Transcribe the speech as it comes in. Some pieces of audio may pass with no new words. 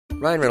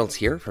Ryan Reynolds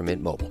here from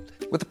Mint Mobile.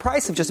 With the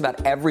price of just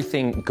about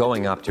everything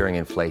going up during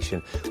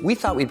inflation, we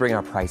thought we'd bring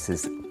our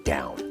prices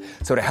down.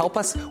 So to help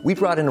us, we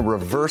brought in a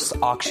reverse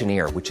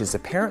auctioneer, which is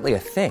apparently a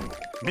thing.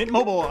 Mint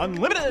Mobile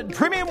Unlimited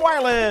Premium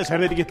Wireless. How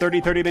to get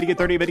 30, 30, bit to get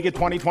 30, bit to get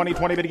 20, 20,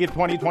 20, bit to get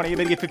 20, 20,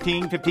 bit to get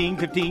 15, 15,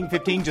 15,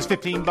 15, just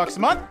 $15 a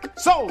month?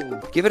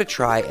 Sold! Give it a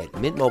try at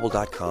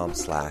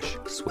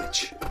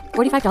mintmobile.com/switch.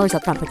 $45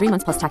 up front for 3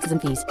 months plus taxes and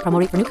fees. Promo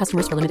rate for new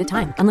customers for limited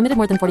time. Unlimited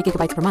more than 40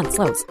 gigabytes per month.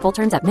 Slows full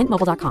terms at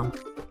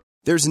mintmobile.com.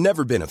 There's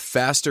never been a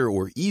faster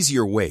or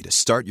easier way to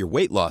start your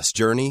weight loss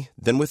journey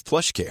than with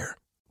PlushCare.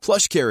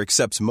 PlushCare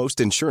accepts most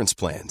insurance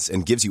plans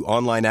and gives you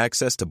online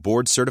access to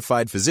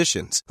board-certified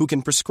physicians who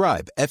can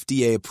prescribe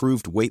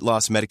FDA-approved weight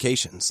loss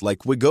medications like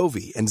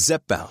Wegovy and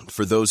Zepbound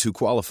for those who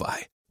qualify.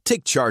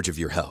 Take charge of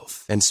your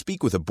health and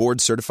speak with a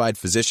board-certified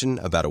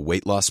physician about a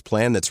weight loss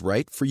plan that's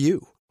right for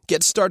you.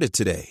 Get started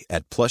today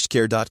at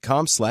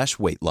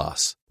plushcare.com/weight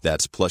loss.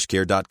 That's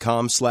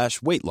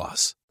plushcare.com/weight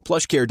loss.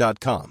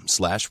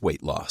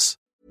 plushcare.com/weight loss.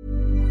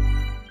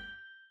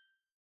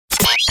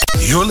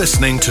 You're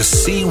listening to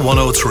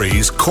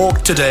C103's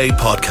Cork Today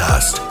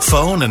podcast.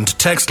 Phone and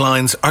text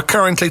lines are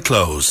currently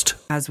closed.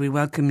 As we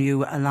welcome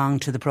you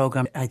along to the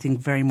programme, I think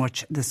very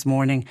much this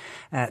morning,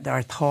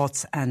 our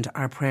thoughts and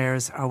our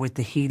prayers are with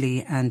the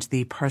Healy and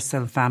the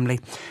Purcell family,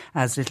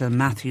 as little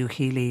Matthew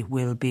Healy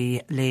will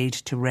be laid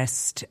to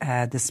rest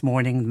this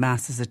morning.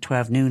 Mass is at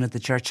 12 noon at the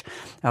Church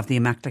of the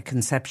Immaculate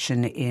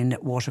Conception in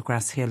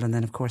Watergrass Hill, and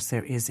then of course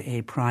there is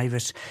a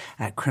private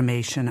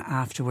cremation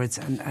afterwards,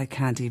 and I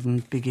can't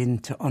even begin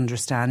to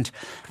understand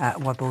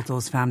what both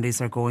those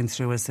families are going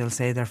through as they'll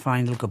say their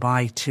final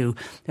goodbye to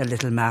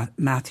little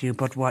Matthew.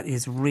 But what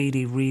is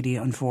really, really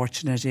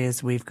unfortunate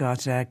is we've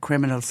got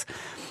criminals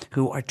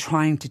who are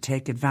trying to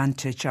take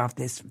advantage of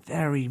this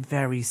very,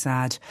 very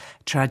sad,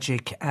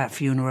 tragic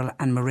funeral.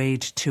 And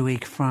Mairead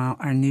Tuig from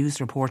our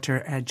news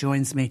reporter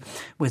joins me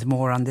with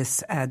more on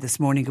this this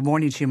morning. Good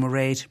morning to you,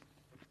 Mairead.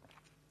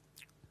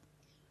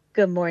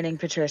 Good morning,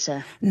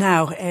 Patricia.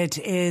 Now, it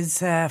is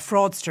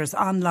fraudsters,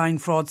 online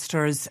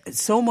fraudsters,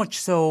 so much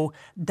so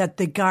that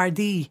the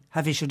Gardaí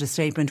have issued a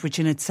statement, which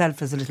in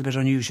itself is a little bit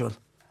unusual.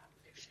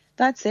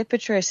 That's it,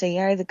 Patricia.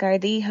 Yeah, the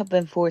Gardaí have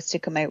been forced to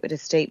come out with a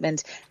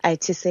statement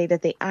to say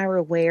that they are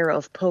aware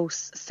of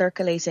posts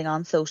circulating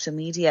on social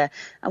media.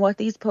 And what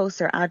these posts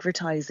are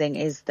advertising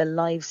is the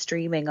live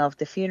streaming of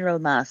the funeral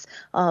mass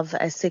of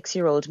a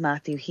 6-year-old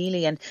Matthew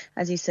Healy. And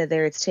as you said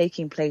there, it's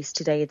taking place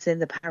today. It's in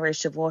the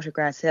parish of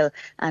Watergrass Hill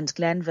and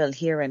Glenville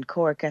here in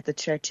Cork at the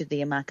Church of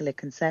the Immaculate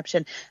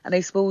Conception. And I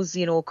suppose,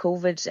 you know,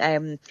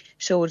 COVID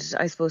showed,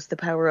 I suppose, the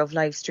power of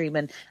live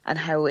streaming and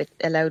how it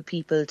allowed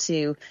people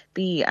to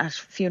be at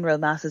funeral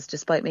masses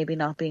despite maybe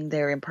not being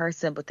there in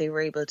person, but they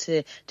were able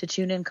to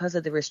tune in because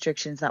of the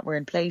restrictions that were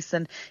in place.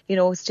 And, you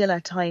know, still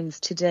at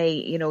times today,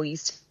 you know, you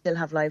still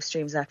have live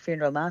streams at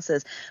funeral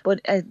masses. But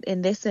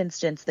in this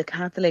instance, the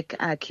Catholic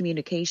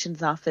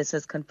Communications Office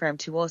has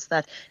confirmed to us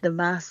that the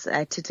mass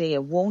today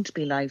won't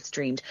be live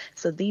streamed.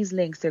 So these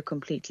links are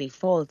completely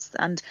false.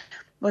 And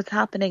what's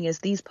happening is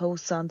these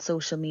posts on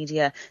social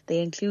media,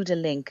 they include a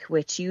link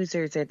which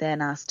users are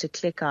then asked to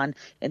click on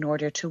in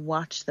order to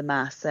watch the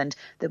mass.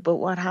 But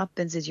what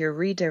happens is you're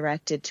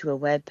redirected to a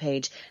web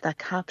page that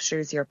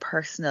captures your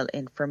personal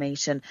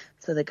information.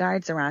 So the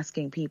guards are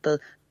asking people,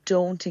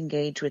 don't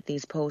engage with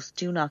these posts,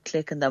 do not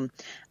click on them.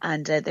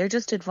 And they're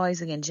just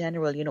advising in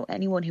general, you know,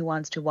 anyone who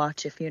wants to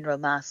watch a funeral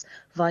mass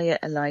via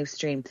a live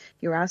stream,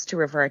 you're asked to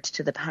revert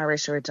to the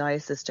parish or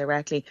diocese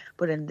directly.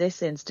 But in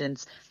this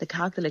instance, the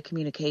Catholic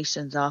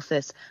Communications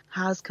Office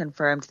has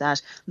confirmed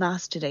that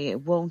mass today,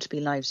 it won't be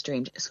live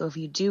streamed. So if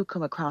you do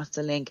come across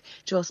the link,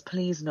 just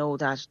please know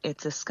that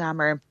it's a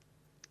scammer.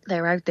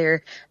 They're out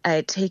there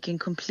taking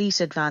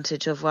complete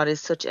advantage of what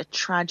is such a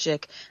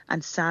tragic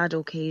and sad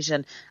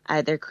occasion.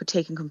 They're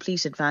taking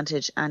complete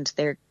advantage and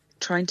they're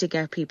trying to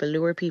get people,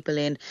 lure people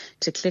in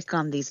to click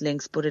on these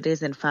links, but it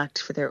is in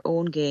fact for their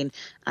own gain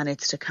and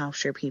it's to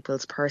capture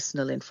people's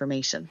personal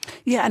information.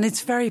 Yeah, and it's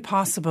very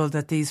possible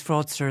that these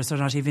fraudsters are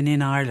not even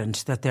in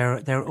Ireland, that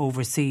they're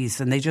overseas,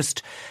 and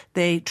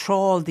they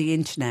trawl the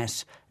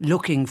internet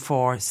looking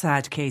for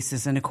sad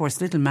cases. And of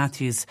course, little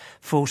Matthew's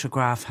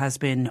photograph has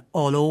been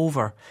all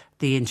over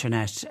the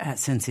internet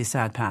since his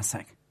sad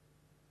passing.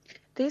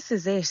 This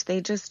is it. They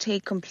just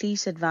take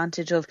complete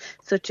advantage of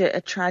such a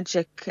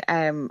tragic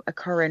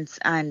occurrence,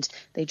 and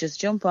they just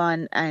jump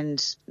on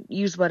and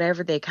use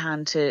whatever they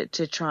can to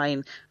try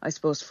and, I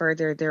suppose,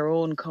 further their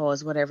own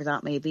cause, whatever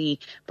that may be.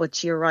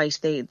 But you're right,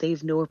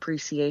 they've no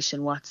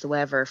appreciation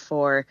whatsoever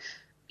for,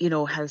 you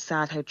know, how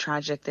sad, how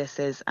tragic this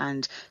is,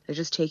 and they're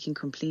just taking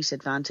complete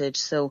advantage.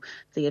 So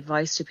the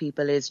advice to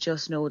people is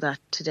just know that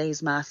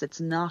today's Mass, it's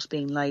not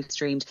being live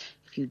streamed.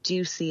 If you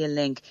do see a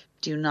link,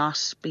 do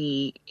not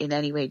be in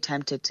any way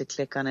tempted to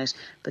click on it,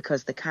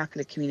 because the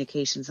Catholic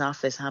Communications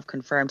Office have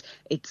confirmed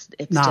it's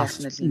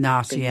definitely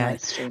not being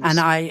live streamed. And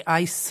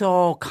I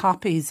saw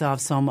copies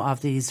of some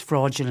of these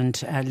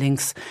fraudulent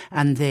links,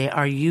 and they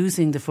are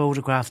using the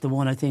photograph, the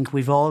one I think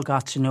we've all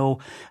got to know,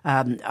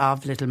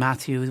 of little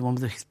Matthew, the one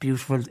with his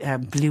beautiful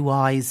blue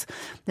eyes,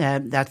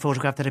 that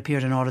photograph that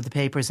appeared in all of the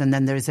papers. And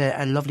then there's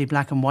a lovely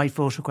black and white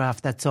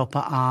photograph that's up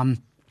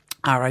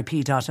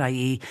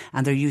RIP.ie,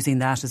 and they're using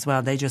that as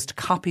well. They just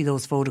copy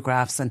those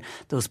photographs and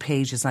those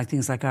pages, like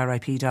things like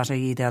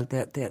RIP.ie. They'll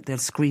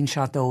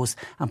screenshot those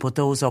and put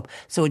those up.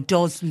 So it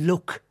does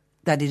look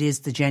that it is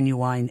the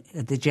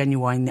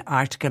genuine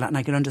article. And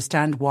I can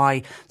understand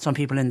why some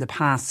people in the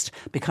past,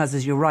 because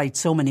as you're right,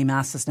 so many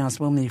masses now,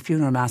 so many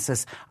funeral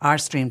masses are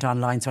streamed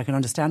online. So I can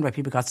understand why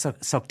people got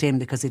sucked in,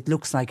 because it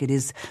looks like it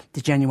is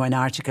the genuine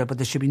article. But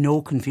there should be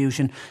no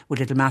confusion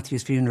with little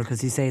Matthew's funeral, because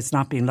he say it's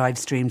not being live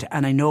streamed.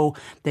 And I know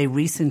there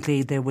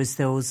was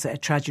those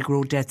tragic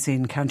road deaths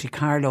in County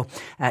Carlow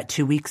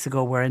 2 weeks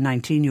ago, where a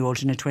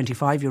 19-year-old and a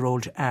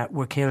 25-year-old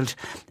were killed,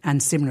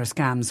 and similar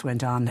scams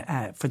went on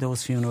for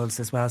those funerals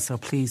as well. So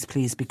please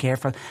be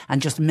careful,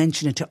 and just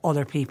mention it to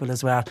other people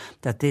as well,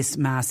 that this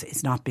Mass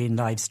is not being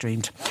live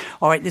streamed.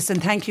 All right, listen,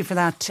 thank you for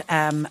that,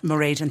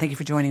 Mairead, and thank you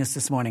for joining us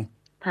this morning.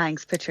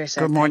 Thanks, Patricia.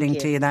 Good morning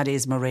to you. That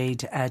is Mairead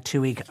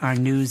Tuig, our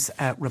news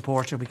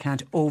reporter. We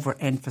can't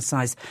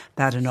overemphasise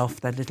that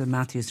enough, that little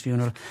Matthew's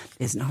funeral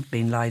is not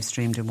being live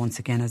streamed. And once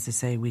again, as I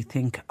say, we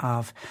think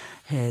of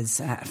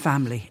his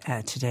family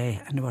today,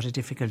 and what a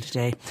difficult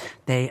day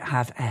they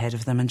have ahead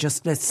of them. And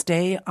just let's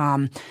stay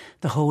on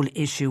the whole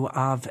issue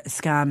of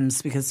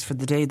scams, because for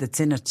the day that's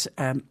in it,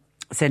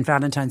 St.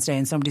 Valentine's Day,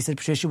 and somebody said,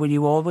 Patricia, will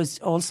you always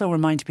also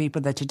remind people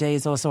that today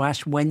is also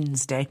Ash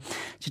Wednesday?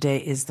 Today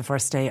is the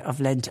first day of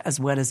Lent, as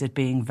well as it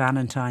being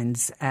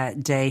Valentine's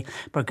Day.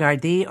 But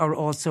Gardaí are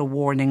also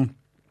warning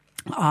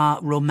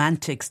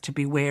romantics to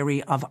be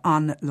wary of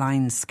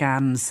online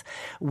scams,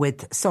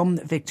 with some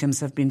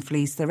victims have been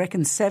fleeced. They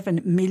reckon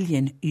 €7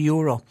 million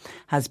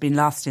has been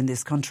lost in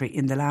this country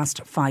in the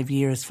last 5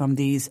 years from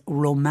these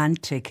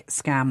romantic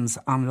scams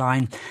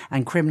online.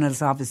 And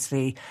criminals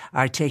obviously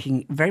are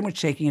very much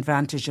taking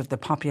advantage of the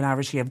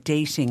popularity of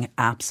dating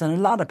apps. And a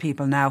lot of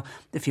people now,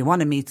 if you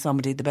want to meet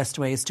somebody, the best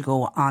way is to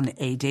go on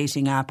a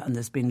dating app. And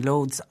there's been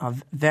loads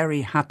of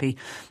very happy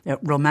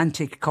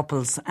romantic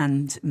couples,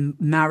 and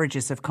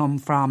marriages have come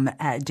from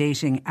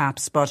dating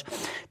apps. But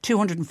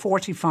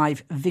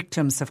 245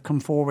 victims have come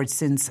forward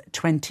since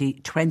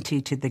 2020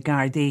 to the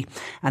Gardaí,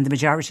 and the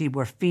majority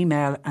were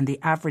female, and the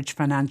average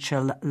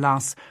financial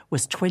loss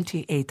was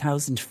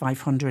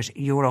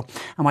 €28,500.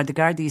 And while the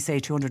Gardaí say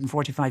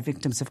 245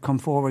 victims have come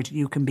forward,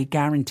 you can be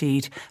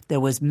guaranteed there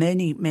was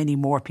many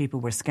more people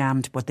were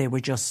scammed, but they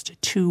were just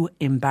too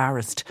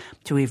embarrassed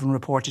to even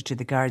report it to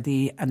the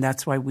Gardaí. And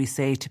that's why we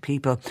say to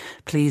people,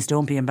 please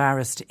don't be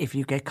embarrassed if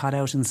you get caught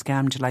out and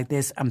scammed like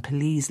this, and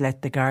please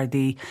let the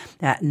Gardaí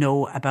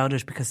know about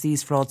it, because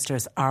these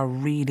fraudsters are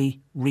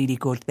really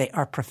good. They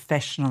are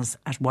professionals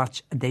at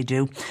what they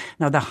do.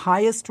 Now, the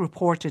highest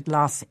reported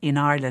loss in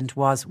Ireland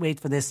was, wait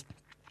for this,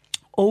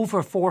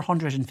 over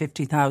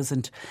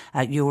 €450,000.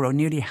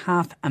 Nearly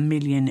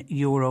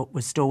 €500,000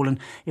 was stolen.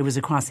 It was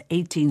across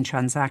 18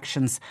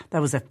 transactions.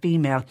 That was a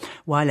female,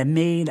 while a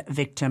male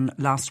victim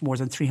lost more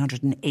than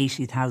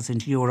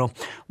 €380,000.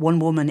 One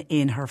woman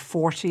in her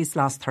 40s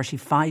lost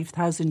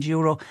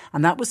 €35,000,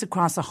 and that was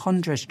across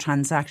 100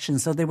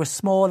 transactions. So they were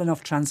small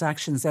enough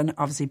transactions, then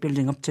obviously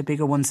building up to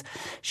bigger ones.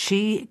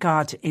 She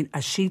got in,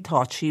 as she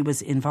thought she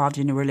was involved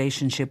in a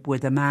relationship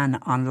with a man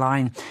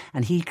online,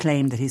 and he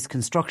claimed that his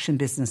construction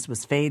business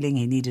was failing.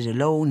 He needed a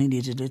loan, he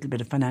needed a little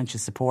bit of financial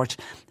support,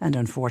 and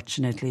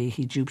unfortunately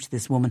he duped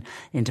this woman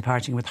into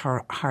parting with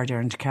her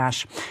hard-earned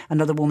cash.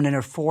 Another woman in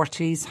her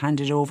 40s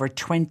handed over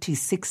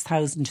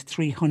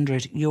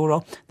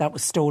 €26,300. That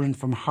was stolen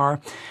from her.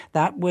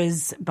 That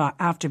was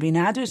after being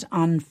added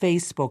on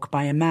Facebook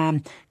by a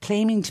man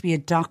claiming to be a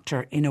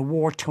doctor in a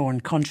war-torn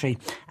country,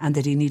 and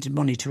that he needed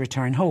money to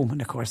return home.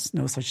 And of course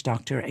no such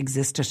doctor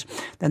existed.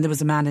 Then there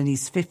was a man in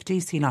his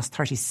 50s. He lost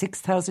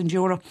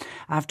 €36,000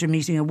 after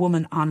meeting a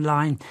woman online.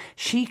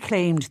 She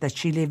claimed that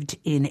she lived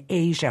in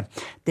Asia.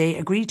 They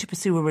agreed to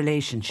pursue a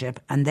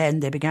relationship, and then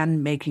they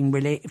began making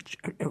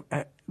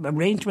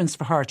arrangements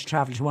for her to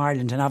travel to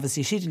Ireland. And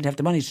obviously she didn't have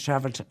the money to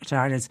travel to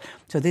Ireland.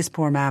 So this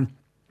poor man,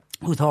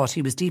 who thought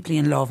he was deeply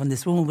in love and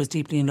this woman was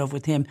deeply in love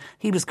with him,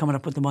 he was coming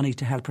up with the money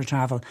to help her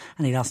travel,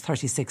 and he lost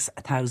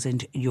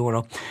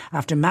 €36,000.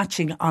 After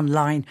matching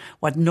online,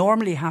 what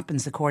normally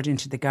happens, according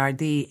to the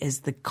Gardaí,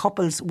 is the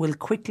couples will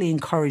quickly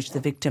encourage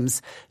the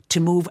victims to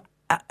move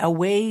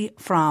away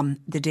from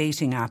the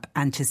dating app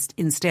and to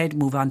instead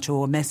move on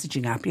to a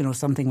messaging app,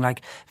 something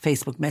like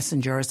Facebook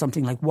Messenger or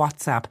something like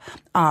WhatsApp,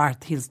 or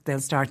they'll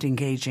start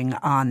engaging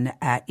on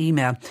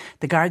email.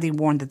 The Guardian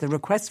warned that the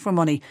requests for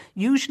money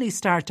usually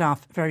start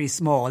off very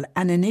small,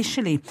 and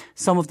initially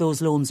some of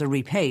those loans are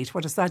repaid.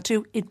 What does that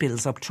do? It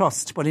builds up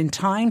trust. But in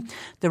time,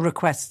 the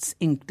requests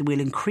will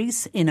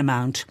increase in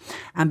amount,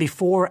 and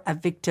before a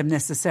victim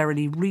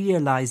necessarily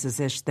realises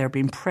it, they're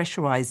being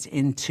pressurised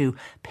into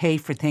pay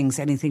for things,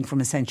 anything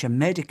from essential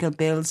medical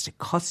bills to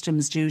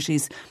customs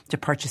duties to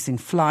purchasing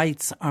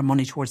flights or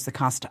money towards the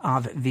cost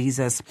of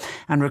visas.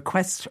 And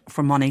requests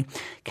for money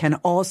can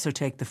also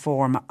take the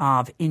form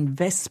of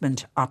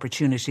investment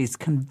opportunities,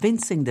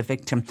 convincing the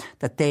victim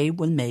that they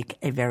will make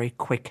a very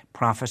quick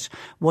profit.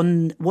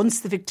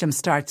 Once the victim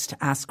starts to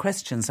ask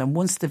questions, and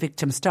once the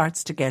victim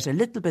starts to get a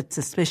little bit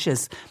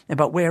suspicious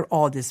about where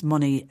all this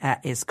money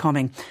is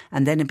coming,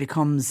 and then it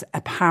becomes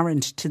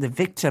apparent to the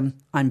victim,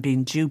 I'm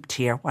being duped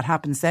here, what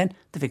happens then?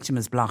 The victim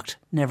is blocked.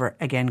 Never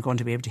again going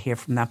to be able to hear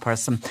from that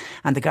person.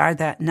 And the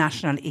Garda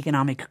National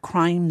Economic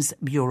Crimes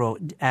Bureau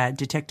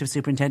Detective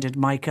Superintendent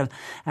Michael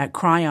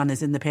Cryon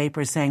is in the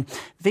paper saying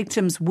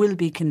victims will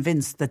be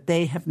convinced that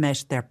they have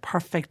met their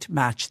perfect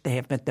match. They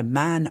have met the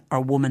man or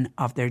woman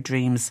of their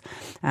dreams,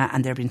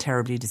 and they've been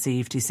terribly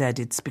deceived. He said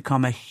it's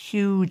become a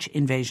huge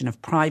invasion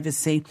of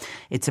privacy.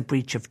 It's a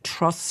breach of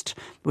trust,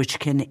 which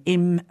can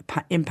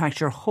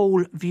impact your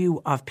whole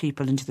view of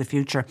people into the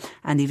future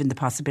and even the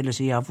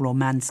possibility of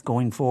romance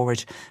going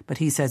forward. But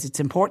he says it's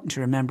important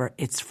to remember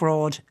it's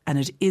fraud and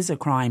it is a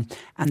crime,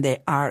 and they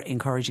are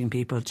encouraging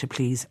people to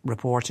please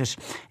report it.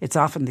 It's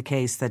often the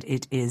case that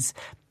it is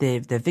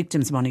the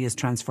victim's money is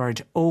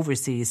transferred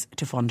overseas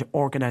to fund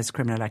organised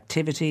criminal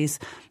activities,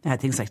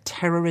 things like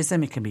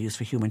terrorism. It can be used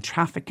for human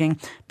trafficking,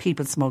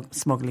 people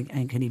smuggling,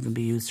 and can even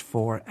be used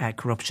for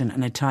corruption.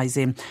 And it ties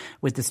in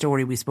with the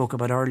story we spoke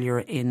about earlier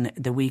in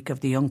the week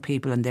of the young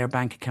people and their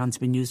bank accounts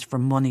being used for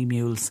money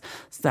mules.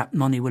 So that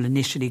money will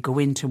initially go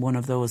into one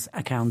of those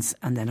accounts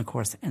and then, of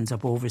course, ends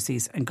up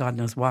overseas, and God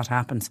knows what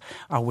happens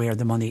or where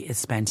the money is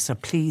spent. So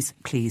please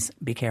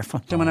be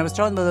careful. And when I was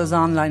talking about those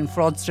online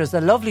fraudsters,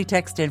 a lovely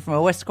text in from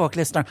a West Cork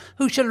listener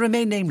who shall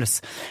remain nameless,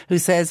 who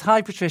says,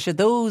 "Hi Patricia,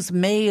 those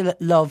male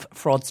love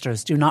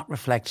fraudsters do not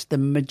reflect the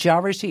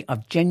majority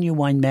of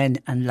genuine men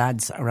and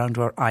lads around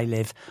where I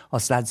live.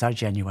 Us lads are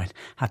genuine.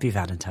 Happy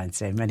Valentine's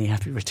Day. Many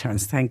happy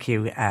returns." Thank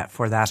you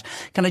for that.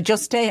 Can I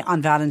just stay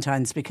on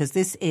Valentine's, because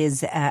this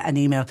is an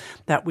email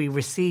that we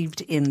received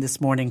in this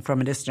morning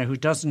from a listener who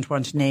doesn't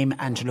want name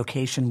and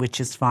location, which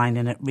is fine,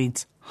 and it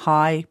reads,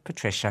 "Hi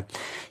Patricia,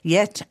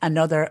 yet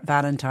another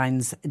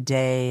Valentine's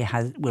Day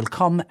will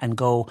come and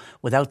go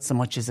without so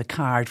much as a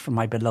card from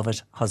my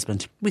beloved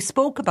husband. We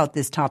spoke about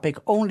this topic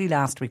only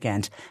last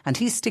weekend, and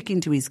he's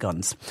sticking to his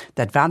guns,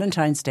 that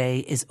Valentine's Day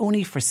is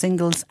only for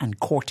singles and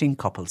courting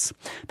couples.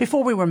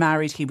 Before we were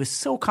married, he was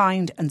so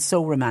kind and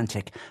so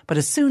romantic, but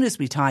as soon as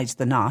we tied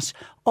the knot,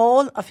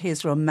 all of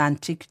his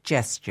romantic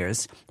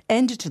gestures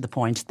ended to the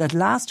point that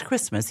last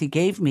Christmas he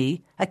gave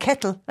me a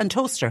kettle and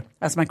toaster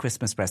as my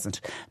Christmas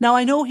present. Now,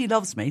 I know he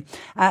loves me,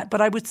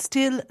 but I would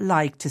still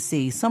like to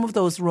see some of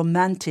those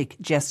romantic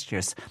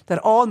gestures that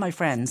all my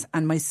friends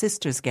and my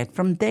sisters get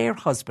from their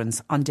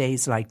husbands on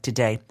days like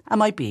today.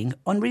 Am I being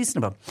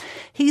unreasonable?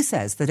 He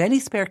says that any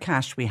spare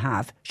cash we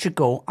have should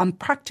go on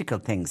practical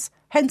things.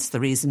 Hence the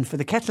reason for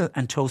the kettle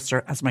and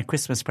toaster as my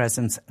Christmas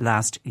presents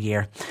last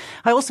year.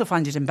 I also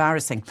find it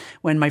embarrassing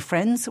when my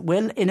friends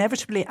will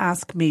inevitably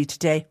ask me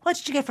today, what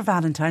did you get for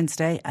Valentine's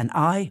Day? And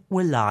I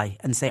will lie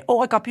and say,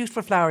 oh, I got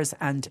beautiful flowers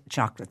and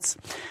chocolates.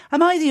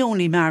 Am I the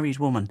only married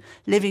woman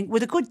living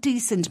with a good,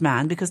 decent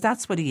man, because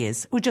that's what he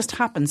is, who just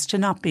happens to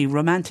not be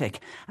romantic?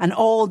 And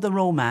all the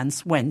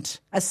romance went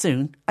as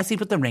soon as he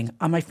put the ring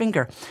on my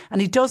finger. And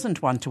he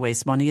doesn't want to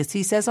waste money, as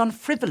he says, on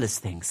frivolous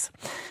things.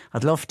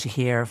 I'd love to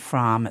hear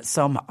from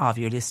some of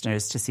your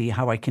listeners to see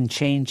how I can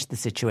change the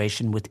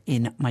situation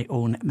within my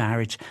own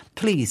marriage.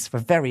 Please, for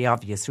very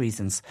obvious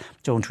reasons,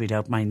 don't read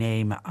out my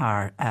name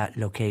or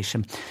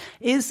location.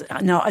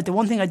 Now, the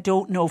one thing I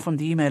don't know from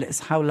the email is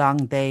how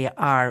long they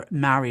are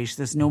married.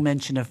 There's no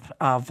mention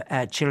of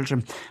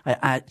children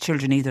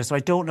either, so I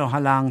don't know how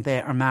long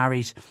they are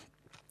married.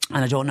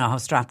 And I don't know how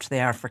strapped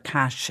they are for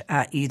cash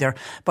either.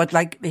 But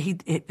like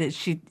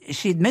she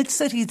admits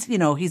that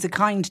he's a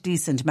kind,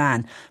 decent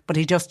man, but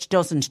he just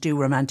doesn't do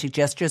romantic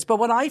gestures. But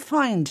what I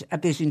find a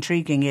bit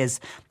intriguing is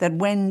that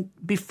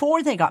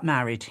before they got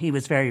married, he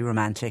was very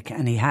romantic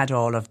and he had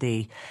all of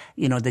the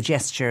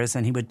gestures,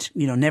 and he would,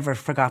 never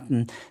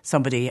forgotten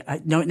somebody,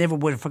 never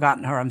would have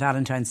forgotten her on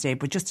Valentine's Day.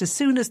 But just as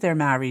soon as they're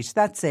married,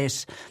 that's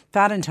it.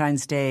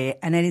 Valentine's Day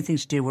and anything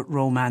to do with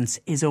romance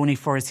is only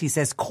for, as he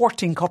says,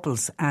 courting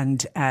couples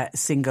and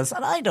singles.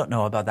 And I don't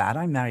know about that.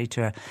 I'm married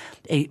to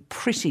a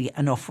pretty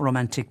enough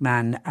romantic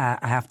man,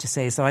 I have to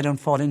say, so I don't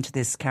fall into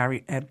this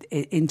category.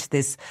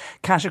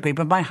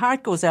 But my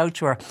heart goes out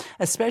to her,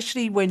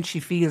 especially when she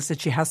feels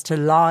that she has to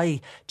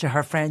lie to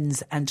her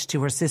friends and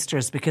to her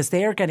sisters because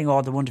they are getting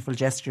all the wonderful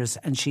gestures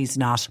and she's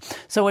not.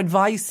 So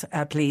advice,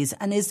 please.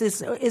 And is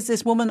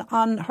this woman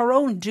on her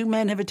own? Do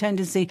men have a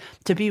tendency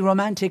to be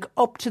romantic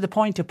up to the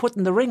point of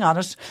putting the ring on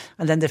it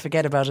and then they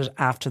forget about it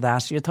after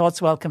that? Your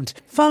thoughts welcomed.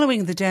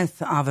 Following the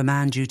death of a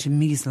man due to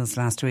measles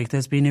last week,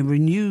 there's been a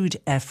renewed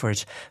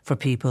effort for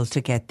people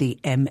to get the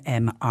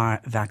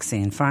MMR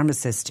vaccine.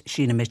 Pharmacist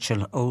Sheena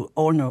Mitchell,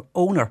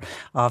 owner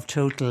of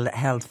Total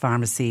Health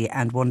Pharmacy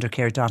and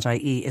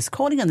wondercare.ie, is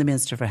calling on the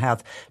Minister for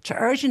Health to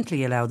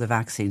urgently allow the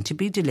vaccine to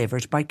be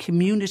delivered by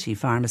community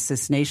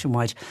pharmacists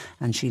nationwide.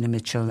 And Sheena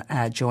Mitchell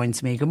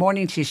joins me. Good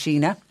morning to you,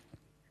 Sheena.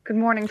 Good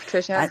morning,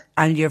 Patricia.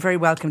 And you're very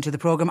welcome to the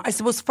programme. I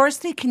suppose,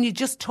 firstly, can you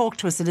just talk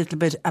to us a little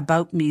bit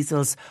about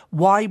measles,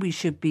 why we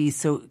should be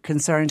so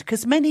concerned?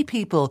 Because many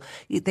people,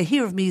 they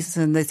hear of measles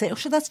and they say, oh,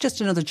 sure, that's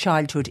just another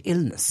childhood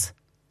illness.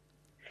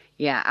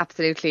 Yeah,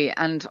 absolutely.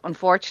 And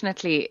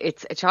unfortunately,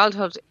 it's a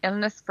childhood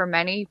illness for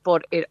many,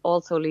 but it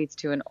also leads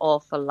to an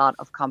awful lot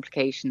of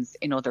complications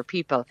in other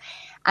people.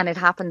 And it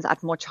happens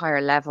at much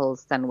higher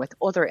levels than with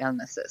other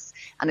illnesses.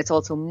 And it's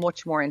also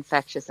much more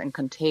infectious and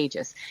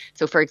contagious.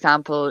 So, for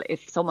example,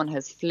 if someone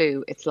has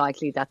flu, it's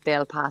likely that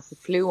they'll pass the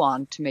flu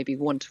on to maybe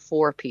 1 to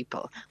 4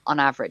 people on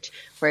average.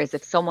 Whereas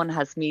if someone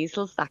has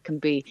measles, that can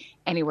be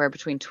anywhere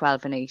between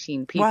 12 and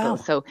 18 people. Wow.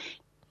 So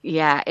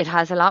yeah, it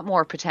has a lot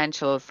more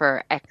potential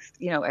for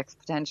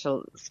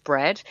exponential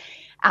spread.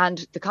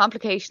 And the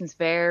complications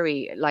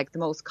vary. Like the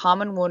most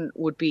common one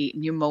would be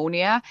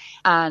pneumonia.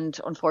 And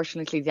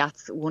unfortunately,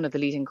 that's one of the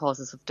leading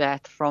causes of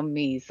death from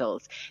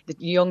measles. The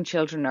young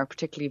children are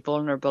particularly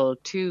vulnerable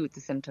to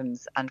the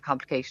symptoms and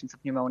complications of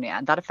pneumonia.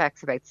 And that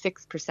affects about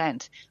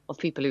 6% of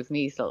people who've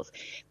measles.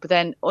 But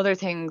then other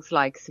things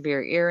like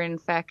severe ear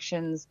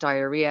infections,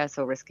 diarrhea,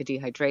 so risk of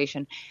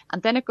dehydration.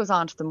 And then it goes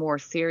on to the more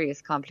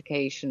serious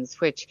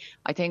complications, which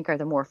I think are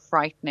the more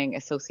frightening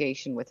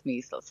association with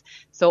measles.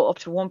 So up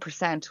to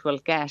 1% will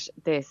get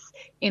this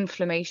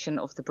inflammation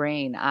of the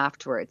brain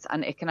afterwards,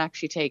 and it can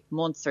actually take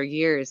months or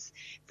years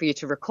for you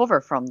to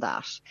recover from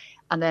that.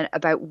 And then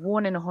about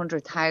 1 in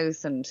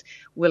 100,000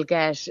 will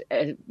get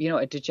a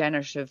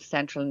degenerative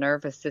central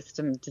nervous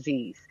system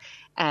disease,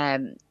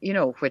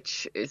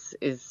 which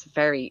is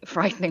very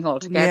frightening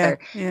altogether.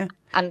 Yeah.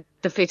 And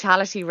the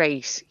fatality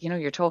rate,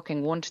 you're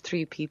talking 1 to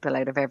 3 people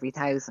out of every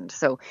 1,000.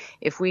 So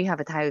if we have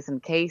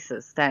 1,000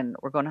 cases, then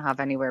we're going to have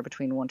anywhere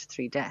between 1 to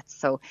 3 deaths.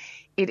 So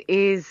it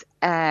is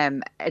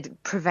a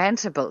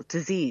preventable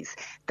disease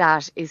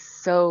that is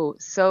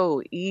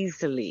so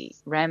easily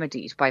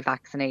remedied by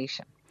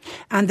vaccination.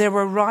 And there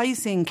were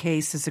rising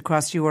cases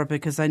across Europe,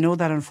 because I know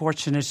that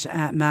unfortunate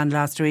man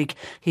last week,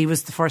 he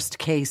was the first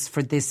case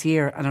for this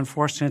year and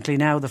unfortunately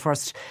now the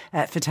first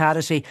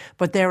fatality.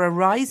 But there are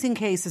rising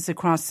cases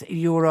across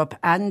Europe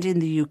and in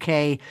the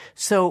UK.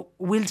 So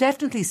we'll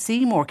definitely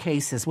see more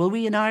cases. Will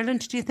we in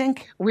Ireland, do you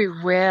think? We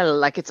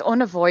will. It's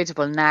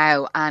unavoidable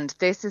now. And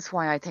this is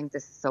why I think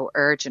this is so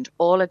urgent.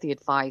 All of the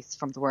advice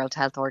from the World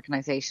Health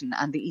Organization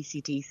and the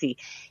ECDC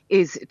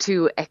is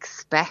to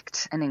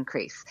expect an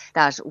increase,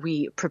 that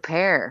we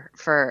prepare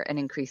for an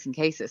increase in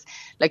cases.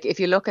 If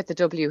you look at the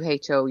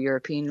WHO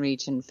European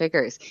region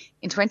figures,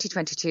 in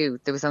 2022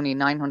 there was only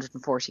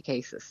 940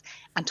 cases,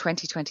 and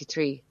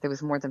 2023 there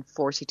was more than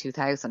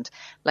 42,000.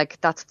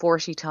 That's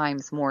 40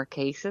 times more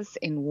cases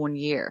in 1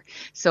 year.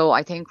 So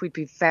I think we'd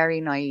be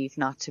very naive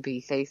not to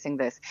be facing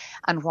this.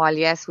 And while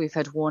yes, we've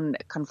had 1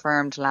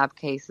 confirmed lab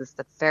cases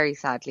that very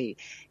sadly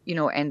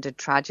ended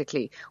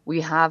tragically,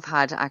 we have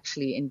had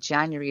actually in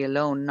January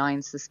alone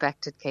 9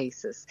 suspected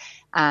cases.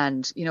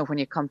 And when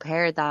you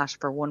compare that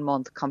for 1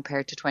 month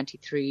compared to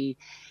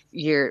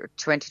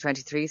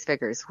 2023's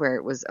figures, where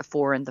it was a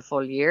 4 in the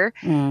full year,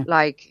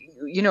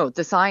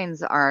 the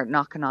signs are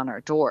knocking on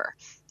our door.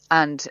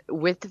 And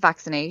with the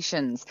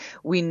vaccinations,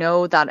 we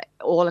know that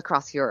all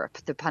across Europe,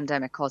 the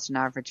pandemic caused an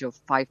average of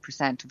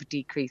 5% of a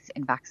decrease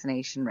in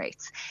vaccination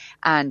rates.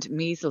 And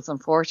measles,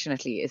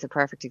 unfortunately, is a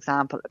perfect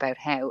example about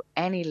how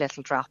any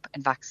little drop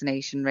in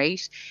vaccination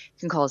rate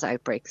can cause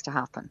outbreaks to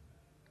happen.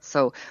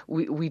 So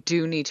we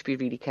do need to be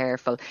really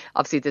careful.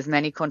 Obviously, there's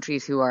many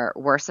countries who are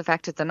worse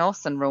affected than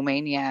us, and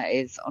Romania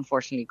is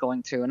unfortunately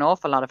going through an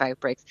awful lot of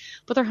outbreaks.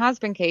 But there has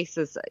been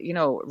cases,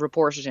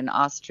 reported in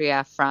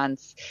Austria,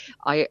 France,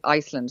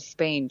 Iceland,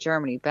 Spain,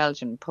 Germany,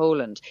 Belgium,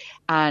 Poland.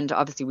 And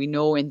obviously we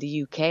know in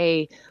the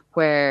UK,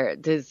 where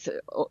there's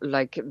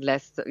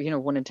less,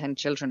 1 in 10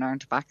 children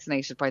aren't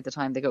vaccinated by the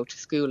time they go to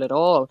school at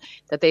all,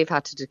 that they've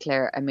had to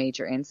declare a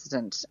major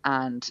incident,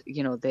 and,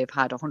 they've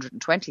had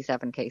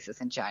 127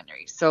 cases in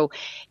January. So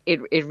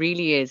it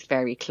really is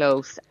very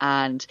close,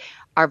 and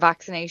our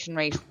vaccination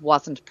rate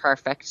wasn't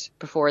perfect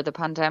before the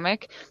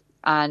pandemic.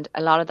 And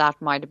a lot of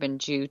that might have been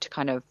due to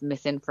kind of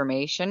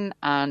misinformation.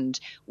 And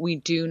we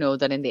do know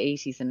that in the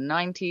 80s and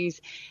 90s,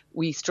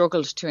 we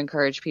struggled to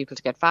encourage people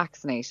to get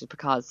vaccinated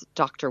because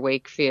Dr.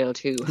 Wakefield,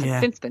 who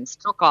has since been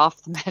struck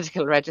off the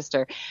medical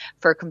register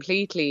for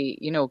completely,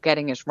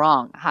 getting it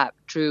wrong,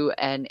 drew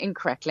an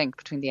incorrect link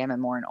between the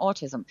MMR and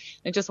autism.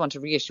 I just want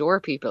to reassure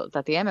people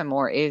that the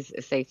MMR is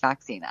a safe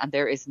vaccine and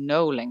there is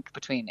no link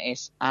between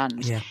it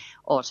and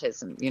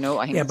autism.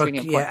 I think it's really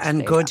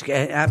important to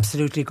say that.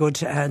 Absolutely good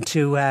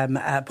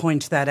to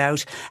point that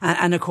out.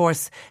 And of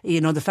course,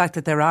 the fact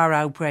that there are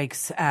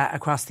outbreaks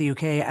across the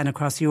UK and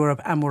across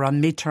Europe, and we're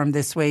on midterm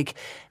this week,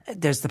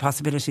 there's the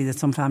possibility that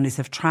some families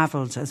have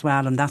travelled as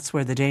well, and that's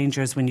where the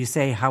danger is. When you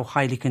say how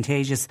highly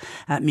contagious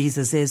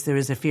measles is, there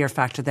is a fear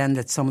factor then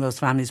that some of those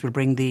families will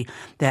bring the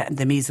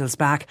measles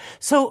back.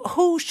 So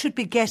who should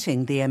be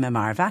getting the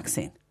MMR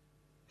vaccine?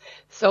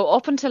 So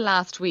up until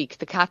last week,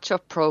 the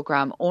catch-up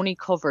programme only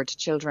covered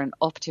children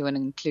up to and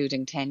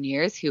including 10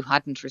 years who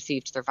hadn't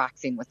received their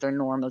vaccine with their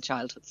normal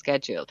childhood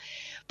schedule.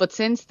 But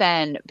since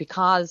then,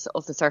 because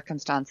of the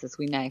circumstances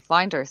we now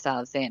find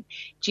ourselves in,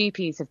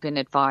 GPs have been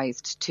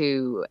advised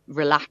to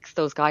relax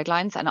those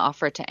guidelines and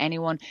offer it to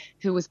anyone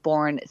who was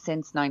born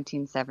since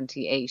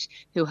 1978,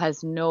 who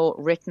has no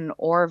written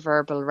or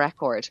verbal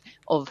record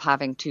of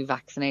having 2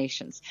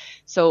 vaccinations.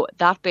 So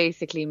that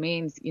basically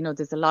means,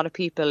 there's a lot of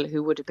people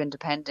who would have been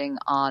depending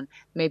on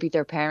maybe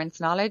their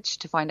parents' knowledge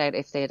to find out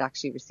if they had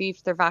actually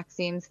received their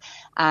vaccines.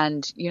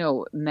 And,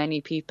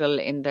 many people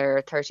in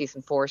their 30s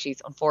and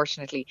 40s,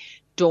 unfortunately,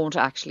 don't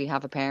actually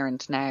have a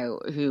parent now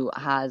who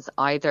has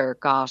either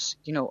got,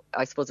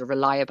 I suppose a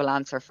reliable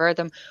answer for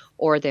them,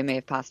 or they may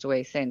have passed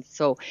away since.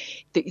 So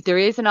there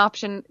is an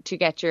option to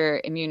get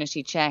your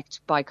immunity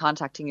checked by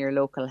contacting your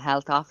local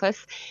health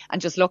office.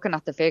 And just looking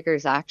at the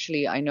figures,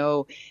 actually, I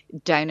know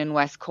down in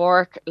West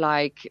Cork,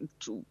 the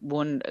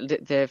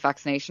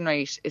vaccination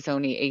rate is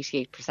only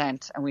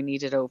 88% and we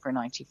need it over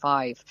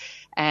 95.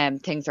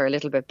 Things are a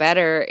little bit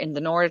better in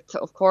the north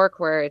of Cork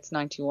where it's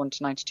 91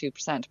 to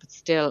 92%, but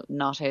still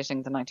not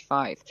hitting the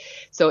 95.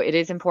 So it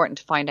is important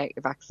to find out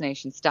your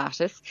vaccination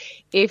status.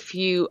 If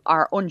you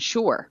are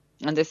unsure,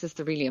 and this is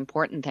the really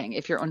important thing,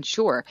 if you're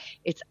unsure,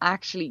 it's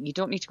actually, you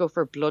don't need to go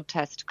for a blood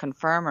test to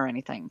confirm or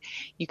anything.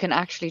 You can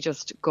actually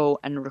just go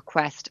and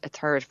request a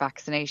third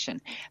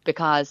vaccination,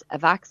 because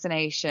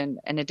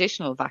an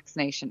additional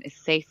vaccination is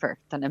safer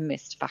than a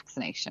missed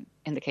vaccination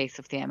in the case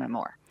of the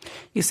MMR.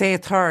 You say a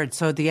third,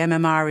 so the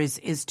MMR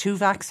is 2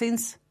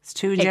 vaccines? It's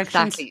 2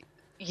 injections? Exactly.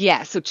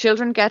 Yeah, so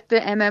children get the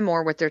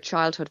MMR with their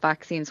childhood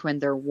vaccines when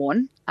they're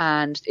 1,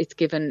 and it's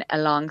given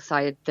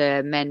alongside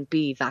the Men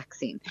B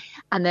vaccine.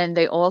 And then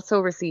they also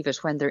receive it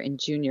when they're in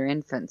junior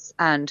infants.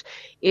 And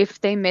if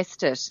they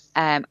missed it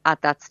at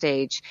that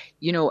stage,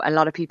 a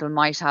lot of people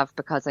might have,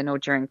 because I know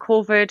during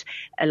COVID,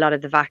 a lot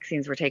of the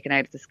vaccines were taken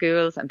out of the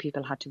schools and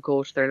people had to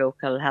go to their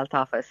local health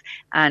office,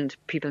 and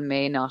people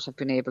may not have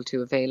been able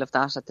to avail of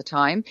that at the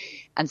time.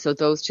 And so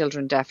those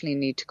children definitely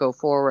need to go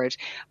forward.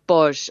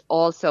 But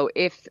also,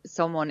 if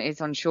someone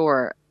is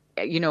unsure,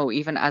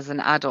 even as an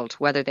adult,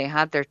 whether they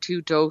had their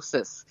 2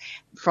 doses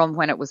from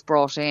when it was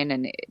brought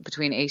in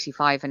between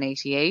 85 and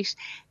 88,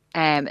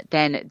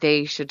 then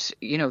they should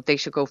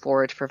go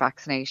forward for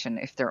vaccination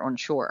if they're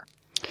unsure.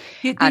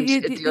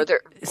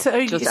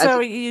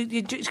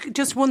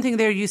 Just one thing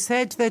there. You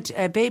said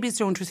that babies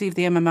don't receive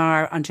the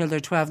MMR until they're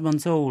 12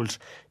 months old.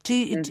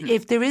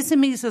 If there is a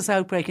measles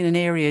outbreak in an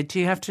area, do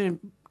you have to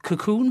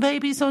cocoon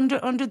babies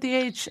under the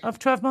age of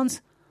 12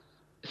 months?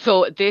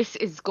 So this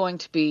is going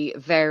to be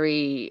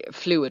very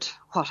fluid,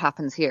 what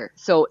happens here.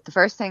 So the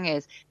first thing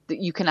is that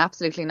you can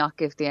absolutely not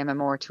give the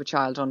MMR to a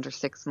child under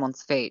 6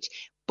 months of age.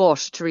 But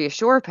to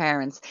reassure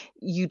parents,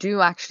 you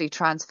do actually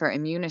transfer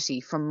immunity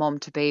from mum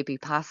to baby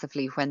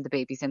passively when the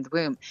baby's in the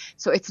womb.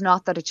 So it's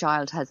not that a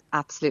child has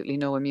absolutely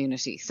no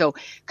immunity. So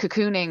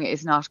cocooning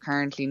is not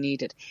currently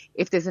needed.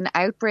 If there's an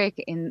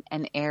outbreak in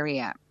an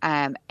area,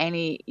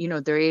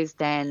 there is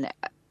then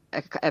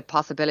a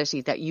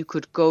possibility that you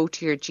could go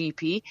to your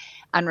GP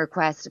and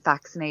request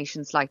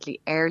vaccination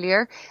slightly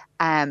earlier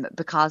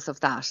because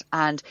of that.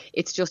 And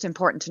it's just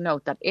important to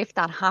note that if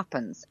that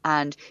happens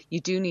and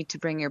you do need to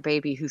bring your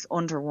baby who's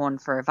under 1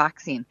 for a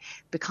vaccine,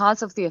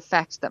 because of the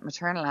effect that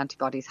maternal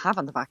antibodies have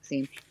on the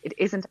vaccine, it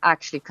isn't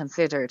actually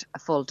considered a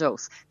full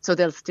dose. So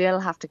they'll still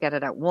have to get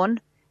it at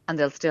 1 and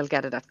they'll still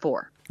get it at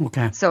 4.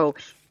 Okay. So,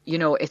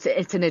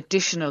 it's an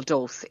additional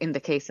dose in the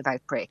case of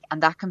outbreak,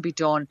 and that can be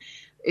done.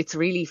 It's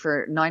really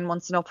for 9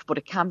 months and up, but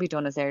it can be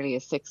done as early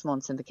as 6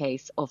 months in the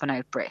case of an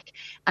outbreak.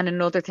 And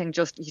another thing,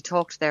 you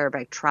talked there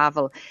about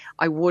travel.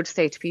 I would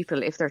say to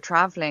people, if they're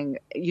travelling,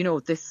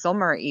 this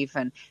summer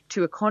even,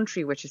 to a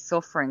country which is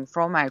suffering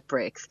from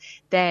outbreaks,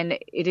 then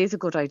it is a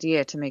good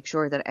idea to make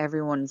sure that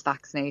everyone's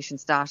vaccination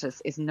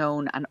status is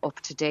known and up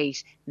to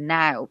date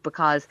now,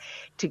 because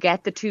to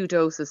get the 2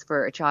 doses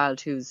for a child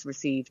who's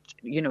received,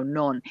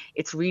 none,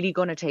 it's really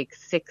going to take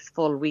 6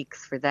 full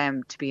weeks for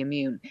them to be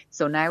immune.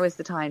 So now is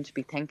the time to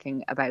be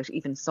thinking about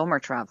even summer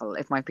travel.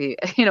 It might be,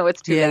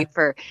 it's too late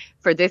for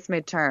this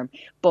midterm,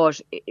 but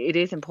it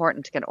is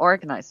important to get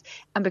organised.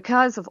 And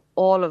because of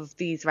all of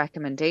these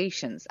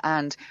recommendations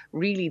and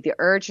really the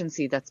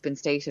urgency that's been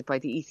stated by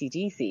the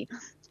ECDC,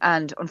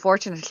 and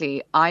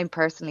unfortunately, I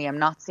personally am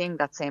not seeing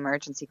that same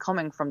urgency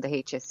coming from the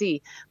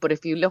HSE. But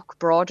if you look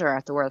broader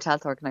at the World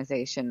Health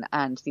Organization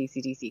and the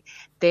ECDC,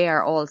 they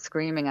are all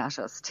screaming at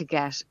us to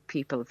get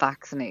people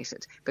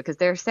vaccinated because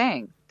they're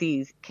saying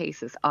these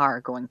cases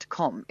are going to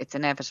come. It's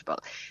inevitable.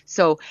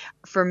 So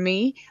for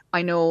me,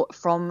 I know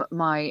from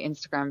my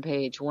Instagram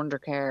page,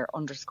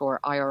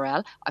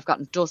 wondercare_IRL, I've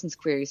gotten dozens of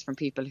queries from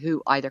people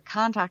who either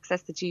can't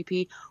access the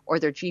GP or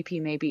their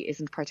GP maybe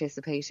isn't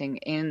participating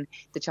in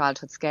the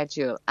childhood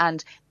schedule.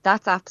 And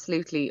that's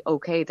absolutely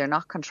okay. They're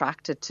not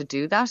contracted to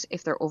do that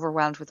if they're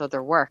overwhelmed with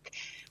other work.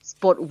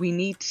 But we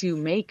need to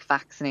make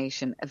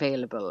vaccination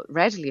available,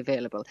 readily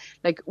available.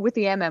 Like with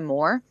the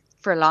MMR,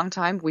 for a long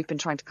time, we've been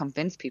trying to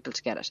convince people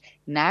to get it.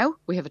 Now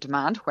we have a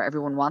demand where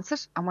everyone wants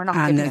it, and we're not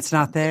giving it. And it's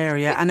not there,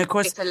 yeah. And of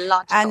course, it's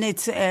illogical. And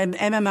it's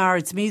MMR,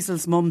 it's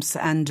measles, mumps,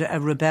 and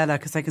rubella.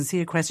 Because I can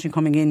see a question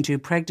coming in: do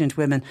pregnant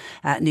women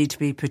need to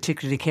be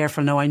particularly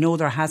careful? Now, I know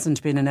there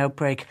hasn't been an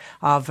outbreak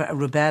of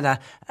rubella,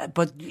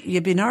 but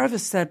you'd be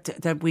nervous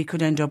that we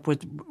could end up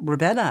with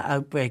rubella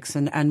outbreaks,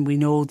 and we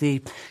know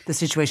the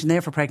situation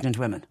there for pregnant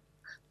women.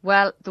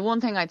 Well, the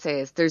one thing I'd say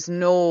is there's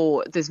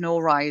no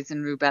rise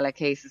in rubella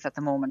cases at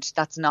the moment.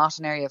 That's not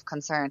an area of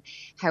concern.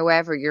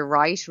 However, you're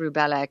right,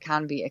 rubella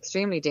can be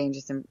extremely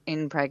dangerous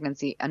in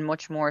pregnancy, and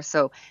much more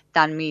so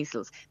than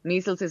measles.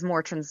 Measles is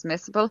more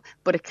transmissible,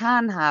 but it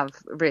can have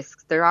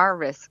risks. There are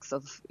risks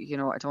of, I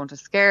don't want to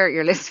scare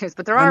your listeners,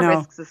 but there are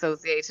risks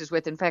associated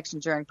with infection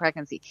during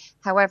pregnancy.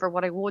 However,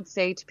 what I would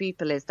say to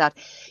people is that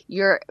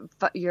your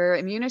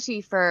immunity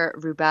for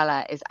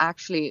rubella is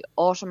actually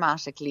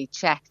automatically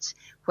checked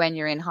when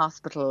you're in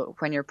hospital,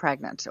 when you're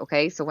pregnant,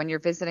 okay? So when you're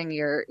visiting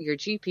your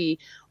GP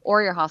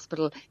or your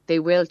hospital, they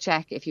will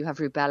check if you have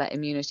rubella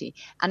immunity.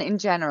 And in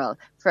general,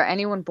 for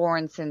anyone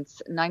born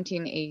since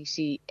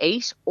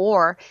 1988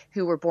 or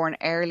who were born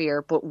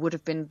earlier but would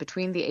have been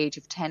between the age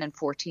of 10 and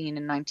 14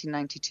 in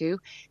 1992,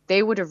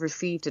 they would have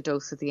received a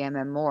dose of the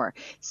MMR.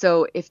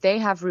 So if they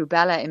have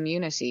rubella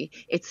immunity,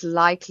 it's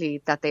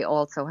likely that they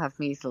also have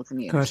measles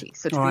immunity. Good.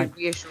 So to All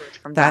be reassured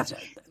from that.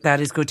 That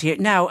is good to hear.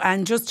 Now,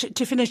 and just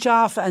to finish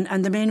off,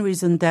 and the main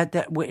reason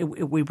that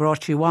we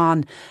brought you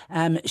on,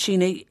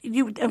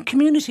 Sheena,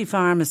 community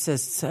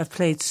pharmacists have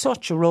played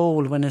such a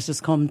role when it has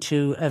come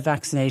to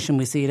vaccination.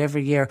 We see it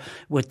every year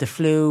with the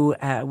flu.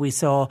 We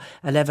saw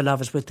a level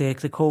of it with the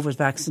COVID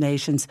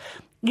vaccinations.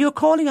 You're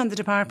calling on the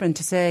department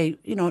to say,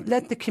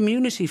 let the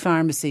community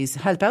pharmacies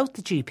help out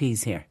the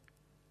GPs here.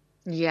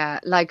 Yeah,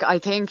 I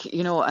think,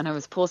 and I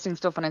was posting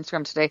stuff on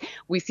Instagram today,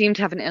 we seem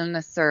to have an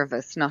illness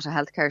service, not a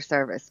healthcare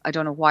service. I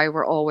don't know why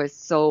we're always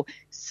so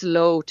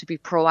slow to be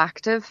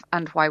proactive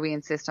and why we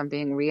insist on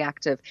being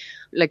reactive.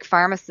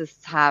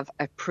 Pharmacists have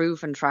a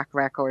proven track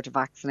record of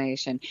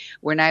vaccination.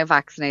 We're now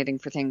vaccinating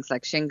for things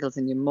like shingles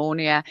and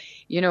pneumonia,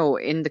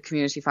 in the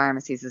community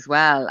pharmacies as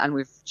well. And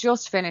we've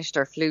just finished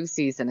our flu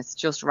season. It's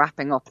just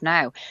wrapping up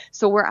now.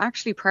 So we're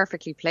actually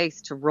perfectly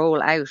placed to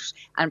roll out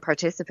and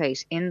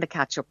participate in the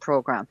catch-up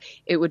programme.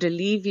 It would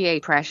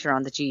alleviate pressure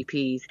on the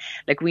GPs.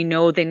 We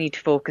know they need to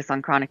focus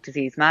on chronic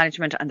disease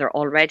management, and they're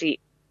already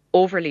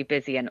overly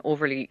busy and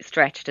overly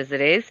stretched as it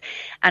is.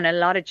 And a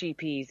lot of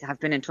GPs have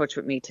been in touch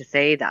with me to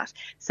say that.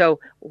 So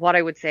what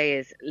I would say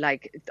is,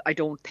 I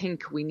don't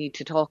think we need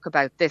to talk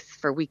about this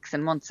for weeks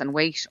and months and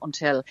wait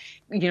until,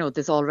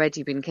 there's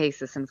already been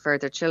cases in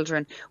further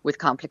children with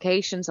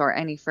complications or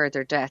any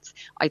further deaths.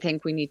 I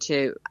think we need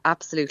to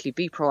absolutely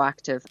be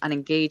proactive and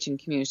engage in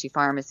community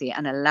pharmacy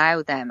and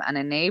allow them and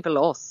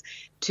enable us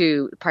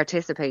to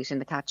participate in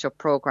the catch-up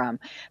programme,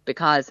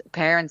 because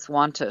parents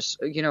want it,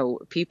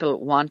 people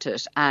want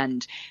it,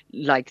 and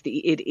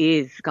it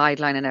is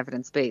guideline and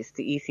evidence-based.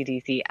 The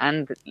ECDC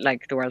and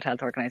the World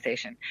Health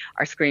Organization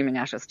are screaming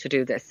at us to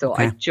do this. So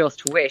I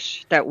just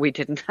wish that we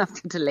didn't have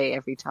to delay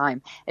every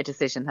time a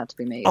decision had to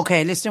be made.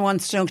 Okay, listener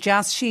wants to know,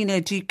 just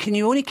Sheena, can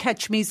you only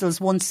catch measles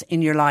once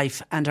in your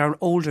life, and are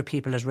older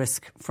people at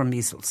risk from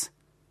measles?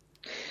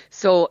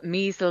 So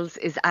measles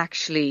is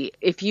actually,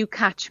 if you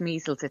catch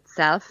measles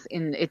itself,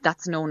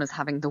 that's known as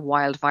having the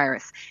wild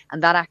virus,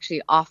 and that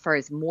actually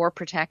offers more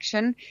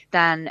protection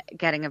than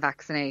getting a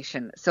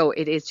vaccination. So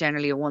it is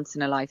generally a once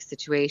in a life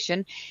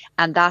situation,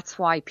 and that's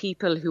why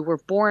people who were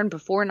born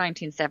before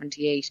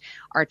 1978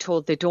 are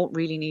told they don't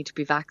really need to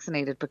be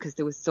vaccinated, because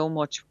there was so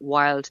much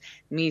wild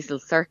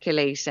measles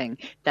circulating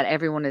that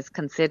everyone is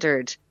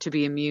considered to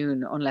be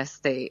immune unless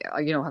they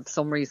have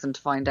some reason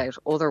to find out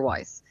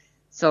otherwise.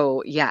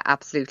 So, yeah,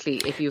 absolutely.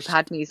 If you've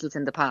had measles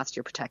in the past,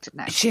 you're protected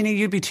now. Sheena,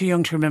 you'd be too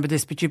young to remember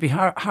this, but you'd be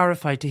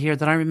horrified to hear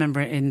that I remember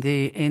in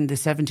the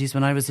 70s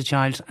when I was a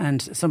child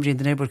and somebody in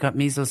the neighbourhood got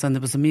measles and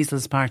there was a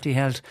measles party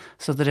held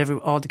so that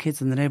all the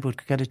kids in the neighbourhood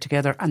could get it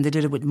together, and they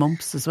did it with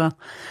mumps as well.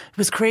 It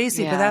was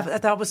crazy,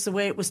 but that was the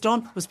way it was done.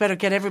 It was better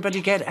get everybody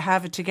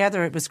have it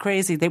together. It was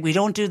crazy. We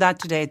don't do that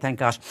today, thank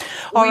God.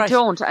 We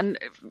don't. And,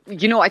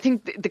 I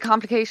think the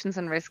complications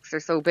and risks are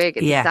so big.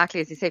 It's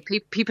exactly as you say.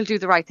 People do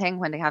the right thing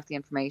when they have the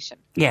information.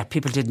 Yeah,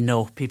 people didn't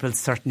know. People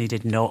certainly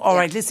didn't know. All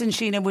right, listen,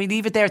 Sheena, we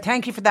leave it there.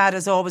 Thank you for that,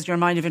 as always, your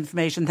mind of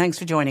information. Thanks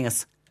for joining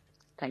us.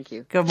 Thank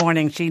you. Good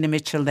morning, Sheena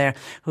Mitchell there,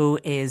 who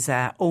is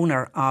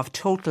owner of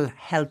Total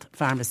Health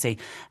Pharmacy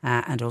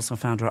and also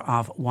founder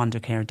of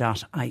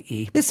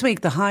wondercare.ie. This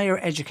week, the Higher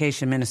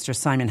Education Minister,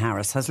 Simon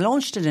Harris, has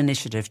launched an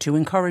initiative to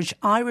encourage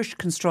Irish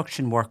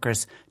construction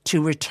workers to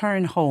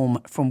return home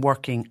from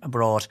working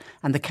abroad.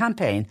 And the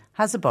campaign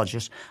has a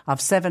budget of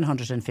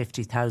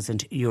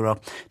 €750,000.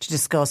 To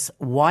discuss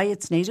why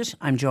it's needed,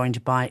 I'm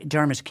joined by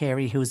Dermot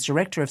Carey, who is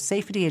Director of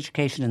Safety,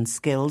 Education and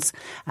Skills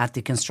at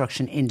the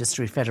Construction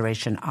Industry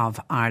Federation of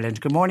Ireland.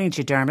 Good morning to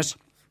you, Dermot.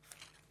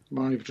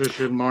 Morning,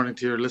 Patricia. Good morning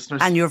to your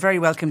listeners. And you're very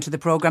welcome to the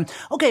programme.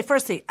 OK,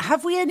 firstly,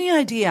 have we any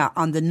idea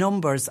on the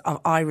numbers of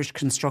Irish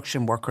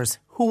construction workers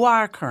who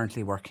are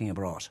currently working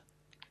abroad?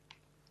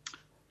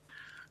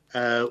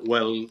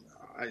 In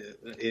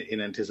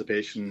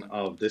anticipation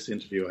of this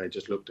interview, I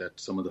just looked at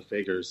some of the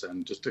figures,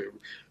 and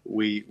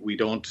we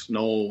don't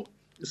know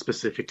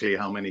specifically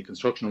how many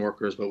construction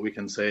workers, but we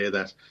can say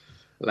that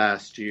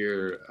last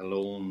year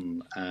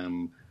alone,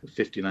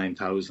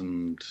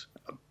 59,000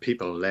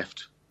 people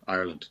left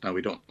Ireland. Now,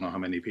 we don't know how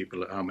many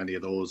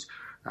of those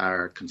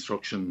are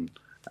construction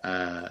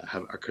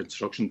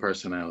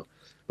personnel,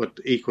 but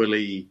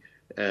equally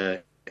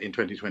in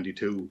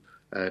 2022.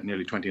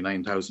 Nearly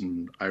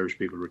 29,000 Irish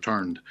people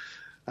returned.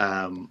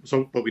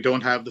 But we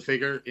don't have the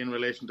figure in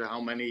relation to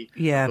how many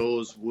of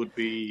those would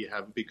be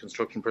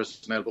construction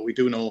personnel. But we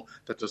do know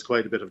that there's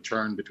quite a bit of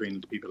churn between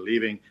the people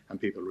leaving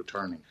and people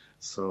returning.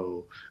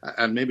 So,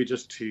 and maybe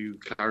just to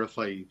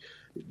clarify,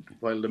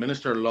 while the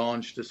Minister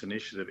launched this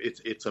initiative,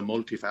 it's a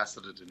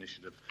multifaceted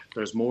initiative.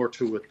 There's more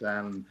to it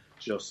than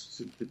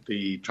just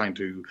the trying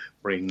to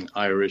bring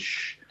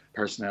Irish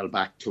personnel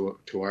back to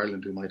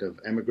Ireland who might have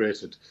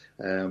emigrated.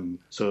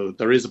 So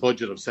there is a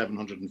budget of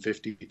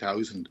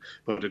 750,000,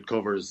 but it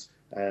covers,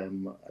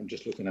 I'm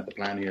just looking at the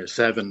plan here,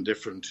 7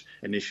 different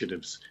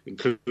initiatives,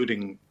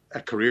 including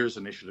a careers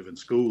initiative in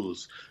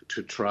schools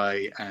to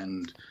try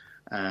and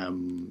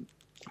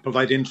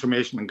provide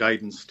information and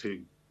guidance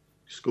to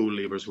school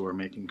leavers who are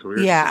making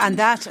careers. Yeah, and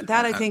that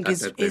I think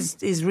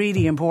is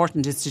really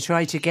important, is to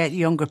try to get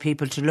younger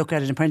people to look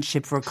at an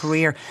apprenticeship for a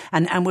career.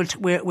 And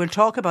we'll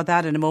talk about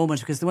that in a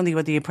moment, because the one thing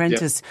about the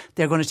apprentice,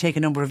 they're going to take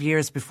a number of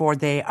years before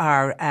they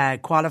are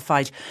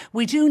qualified.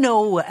 We do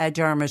know,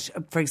 Dermot,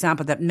 for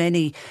example, that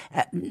many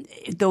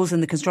those in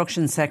the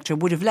construction sector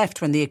would have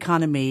left when the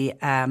economy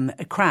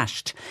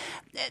crashed.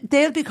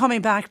 They'll be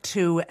coming back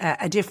to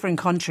a different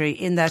country,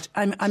 in that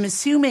I'm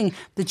assuming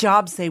the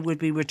jobs they would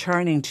be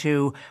returning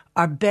to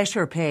are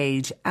better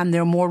paid and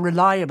they're more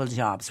reliable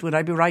jobs. Would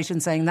I be right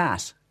in saying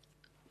that?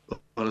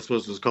 Well, I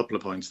suppose there's a couple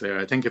of points there.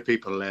 I think if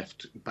people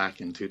left back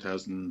in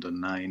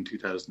 2009,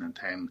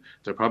 2010,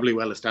 they're probably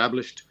well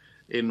established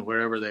in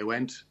wherever they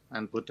went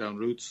and put down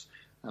roots.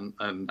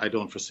 And I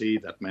don't foresee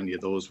that many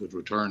of those would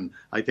return.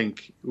 I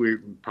think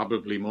we're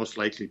probably most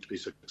likely to be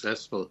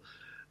successful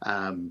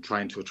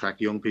trying to attract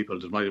young people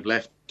that might have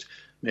left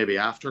maybe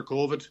after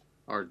COVID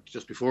or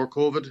just before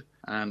COVID,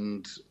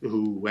 and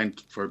who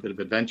went for a bit of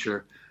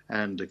adventure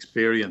and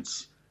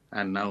experience,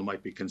 and now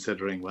might be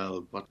considering,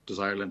 well, what does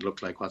Ireland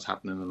look like? What's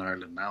happening in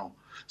Ireland now?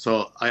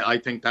 So I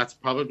think that's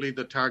probably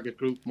the target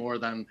group, more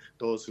than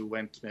those who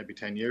went maybe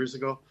 10 years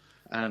ago.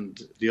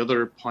 And the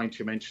other point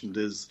you mentioned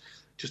is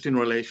just in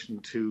relation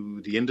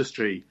to the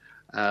industry.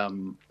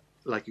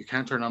 Like, you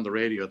can't turn on the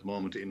radio at the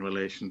moment in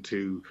relation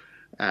to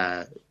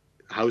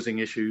housing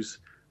issues,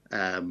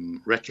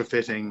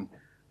 retrofitting,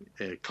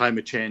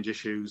 climate change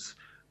issues,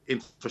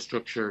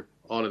 infrastructure,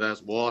 all of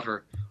that,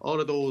 water,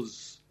 all of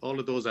those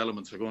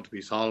elements are going to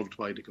be solved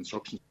by the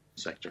construction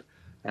sector,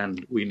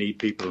 and we need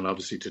people,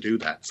 obviously, to do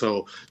that.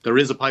 So there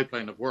is a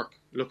pipeline of work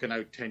looking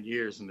out 10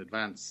 years in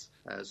advance.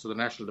 So the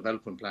National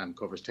Development Plan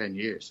covers 10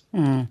 years.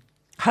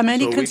 How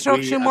many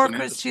construction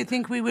workers do you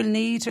think we will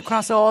need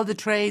across all the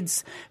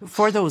trades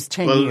for those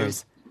 10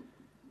 years?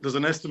 There's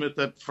an estimate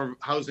that for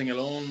housing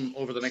alone,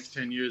 over the next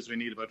 10 years, we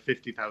need about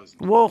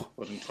 50,000. Whoa.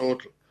 But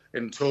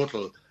in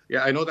total,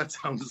 yeah, I know that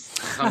sounds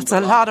that's a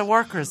lot of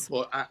workers.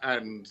 But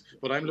I'm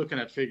looking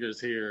at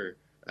figures here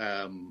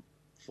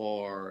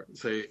for,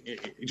 say,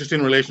 just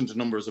in relation to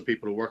numbers of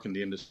people who work in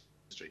the industry.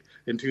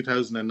 In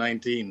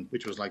 2019,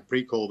 which was like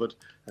pre-COVID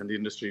and the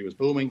industry was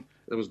booming,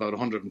 there was about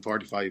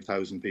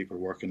 145,000 people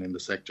working in the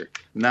sector.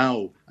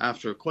 Now,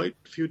 after quite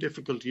a few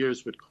difficult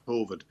years with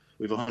COVID,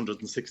 we have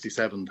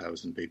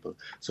 167,000 people.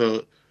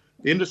 So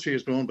the industry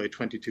has grown by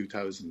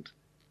 22,000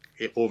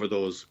 over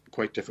those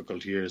quite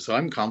difficult years. So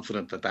I'm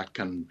confident that that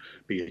can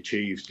be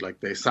achieved. Like,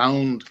 they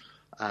sound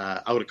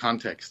out of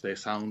context, they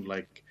sound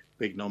like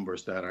big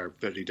numbers that are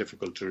very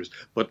difficult to,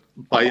 but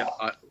by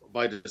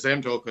the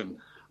same token,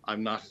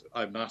 I'm not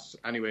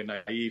anyway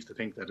naive to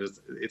think that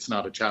it's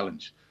not a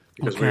challenge,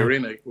 because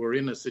we're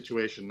in a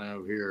situation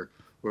now here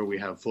where we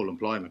have full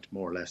employment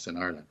more or less in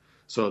Ireland.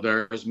 So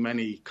there's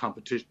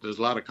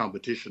a lot of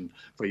competition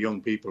for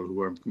young people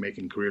who are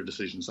making career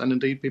decisions, and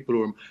indeed people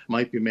who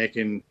might be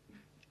making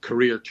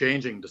career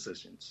changing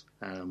decisions.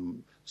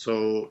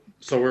 So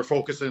we're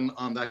focusing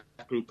on that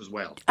group as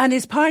well. And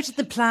is part of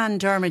the plan,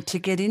 Dermot, to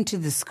get into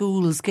the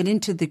schools, get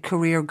into the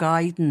career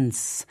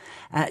guidance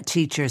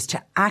teachers,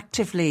 to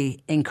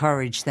actively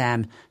encourage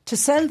them to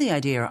sell the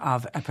idea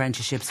of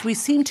apprenticeships? We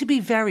seem to be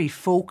very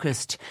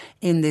focused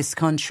in this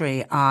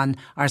country on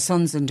our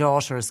sons and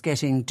daughters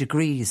getting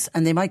degrees,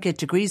 and they might get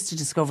degrees to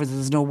discover that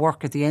there's no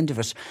work at the end of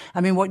it.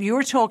 I mean, what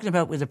you're talking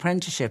about with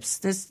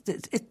apprenticeships,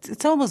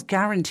 it's almost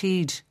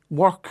guaranteed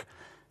work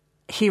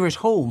here at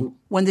home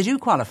when they do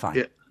qualify.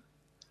 Yeah.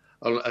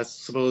 Well, I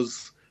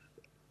suppose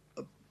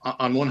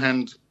on one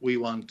hand, we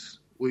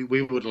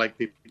would like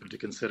people to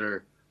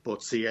consider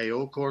both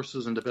CAO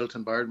courses in the built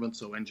environment,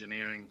 so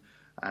engineering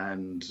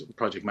and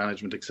project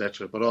management,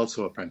 etc., but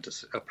also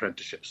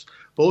apprenticeships.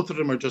 Both of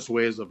them are just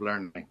ways of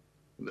learning.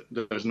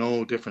 There's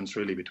no difference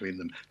really between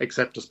them,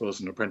 except I suppose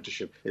an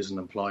apprenticeship is an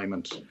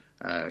employment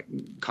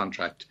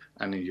contract,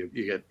 and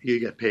you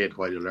get paid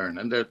while you learn,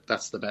 and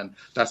that's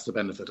the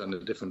benefit and a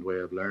different way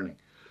of learning.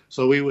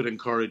 So we would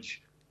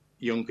encourage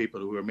young people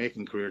who are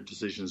making career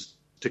decisions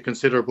to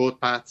consider both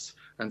paths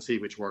and see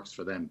which works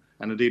for them.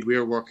 And indeed, we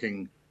are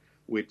working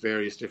with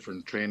various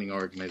different training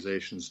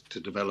organisations to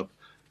develop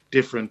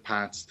different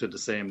paths to the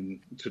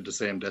same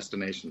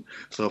destination.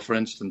 So, for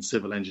instance,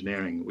 civil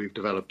engineering, we've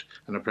developed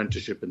an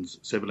apprenticeship in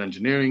civil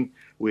engineering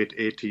with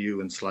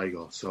ATU in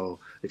Sligo. So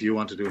if you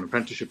want to do an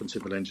apprenticeship in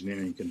civil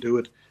engineering, you can do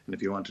it. And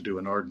if you want to do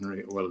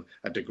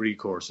a degree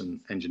course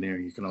in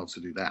engineering, you can also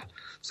do that.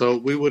 So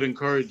we would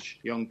encourage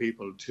young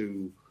people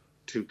to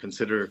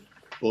consider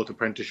both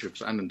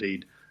apprenticeships and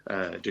indeed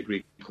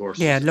degree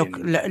courses. Yeah,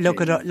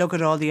 look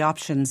at all the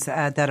options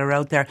that are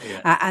out there.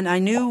 Yeah. And I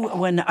knew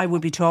when I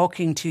would be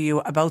talking to you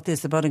about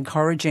this, about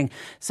encouraging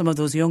some of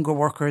those younger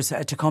workers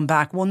to come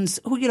back, ones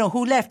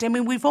who left. I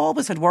mean, we've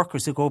always had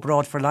workers who go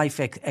abroad for life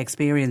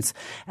experience,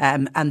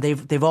 and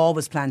they've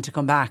always planned to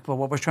come back. But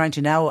what we're trying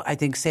to now, I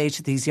think, say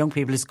to these young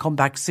people is come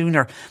back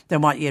sooner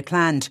than what you had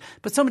planned.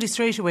 But somebody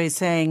straight away is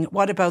saying,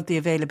 what about the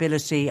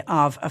availability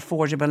of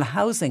affordable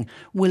housing?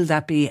 Will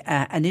that be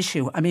an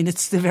issue? I mean,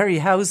 it's the very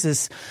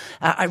houses,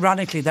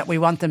 ironically, that we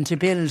want them to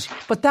build.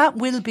 But that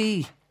will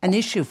be an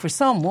issue for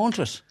some, won't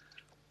it?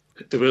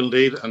 It will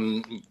indeed,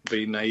 and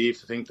be naive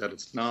to think that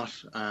it's not.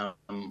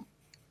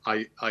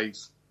 I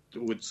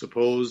would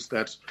suppose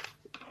that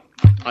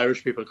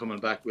Irish people coming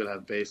back will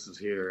have bases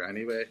here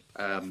anyway,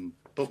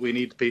 but we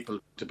need people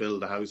to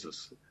build the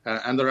houses.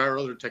 And there are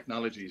other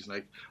technologies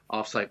like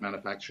off-site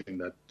manufacturing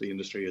that the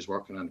industry is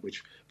working on,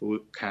 which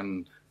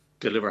can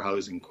deliver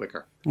housing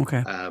quicker.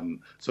 Okay.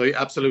 So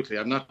absolutely,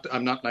 I'm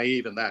not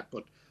naive in that,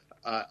 but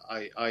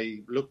I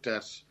looked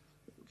at,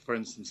 for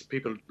instance,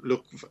 people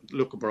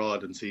look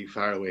abroad and see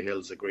faraway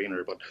hills are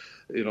greener, but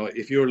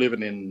if you're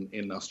living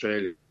in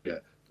Australia,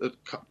 the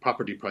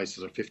property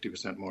prices are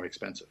 50% more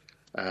expensive.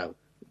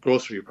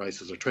 Grocery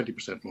prices are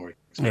 20% more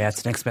expensive. Yeah,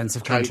 it's an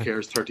expensive country. Childcare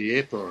is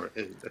 38 more.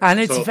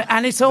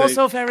 And it's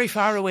also very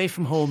far away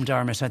from home,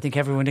 Dermot. I think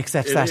everyone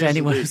accepts that.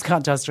 Anyone who's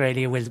gone to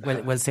Australia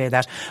will say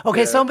that. Okay,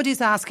 yeah. Somebody's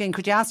asking,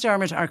 could you ask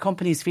Dermot, are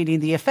companies feeling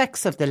the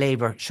effects of the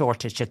labour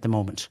shortage at the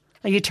moment?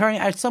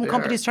 Are some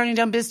companies turning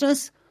down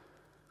business?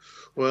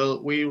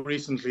 Well, we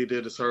recently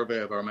did a survey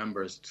of our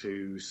members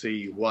to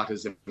see what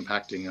is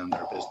impacting on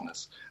their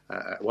business.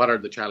 What are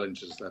the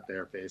challenges that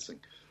they're facing?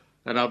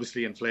 And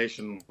obviously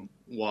inflation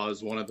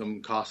was one of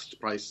them, cost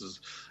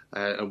prices,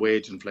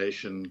 wage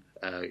inflation.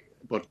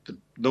 But the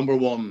number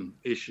one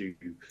issue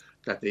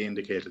that they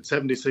indicated,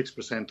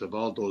 76% of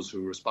all those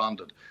who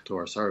responded to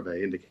our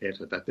survey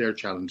indicated that their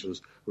challenge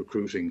was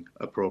recruiting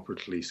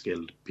appropriately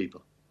skilled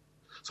people.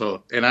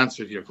 So in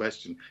answer to your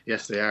question,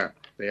 yes, they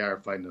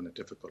are finding it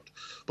difficult.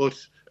 But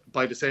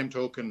by the same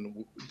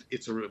token,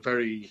 it's a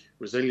very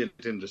resilient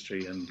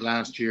industry. And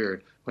last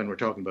year, when we're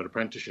talking about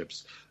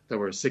apprenticeships, there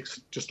were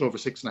just over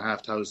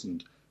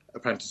 6,500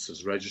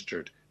 apprentices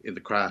registered in the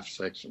craft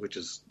section, which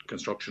is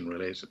construction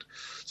related.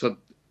 So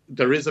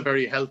there is a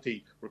very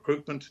healthy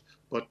recruitment,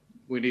 but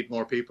we need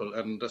more people.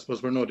 And I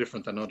suppose we're no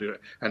different than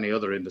any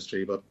other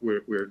industry, but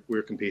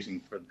we're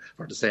competing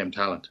for the same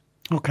talent.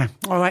 Okay.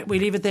 All right. We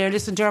leave it there.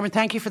 Listen, Dermot,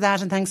 thank you for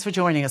that, and thanks for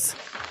joining us.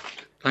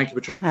 Thank you,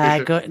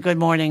 Patricia. Good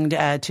morning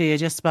to you.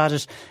 Just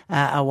spotted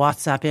a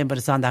WhatsApp in, but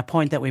it's on that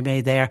point that we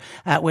made there.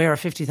 Where are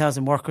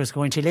 50,000 workers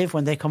going to live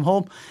when they come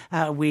home?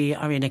 We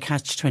are in a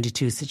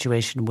catch-22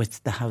 situation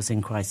with the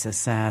housing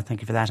crisis.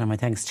 Thank you for that. And my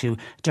thanks to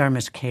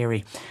Dermot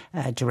Carey,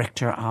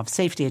 Director of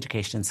Safety,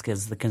 Education and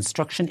Skills, the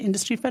Construction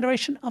Industry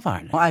Federation of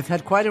Ireland. I've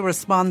had quite a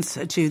response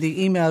to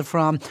the email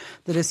from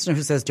the listener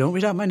who says, don't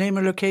read out my name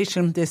or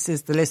location. This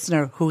is the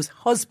listener whose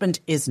husband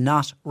is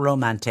not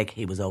romantic.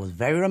 He was always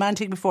very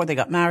romantic before they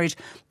got married.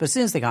 But as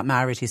soon as they got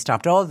married, he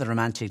stopped all the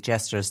romantic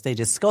gestures. They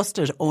discussed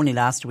it only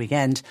last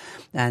weekend,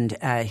 and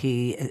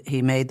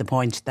he made the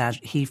point that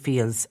he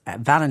feels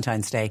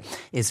Valentine's Day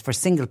is for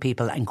single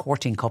people and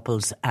courting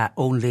couples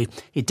only.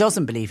 He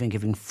doesn't believe in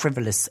giving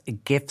frivolous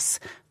gifts.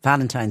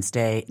 Valentine's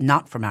Day,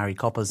 not for married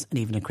couples, and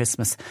even at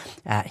Christmas,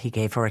 he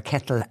gave her a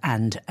kettle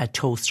and a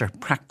toaster,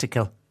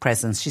 practical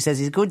presents. She says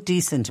he's a good,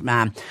 decent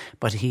man,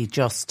 but he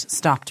just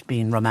stopped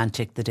being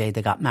romantic the day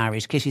they got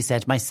married. Kitty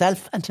said,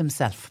 myself and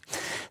himself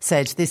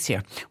said this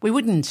year, we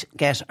wouldn't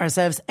get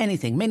ourselves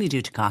anything, mainly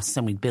due to costs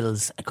and with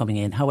bills coming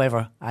in.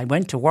 However, I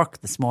went to work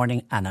this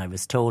morning and I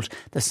was told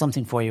there's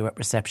something for you at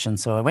reception.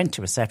 So I went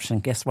to reception.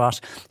 Guess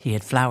what? He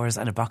had flowers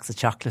and a box of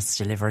chocolates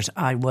delivered.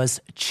 I was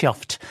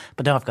chuffed,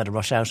 but now I've got to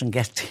rush out and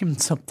get him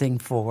something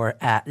for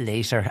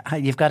later.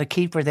 You've got a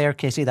keeper there,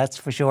 Kitty, that's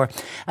for sure.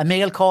 A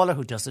male caller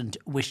who doesn't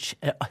wish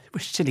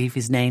to leave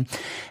his name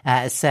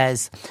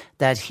says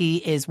that he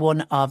is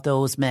one of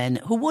those men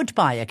who would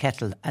buy a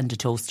kettle and a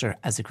toaster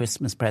as a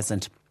Christmas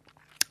present.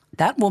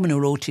 That woman who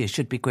wrote to you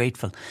should be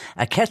grateful.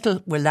 A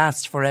kettle will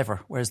last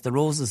forever, whereas the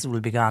roses will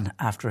be gone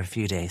after a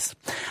few days.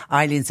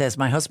 Eileen says,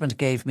 my husband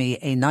gave me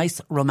a nice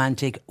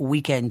romantic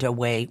weekend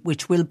away,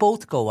 which we'll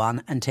both go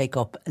on and take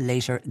up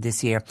later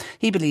this year.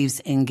 He believes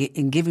in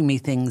giving me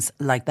things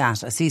like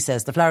that. As he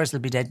says, the flowers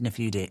will be dead in a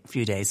few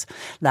days.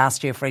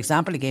 Last year, for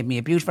example, he gave me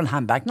a beautiful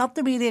handbag, not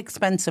the really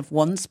expensive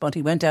ones, but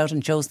he went out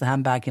and chose the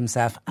handbag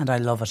himself, and I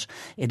love it.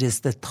 It is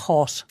the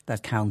thought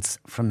that counts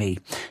for me.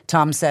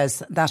 Tom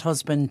says that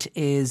husband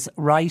is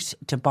right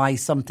to buy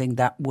something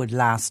that would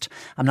last.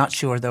 I'm not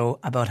sure though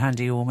about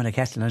handing a woman a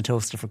kettle and a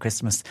toaster for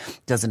Christmas.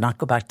 Does it not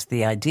go back to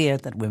the idea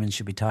that women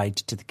should be tied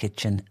to the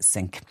kitchen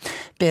sink?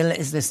 Bill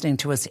is listening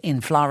to us in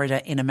Florida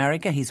in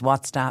America. He's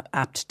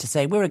WhatsApped to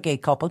say, we're a gay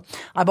couple.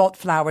 I bought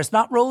flowers,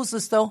 not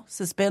roses though,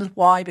 says Bill.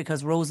 Why?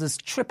 Because roses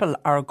triple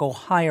or go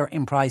higher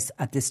in price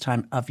at this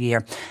time of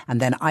year. And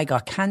then I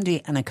got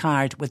candy and a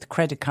card with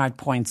credit card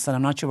points. And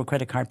I'm not sure what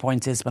credit card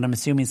points is, but I'm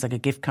assuming it's like a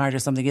gift card or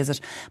something, is it?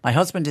 My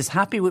husband is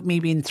happy with me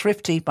being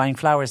thrifty, buying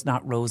flowers,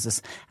 not roses.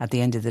 At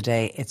the end of the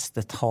day, it's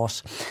the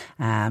thought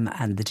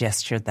and the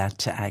gesture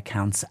that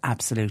counts,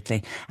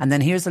 absolutely. And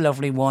then here's a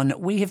lovely one.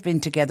 We have been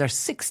together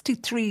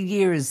 63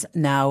 years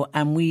now,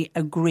 and we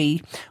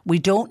agree we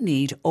don't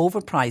need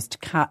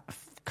overpriced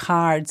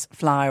cards,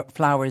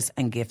 flowers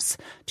and gifts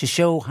to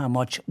show how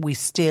much we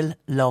still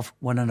love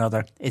one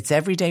another. It's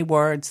everyday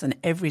words and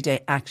everyday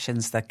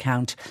actions that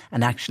count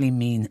and actually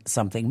mean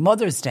something.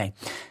 Mother's Day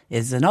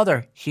is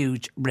another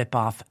huge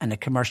rip-off and a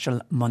commercial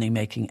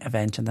money-making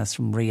event, and that's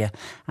from Ria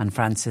and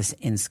Francis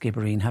in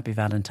Skibbereen. Happy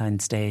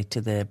Valentine's Day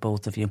to the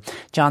both of you.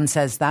 John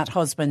says that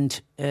husband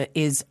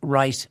is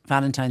right.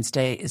 Valentine's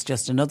Day is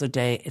just another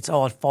day. It's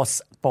all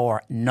fuss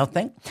for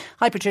nothing.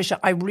 Hi Patricia,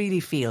 I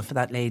really feel for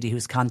that lady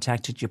who's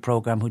contacted your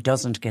programme who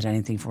doesn't get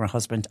anything from her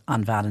husband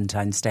on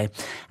Valentine's Day,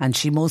 and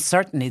she most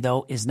certainly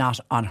though is not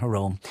on her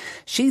own.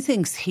 She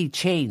thinks he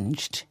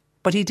changed,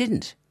 but he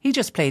didn't. He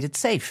just played it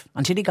safe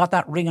until he got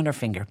that ring on her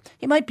finger.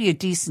 He might be a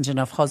decent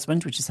enough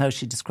husband, which is how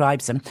she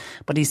describes him,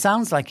 but he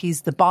sounds like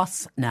he's the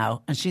boss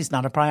now and she's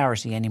not a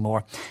priority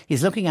anymore.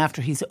 He's looking after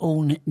his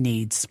own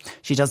needs.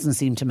 She doesn't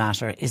seem to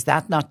matter. Is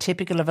that not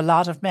typical of a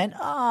lot of men?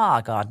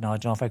 God, no, I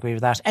don't know if I agree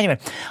with that. Anyway,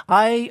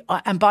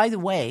 and by the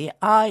way,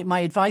 my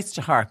advice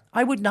to her,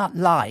 I would not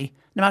lie,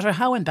 no matter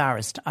how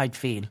embarrassed I'd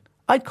feel.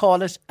 I'd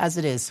call it as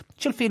it is.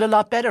 She'll feel a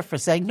lot better for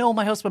saying, no,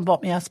 my husband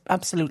bought me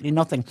absolutely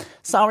nothing.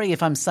 Sorry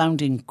if I'm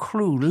sounding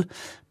cruel,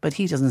 but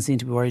he doesn't seem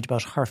to be worried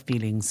about her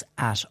feelings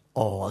at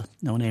all.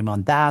 No name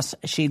on that.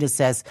 Sheila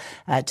says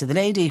to the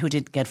lady who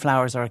didn't get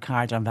flowers or a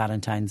card on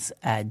Valentine's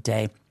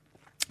Day,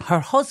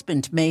 her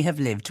husband may have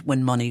lived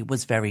when money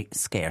was very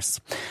scarce.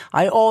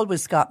 I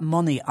always got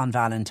money on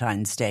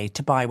Valentine's Day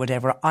to buy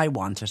whatever I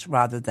wanted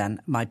rather than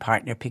my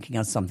partner picking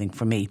out something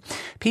for me.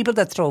 People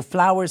that throw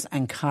flowers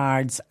and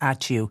cards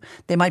at you,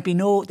 there might be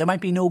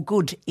no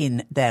good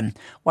in them.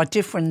 What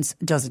difference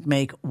does it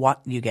make what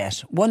you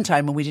get? One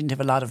time when we didn't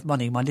have a lot of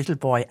money, my little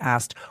boy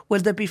asked,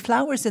 will there be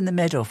flowers in the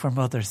meadow for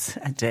Mother's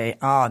Day?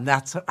 And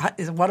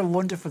what a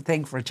wonderful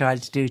thing for a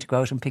child to do, to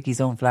go out and pick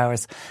his own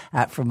flowers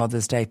for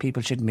Mother's Day.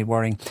 People shouldn't be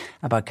worrying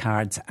about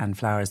cards and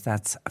flowers.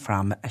 That's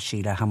from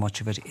Sheila. How much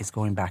of it is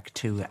going back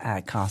to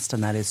cost,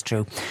 and that is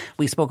true.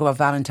 We spoke about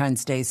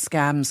Valentine's Day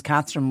scams.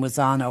 Catherine was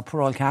on,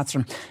 poor old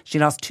Catherine. She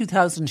lost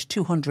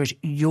 €2,200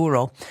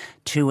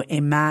 to a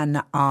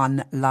man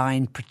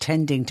online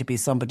pretending to be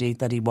somebody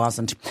that he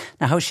wasn't.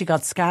 Now, how she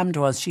got scammed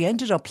was she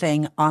ended up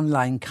playing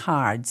online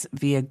cards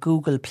via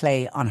Google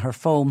Play on her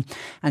phone,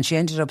 and she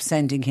ended up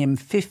sending him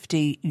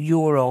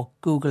 €50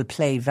 Google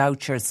Play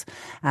vouchers.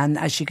 And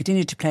as she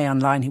continued to play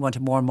online, he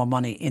wanted more and more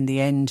money. In the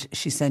end,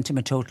 she sent him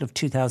a total of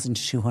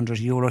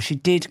 €2,200. She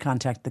did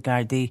contact the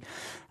Gardaí,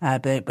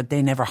 but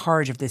they never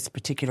heard of this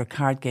particular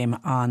card game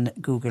on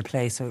Google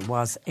Play, so it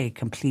was a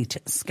complete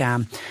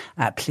scam.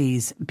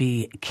 Please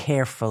be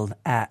careful,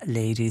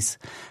 ladies,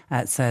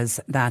 says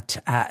that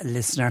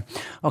listener.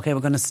 OK,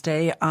 we're going to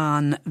stay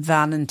on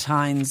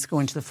Valentine's,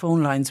 going to the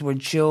phone lines where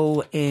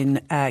Joe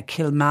in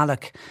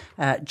Kilmallock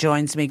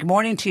joins me. Good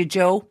morning to you,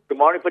 Joe. Good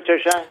morning,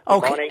 Patricia.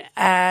 Good morning.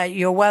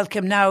 You're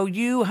welcome. Now,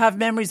 you have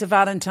memories of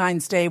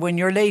Valentine's Day when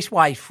your late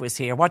wife was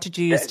here. What did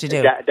you used to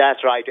do?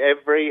 That's right.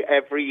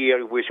 Every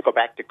year we used to go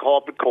back to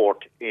Corbett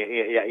Court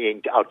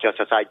out just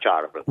outside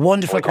Charleville.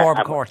 Wonderful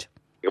Corbett Court.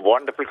 A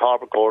wonderful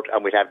Corbett Court,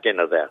 and we'd have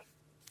dinner there.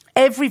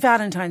 Every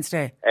Valentine's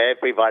Day?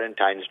 Every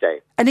Valentine's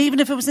Day. And even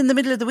if it was in the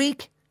middle of the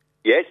week?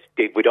 Yes,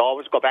 we'd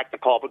always go back to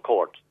Corbett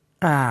Court.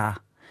 Ah.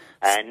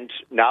 And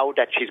now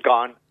that she's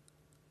gone,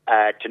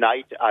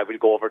 tonight I will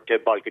go over to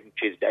Bulgaton.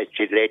 She's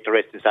laid to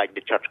rest inside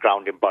the church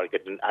ground in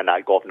Bulgaton, and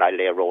I'll go up and I'll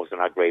lay a rose on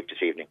her grave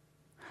this evening.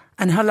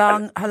 And how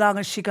long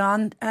has she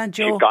gone, Joe?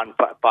 She's gone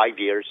 5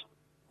 years.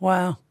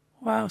 Wow.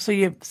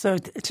 So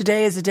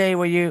today is a day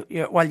where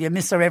you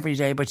miss her every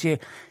day, but you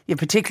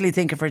particularly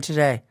think of her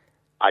today.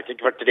 I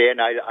think of her today,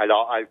 and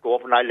I'll go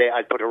up and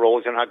I'll put a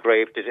rose on her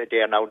grave this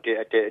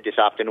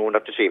afternoon or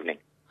this evening.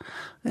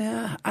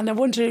 Yeah, and I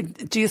wonder,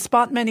 do you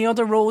spot many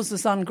other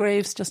roses on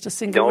graves? Just a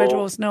single red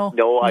rose? No,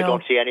 I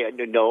don't see any.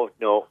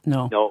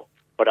 No.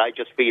 But I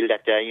just feel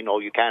that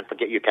you can't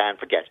forget. You can't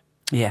forget.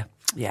 Yeah,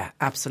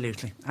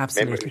 absolutely.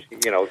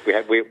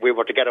 We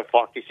were together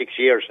 46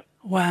 years.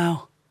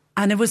 Wow.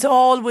 And it was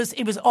always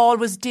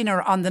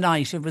dinner on the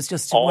night. It was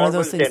just one of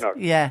those things. Dinner.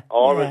 Yeah.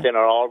 Always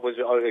dinner. Always.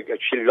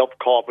 She loved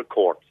Corbett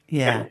Court.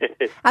 Yeah.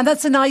 And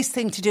that's a nice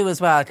thing to do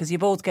as well, because you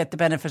both get the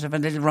benefit of a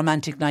little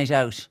romantic night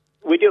out.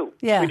 We do.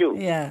 Yeah, we do.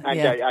 Yeah, and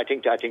yeah. I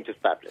think it's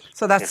fabulous.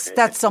 So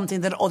that's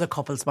something that other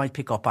couples might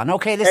pick up on.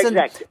 Okay, listen.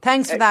 Exactly.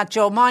 Thanks for that,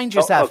 Joe. Mind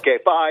yourself. Okay,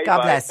 bye. God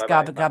bye, bless. bye,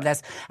 God bye.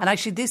 bless. And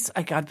actually,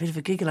 I got a bit of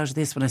a giggle out of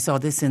this when I saw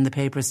this in the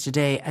papers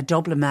today. A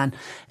Dublin man.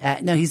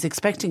 Now he's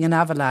expecting an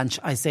avalanche,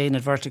 I say in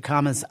inverted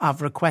commas,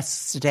 of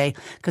requests today,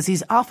 because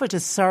he's offered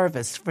a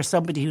service for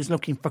somebody who's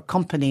looking for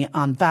company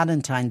on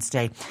Valentine's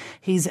Day.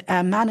 He's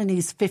a man in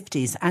his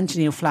 50s,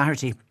 Anthony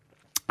O'Flaherty.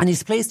 And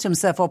he's placed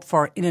himself up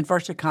for, in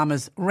inverted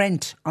commas,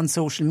 rent on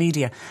social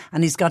media.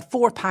 And he's got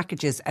 4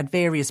 packages at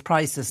various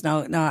prices.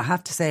 Now I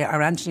have to say,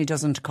 our Anthony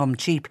doesn't come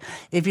cheap.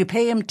 If you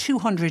pay him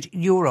 €200,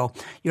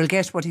 you'll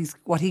get what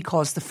he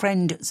calls the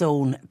Friend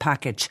Zone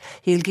package.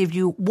 He'll give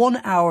you 1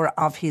 hour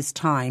of his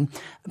time,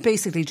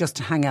 basically just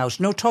to hang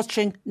out. No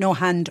touching, no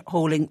hand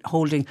holding,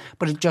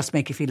 but it'll just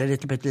make you feel a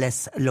little bit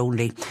less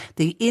lonely.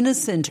 The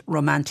Innocent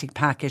Romantic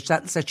package,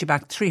 that'll set you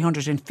back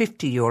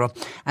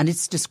 €350. And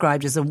it's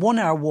described as a 1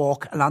 hour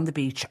walk on the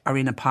beach or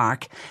in a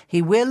park. He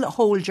will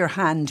hold your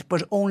hand,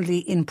 but only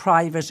in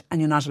private,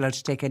 and you're not allowed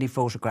to take any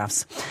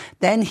photographs.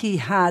 Then he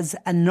has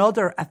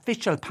another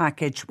official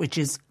package, which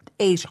is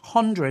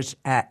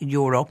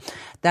 €800.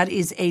 That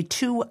is a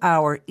 2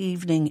 hour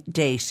evening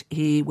date.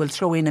 He will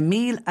throw in a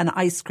meal and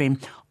ice cream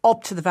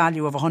up to the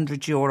value of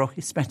 €100. He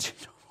spent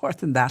more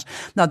than that.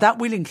 Now that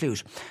will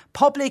include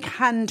public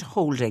hand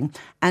holding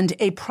and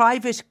a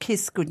private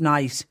kiss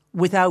goodnight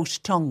without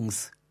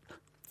tongues.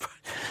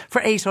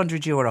 For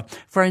 €800.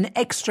 For an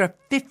extra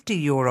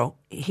 €50,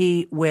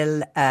 he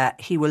will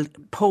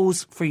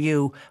pose for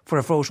you for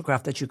a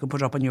photograph that you can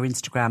put up on your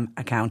Instagram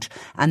account.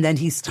 And then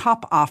his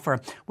top offer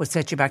will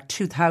set you back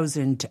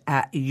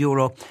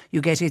 €2,000.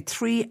 You get a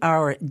 3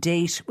 hour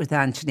date with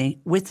Anthony,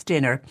 with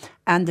dinner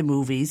and the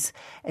movies.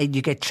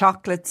 You get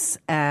chocolates,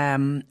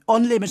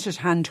 unlimited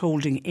hand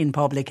holding in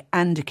public,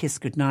 and a kiss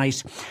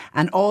goodnight.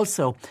 And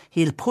also,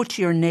 he'll put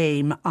your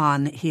name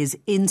on his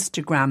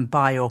Instagram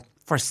bio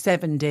for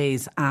 7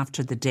 days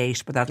after the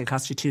date, but that'll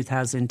cost you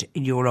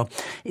 €2,000.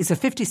 He's a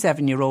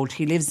 57-year-old.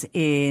 He lives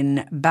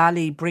in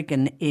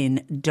Ballybriggan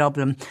in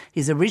Dublin.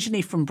 He's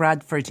originally from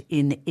Bradford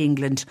in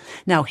England.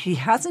 Now, he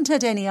hasn't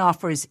had any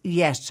offers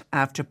yet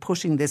after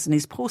putting this, and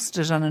he's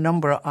posted it on a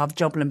number of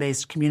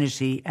Dublin-based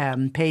community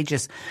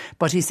pages.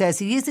 But he says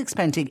he is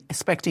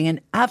expecting an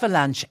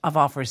avalanche of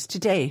offers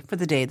today for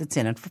the day that's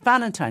in it, for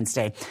Valentine's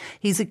Day.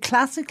 He's a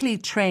classically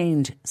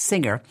trained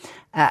singer,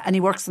 and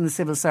he works in the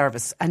civil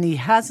service, and he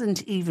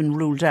hasn't even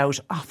ruled out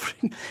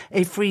offering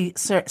a free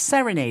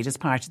serenade as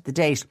part of the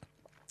date.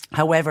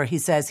 However, he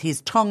says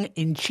his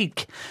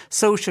tongue-in-cheek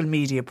social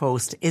media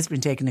post has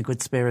been taken in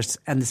good spirit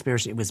and the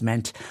spirit it was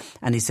meant.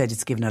 And he said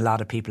it's given a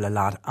lot of people a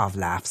lot of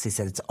laughs. He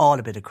said it's all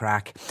a bit of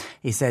crack.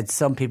 He said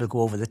some people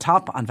go over the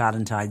top on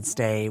Valentine's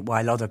Day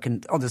while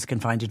others can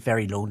find it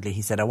very lonely.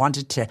 He said, I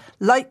wanted to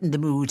lighten the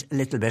mood a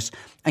little bit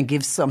and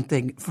give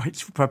something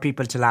for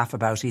people to laugh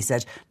about. He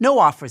said, no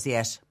offers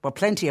yet, but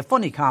plenty of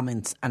funny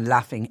comments and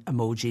laughing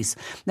emojis.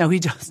 Now, he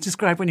does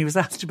describe when he was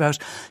asked about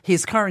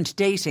his current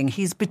dating,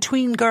 he's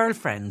between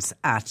girlfriends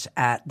at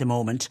the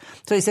moment.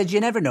 So he said, you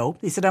never know.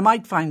 He said, I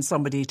might find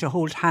somebody to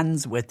hold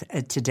hands with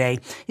today.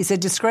 He said,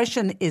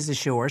 discretion is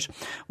assured.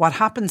 What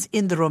happens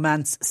in the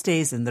romance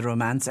stays in the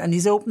romance, and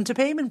he's open to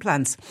payment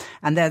plans.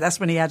 And that's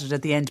when he added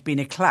at the end, being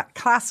a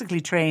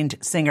classically trained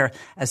singer,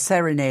 a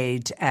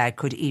serenade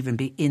could even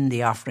be in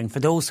the offering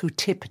for those who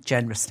tip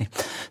generously.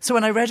 So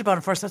when I read about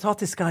it first, I thought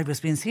this guy was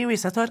being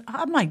serious. I thought,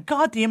 oh my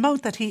God, the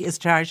amount that he is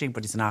charging,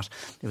 but he's not.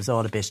 It was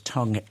all a bit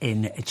tongue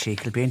in cheek.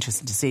 It'll be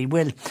interesting to see.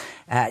 Will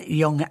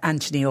young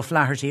Anthony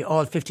O'Flaherty,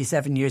 all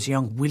 57 years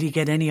young, will he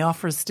get any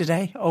offers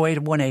today?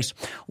 0818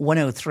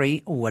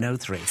 103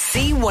 103.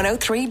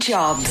 C103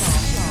 Jobs.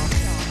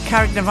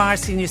 Carricknavar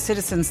Senior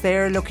Citizens,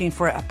 they're looking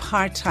for a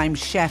part-time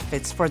chef.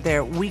 It's for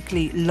their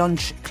weekly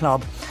lunch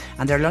club,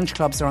 and their lunch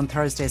clubs are on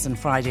Thursdays and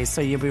Fridays, so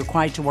you'll be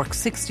required to work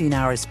 16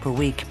 hours per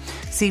week.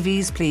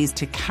 CVs please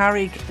to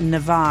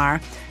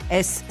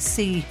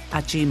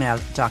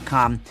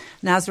carricknavar@gmail.com.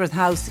 Nazareth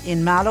House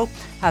in Mallow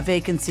have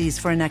vacancies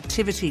for an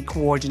activity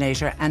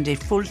coordinator and a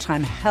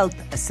full-time health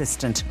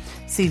assistant.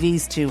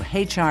 CVs to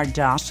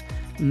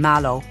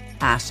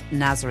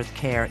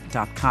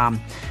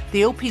hr.mallow@nazarethcare.com.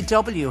 The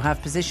OPW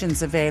have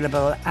positions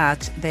available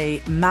at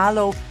the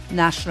Mallow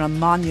National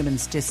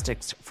Monuments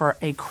District for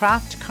a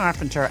craft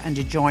carpenter and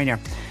a joiner.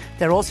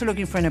 They're also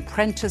looking for an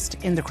apprentice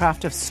in the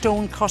craft of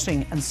stone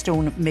cutting and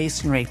stone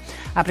masonry.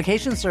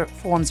 Applications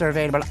forms are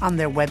available on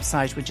their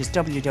website, which is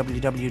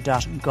www.gov.ie.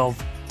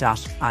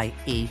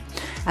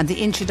 And the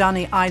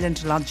Inchydoney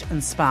Island Lodge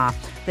and Spa,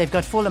 they've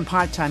got full and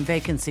part-time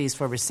vacancies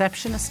for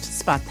receptionist,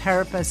 spa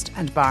therapist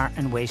and bar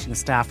and waiting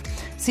staff.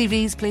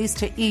 CVs please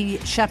to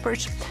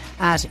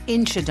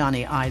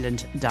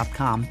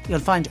eshepard@inchydoneyisland.com. You'll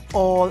find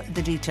all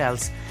the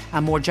details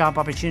and more job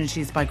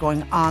opportunities by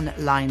going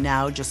online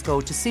now. Just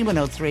go to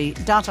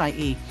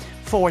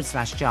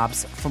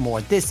c103.ie/jobs for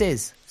more. This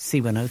is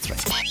C103.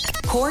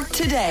 Cork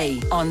Today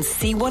on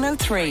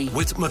C103.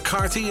 With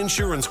McCarthy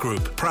Insurance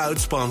Group, proud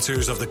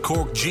sponsors of the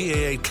Cork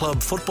GAA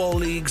Club Football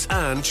Leagues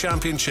and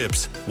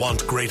Championships.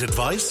 Want great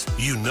advice?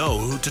 You know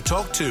who to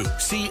talk to.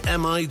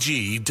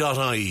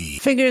 cmig.ie.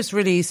 Figures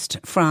released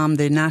from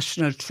the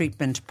National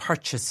Treatment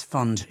Purchase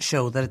Fund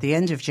show that at the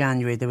end of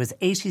January there was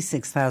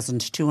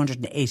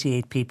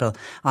 86,288 people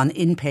on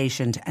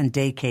inpatient and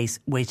day case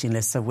waiting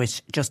lists, of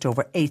which just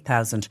over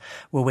 8,000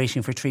 were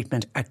waiting for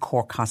treatment at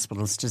Cork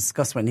hospitals. To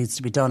discuss what needs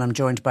to be done, I'm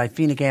joined by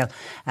Fine Gael,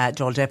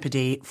 Dáil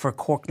Deputy for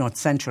Cork North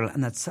Central,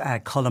 and that's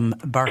Colm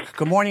Burke.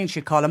 Good morning to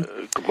you, Colm.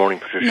 Good morning,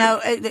 Patricia. Now,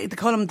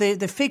 Colm,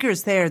 the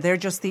figures there, they're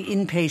just the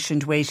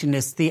inpatient waiting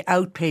list, the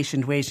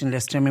outpatient waiting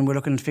list. I mean, we're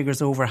looking at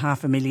figures over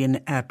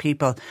 500,000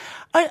 people.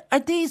 Are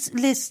these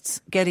lists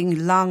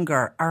getting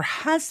longer, or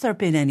has there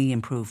been any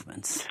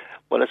improvements?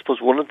 Well, I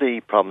suppose one of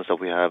the problems that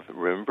we have,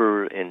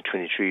 remember, in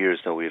 23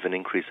 years now, we have an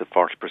increase of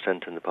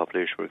 40% in the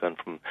population. We've gone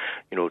from,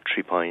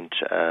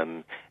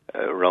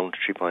 around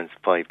 3.5,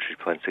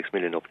 3.6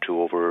 million up to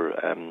over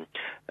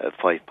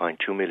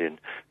 5.2 million.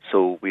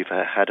 So we've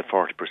had a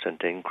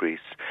 40%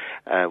 increase.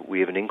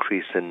 We have an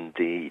increase in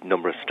the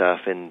number of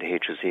staff in the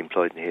HSE,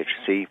 employed in the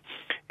HSE.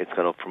 It's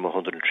gone up from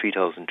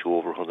 103,000 to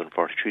over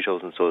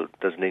 143,000, so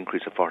there's an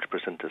increase of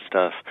 40% of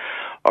staff.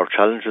 Our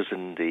challenges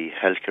in the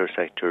healthcare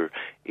sector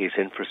is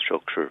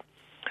infrastructure.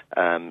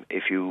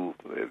 If you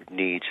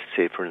need,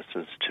 say, for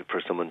instance,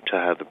 for someone to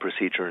have a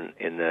procedure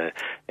in a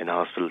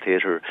hospital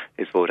theatre,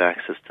 it's about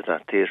access to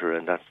that theatre,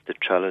 and that's the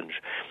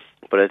challenge.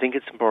 But I think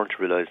it's important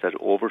to realise that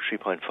over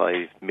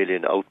 3.5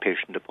 million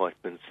outpatient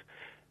appointments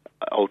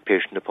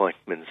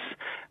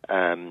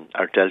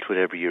are dealt with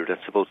every year.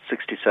 That's about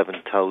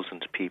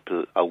 67,000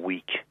 people a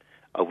week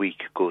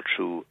go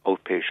through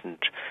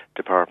outpatient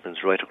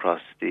departments right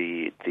across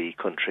the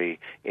country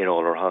in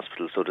all our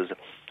hospitals. So there's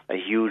a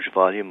huge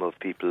volume of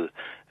people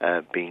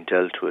being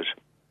dealt with.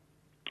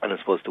 And I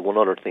suppose the one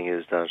other thing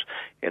is that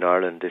in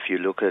Ireland, if you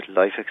look at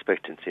life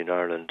expectancy in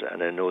Ireland,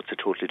 and I know it's a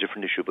totally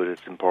different issue, but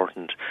it's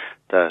important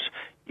that,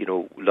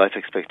 life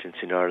expectancy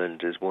in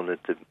Ireland is one of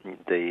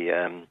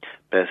the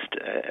best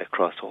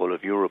across the whole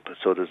of Europe.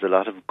 So there's a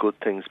lot of good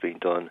things being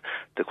done.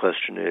 The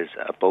question is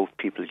about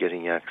people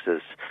getting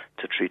access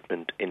to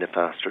treatment in a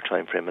faster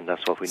time frame, and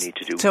that's what we need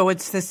to do. So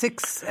it's the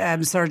 6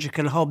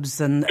 surgical hubs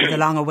and the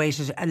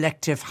long-awaited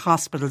elective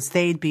hospitals.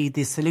 They'd be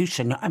the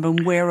solution. I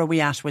mean, where are we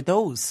at with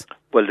those?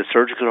 Well, the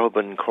surgical hub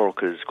in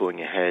Cork is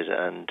going ahead,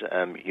 and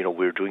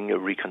we're doing a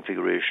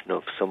reconfiguration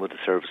of some of the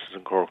services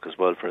in Cork as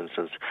well. For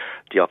instance,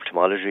 the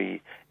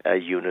ophthalmology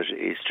unit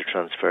is to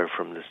transfer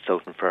from the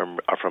South Infirmary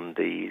or from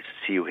the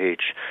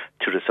CUH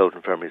to the South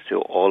Infirmary.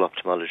 So all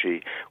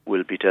ophthalmology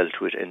will be dealt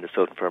with in the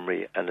South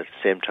Infirmary, and at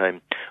the same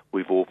time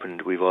we've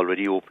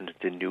already opened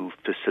the new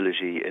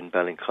facility in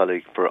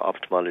Ballincollig for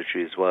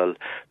ophthalmology as well.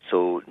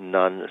 So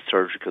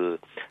non-surgical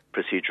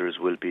procedures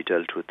will be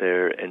dealt with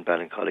there in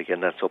Ballincollig,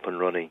 and that's up and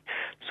running.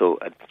 So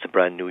it's a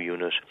brand new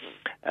unit.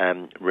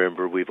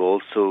 Remember, we've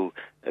also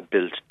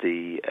built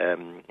the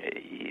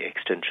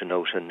extension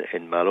out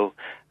in Mallow,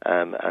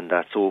 and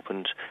that's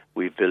opened.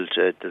 We've built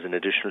there's an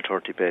additional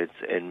 30 beds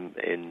in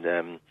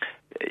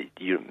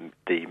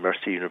the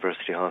Mercy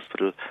University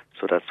Hospital,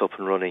 so that's up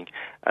and running.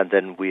 And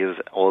then we have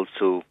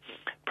also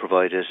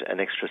provided an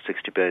extra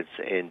 60 beds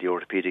in the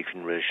orthopaedics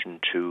in relation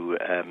to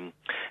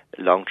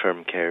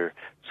long-term care.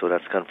 So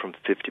that's gone from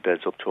 50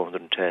 beds up to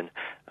 110,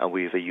 and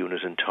we have a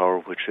unit in Tower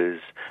which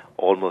is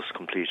almost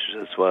completed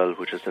as well,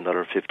 which is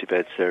another 50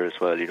 beds there as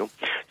well,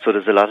 So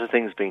there's a lot of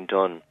things being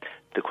done.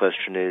 The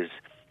question is,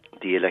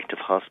 the elective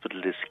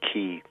hospital is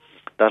key,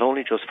 not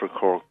only just for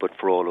Cork but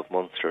for all of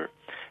Munster,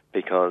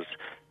 because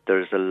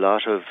there's a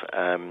lot of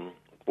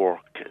work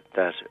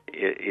that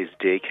is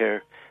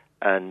daycare,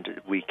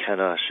 and we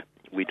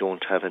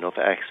don't have enough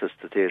access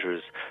to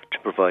theatres to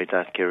provide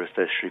that care,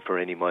 especially for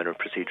any minor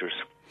procedures.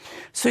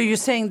 So you're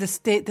saying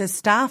the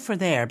staff are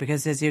there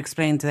because, as you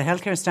explained, the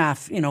healthcare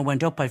staff,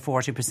 went up by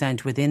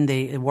 40% within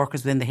the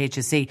workers within the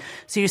HSE.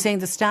 So you're saying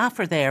the staff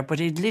are there, but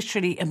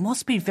it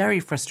must be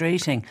very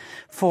frustrating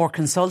for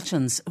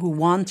consultants who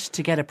want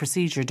to get a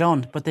procedure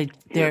done, but they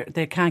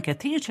can't get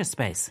theatre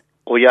space.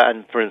 Oh yeah,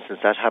 and for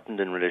instance, that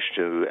happened in relation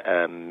to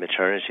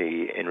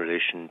maternity, in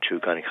relation to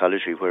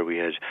gynecology, where we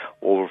had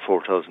over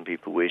 4,000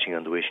 people waiting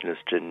on the waiting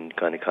list in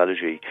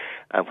gynecology.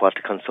 And what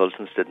the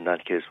consultants did in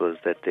that case was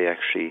that they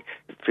actually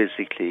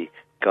physically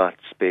got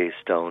space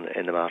down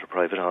in the Mater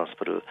Private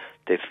Hospital.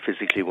 They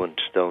physically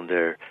went down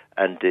there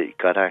and they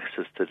got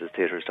access to the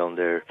theatres down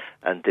there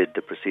and did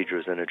the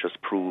procedures, and it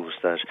just proves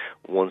that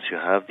once you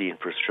have the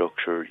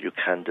infrastructure, you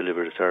can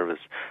deliver the service.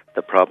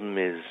 The problem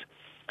is,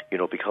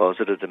 because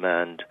of the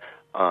demand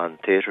on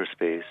theatre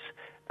space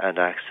and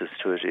access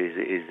to it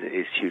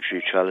is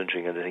hugely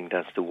challenging, and I think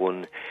that's the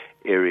one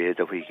area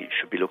that we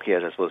should be looking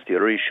at. I suppose the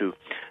other issue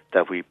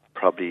that we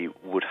probably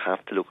would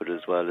have to look at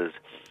as well is,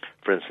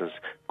 for instance,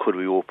 could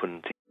we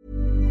open...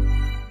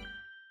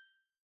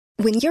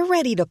 When you're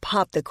ready to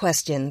pop the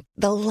question,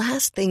 the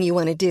last thing you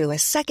want to do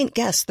is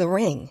second-guess the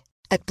ring.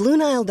 At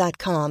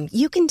BlueNile.com,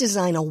 you can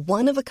design a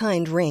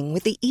one-of-a-kind ring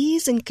with the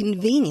ease and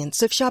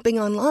convenience of shopping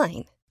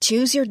online.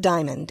 Choose your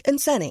diamond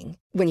and setting.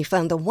 When you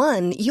find the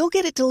one, you'll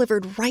get it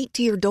delivered right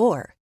to your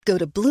door. Go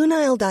to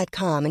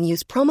BlueNile.com and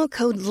use promo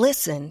code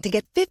LISTEN to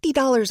get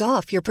 $50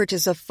 off your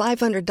purchase of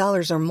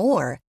 $500 or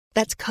more.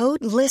 That's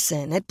code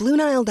LISTEN at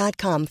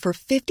BlueNile.com for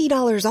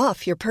 $50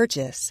 off your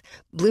purchase.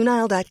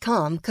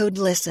 BlueNile.com, code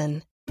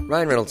LISTEN.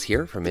 Ryan Reynolds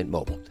here from Mint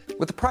Mobile.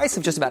 With the price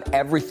of just about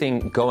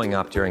everything going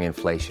up during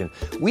inflation,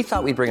 we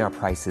thought we'd bring our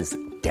prices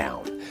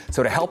down.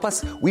 So to help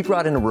us, we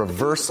brought in a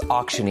reverse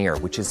auctioneer,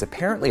 which is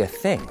apparently a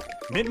thing.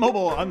 Mint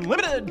Mobile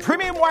Unlimited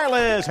Premium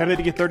Wireless. How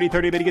to get 30,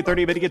 30, bit to get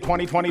 30, bit to get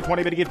 20, 20,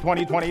 20, bit to get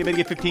 20, 20, bit to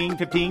get 15,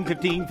 15,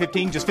 15,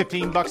 15, just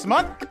 $15 a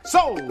month?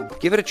 Sold!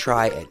 Give it a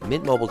try at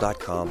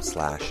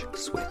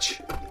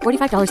mintmobile.com/switch.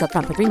 $45 up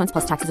front for 3 months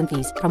plus taxes and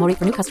fees. Promo rate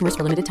for new customers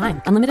for limited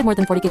time. Unlimited more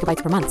than 40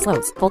 gigabytes per month.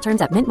 Slows full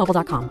terms at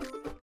mintmobile.com.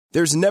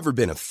 There's never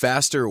been a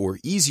faster or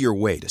easier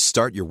way to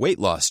start your weight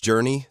loss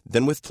journey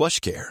than with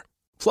PlushCare.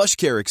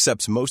 PlushCare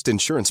accepts most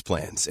insurance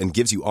plans and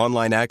gives you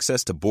online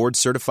access to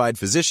board-certified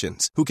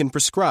physicians who can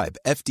prescribe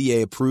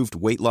FDA-approved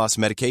weight loss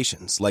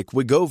medications like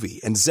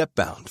Wegovy and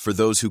Zepbound for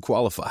those who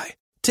qualify.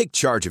 Take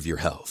charge of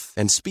your health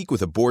and speak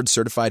with a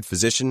board-certified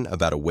physician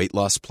about a weight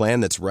loss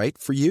plan that's right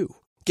for you.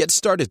 Get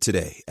started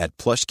today at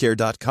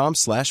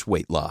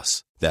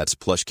plushcare.com/weight-loss. That's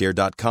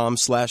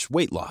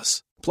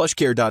plushcare.com/weight-loss.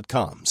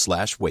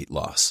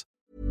 plushcare.com/weight-loss.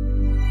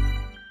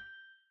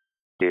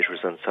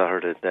 Theatres on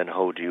Saturday, then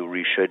how do you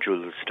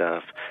reschedule the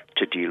staff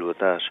to deal with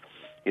that?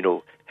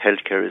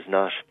 Healthcare is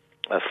not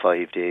a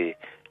 5-day,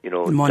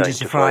 Monday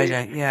to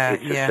Friday.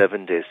 It's a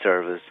 7-day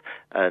service,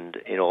 and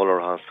in all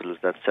our hospitals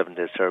that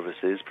 7-day service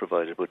is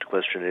provided. But the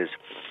question is,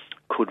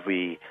 could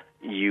we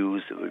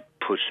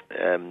put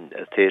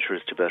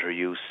theatres to better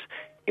use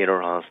in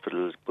our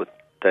hospitals? But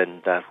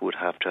then that would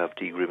have to have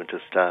the agreement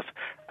of staff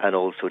and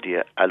also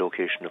the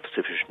allocation of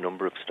sufficient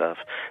number of staff.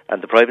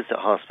 And the private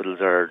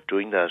hospitals are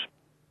doing that,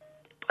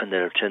 and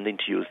they're tending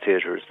to use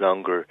theatres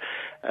longer,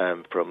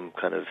 from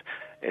kind of,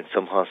 in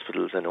some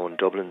hospitals, I know in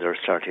Dublin, they're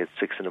starting at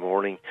 6 in the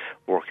morning,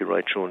 working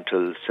right through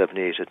until 7,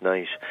 8 at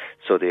night.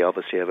 So they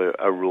obviously have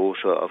a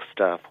rota of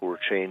staff who are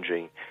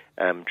changing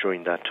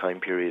during that time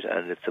period,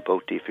 and it's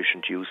about the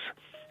efficient use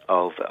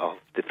of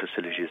the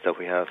facilities that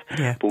we have.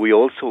 Yeah. But we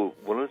also,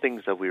 one of the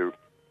things that we're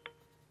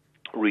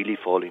really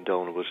falling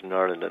down with in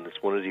Ireland, and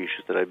it's one of the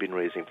issues that I've been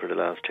raising for the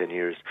last 10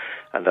 years,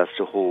 and that's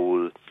the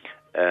whole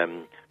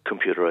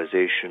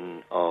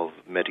computerization of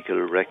medical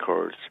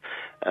records.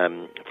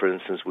 For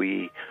instance,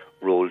 we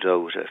rolled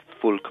out a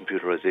full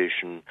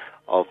computerisation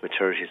of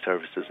maternity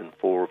services in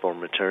 4 of our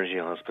maternity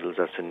hospitals.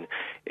 That's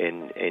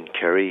in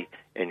Kerry,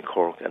 in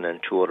Cork, and then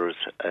 2 others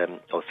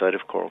outside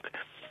of Cork.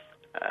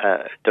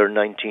 There are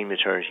 19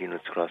 maternity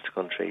units across the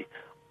country.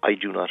 I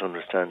do not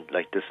understand,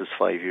 this is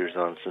 5 years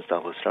on since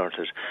that was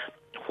started,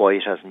 why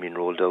it hasn't been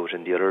rolled out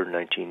in the other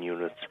 19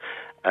 units.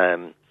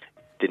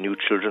 The new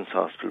children's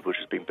hospital, which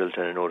is being built,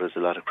 and I know there's a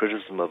lot of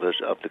criticism of it,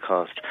 of the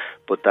cost,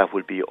 but that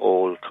will be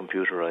all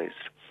computerised.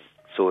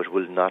 So it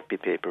will not be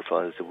paper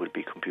files, it will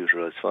be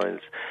computerised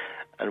files.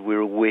 And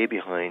we're way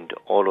behind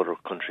all other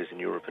countries in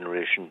Europe in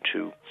relation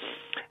to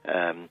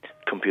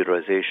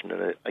computerisation.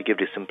 And I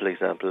give you a simple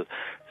example.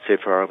 Say,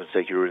 for argument's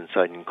sake, you're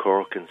inside in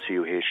Cork and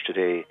CUH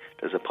today,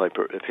 there's a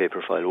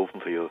paper file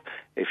open for you.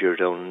 If you're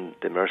down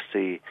the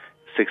Mercy,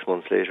 6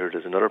 months later,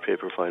 there's another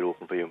paper file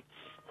open for you.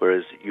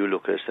 Whereas you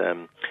look at,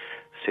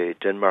 say,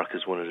 Denmark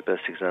is one of the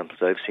best examples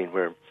I've seen,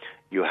 where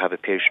you have a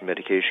patient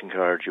medication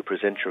card, you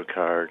present your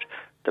card,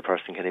 the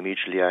person can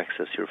immediately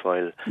access your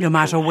file. No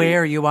matter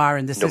where you are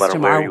in the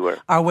system,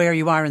 or where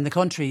you are in the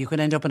country, you could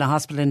end up in a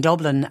hospital in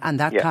Dublin and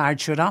that card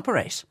should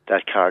operate.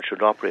 That card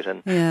should operate,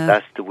 and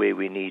that's the way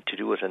we need to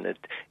do it. And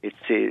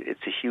it's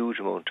a huge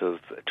amount of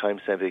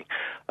time saving.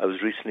 I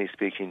was recently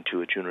speaking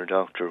to a junior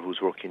doctor who's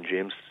working in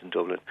James's in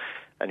Dublin,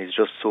 and he's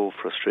just so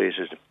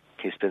frustrated.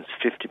 He spends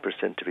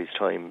 50% of his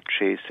time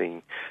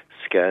chasing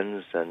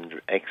scans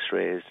and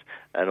x-rays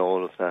and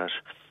all of that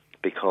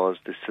because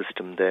the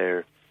system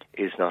there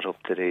is not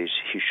up to date.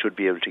 He should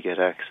be able to get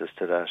access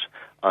to that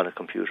on a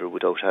computer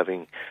without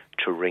having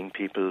to ring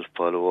people,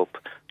 follow up,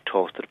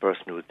 talk to the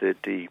person who did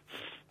the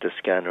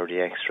scan or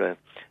the x-ray.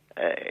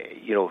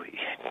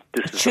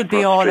 This should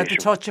be all at the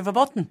touch of a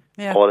button.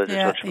 All at the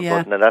touch of a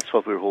button, and that's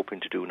what we're hoping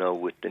to do now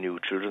with the new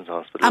children's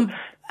hospital.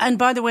 And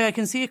by the way, I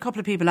can see a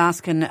couple of people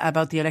asking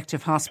about the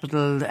elective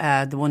hospital,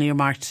 the one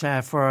earmarked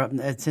for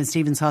St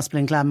Stephen's Hospital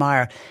in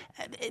Glanmire.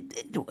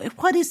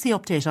 What is the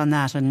update on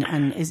that?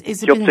 And is it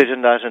the update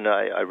on that? And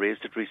I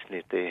raised it recently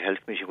at the health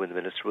meeting when the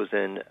minister was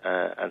in,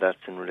 and that's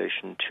in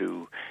relation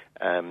to.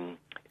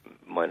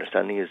 My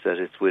understanding is that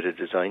it's with a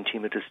design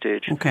team at this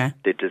stage. Okay.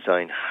 The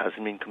design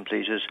hasn't been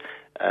completed.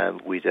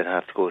 We then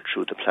have to go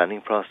through the planning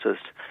process.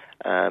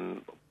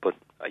 But,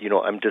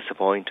 I'm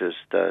disappointed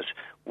that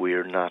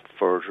we're not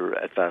further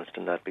advanced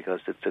in that,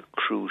 because it's a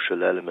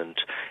crucial element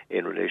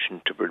in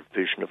relation to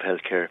provision of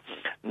healthcare,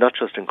 not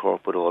just in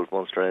Cork but all of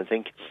Munster. And I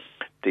think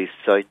the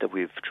site that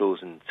we've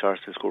chosen,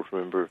 Sarsfields Court,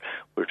 remember,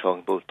 we're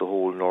talking about the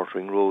whole North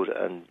Ring Road,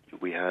 and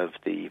we have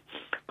the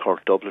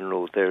Cork-Dublin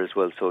Road there as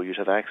well. So you'd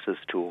have access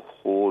to a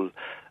whole,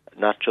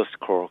 not just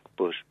Cork,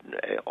 but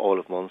all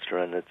of Munster.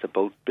 And it's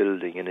about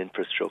building an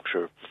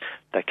infrastructure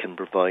that can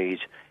provide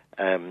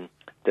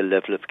the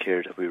level of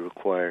care that we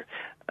require.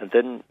 And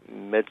then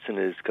medicine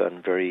has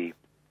gone very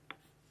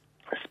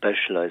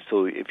specialised.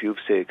 So if you've,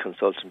 say, a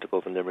consultant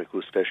above in Limerick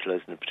who's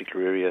specialised in a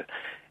particular area,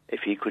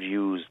 if he could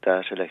use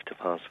that elective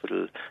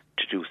hospital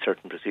to do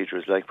certain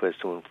procedures, likewise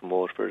someone from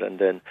Waterford, and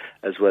then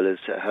as well as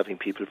having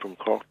people from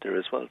Cork there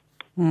as well.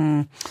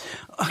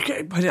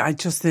 Okay, but I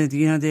just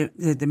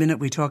the minute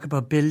we talk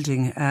about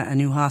building a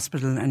new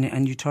hospital,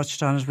 and you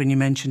touched on it when you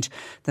mentioned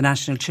the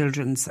National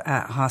Children's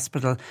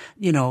Hospital,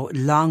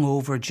 long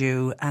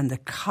overdue, and the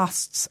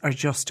costs are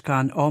just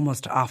gone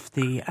almost off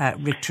the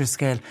Richter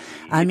scale.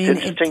 I mean,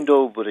 it's interesting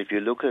though. But if you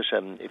look at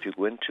if you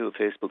go into a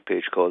Facebook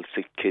page called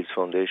Sick Kids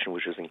Foundation,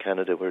 which is in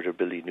Canada, where they're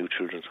building a new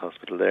children's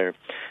hospital there,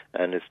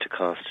 and it's to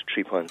cost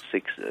 3.6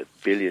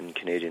 billion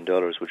Canadian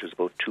dollars, which is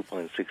about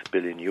 2.6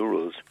 billion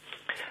euros.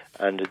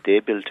 And they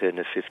built in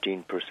a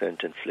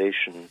 15%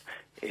 inflation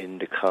in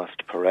the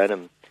cost per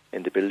annum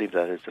in the building of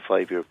that. It's a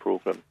 5-year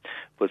program.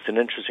 But it's an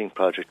interesting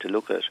project to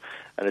look at.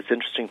 And it's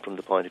interesting from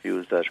the point of view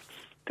is that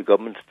the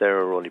government there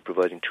are only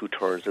providing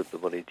 2/3 of the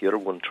money. The other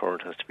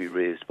 1/3 has to be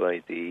raised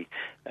by the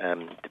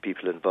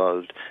people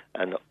involved.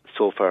 And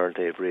so far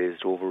they've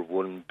raised over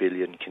 1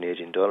 billion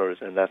Canadian dollars.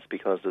 And that's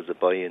because there's a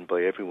buy-in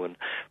by everyone,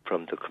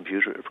 from the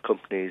computer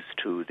companies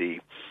to the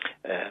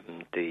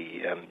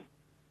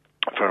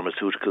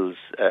pharmaceuticals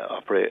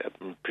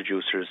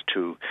producers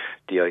to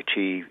the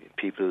IT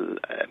people,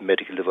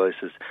 medical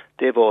devices.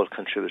 They've all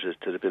contributed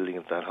to the building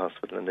of that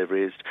hospital, and they've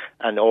raised,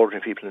 and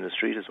ordinary people in the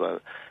street as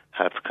well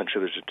have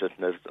contributed to it,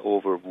 and there's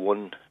over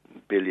 1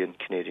 billion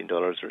Canadian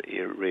dollars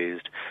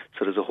raised.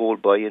 So there's a whole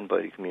buy-in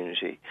by the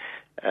community.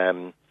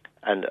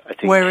 And I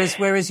think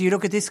whereas you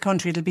look at this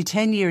country, it'll be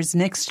 10 years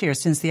next year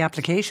since the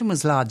application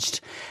was lodged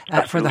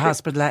for the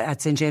hospital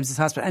at St James's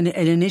Hospital, and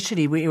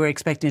initially we were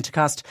expecting it to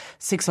cost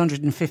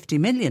 650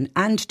 million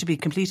and to be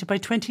completed by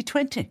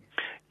 2020.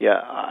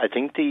 Yeah, I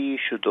think the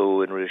issue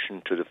though in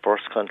relation to the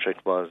first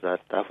contract was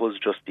that was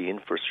just the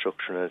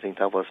infrastructure, and I think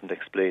that wasn't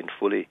explained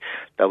fully.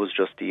 That was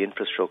just the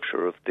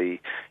infrastructure of the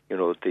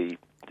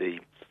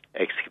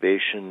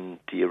excavation,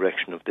 the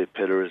erection of the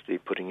pillars, the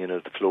putting in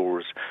of the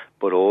floors,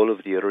 but all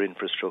of the other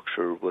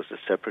infrastructure was a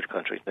separate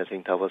contract, and I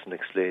think that wasn't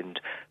explained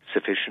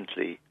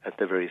sufficiently at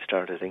the very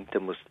start. I think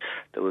there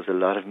was a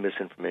lot of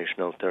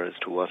misinformation out there as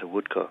to what it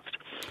would cost.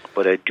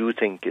 But I do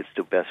think it's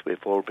the best way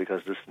forward,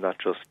 because this is not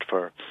just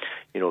for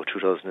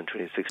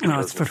 2026, no,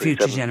 it's for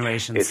future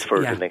generations. It's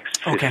for the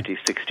next 50,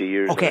 60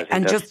 years. Okay,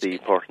 and that's the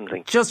important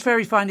thing. Just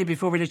very finally,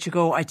 before we let you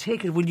go, I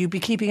take it, will you be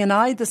keeping an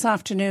eye this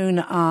afternoon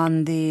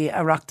on the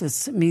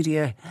Oireachtas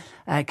Media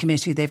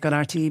Committee? They've got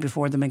RTE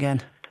before them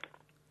again.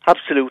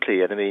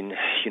 Absolutely, and I mean,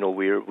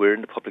 we're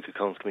in the Public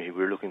Accounts Committee.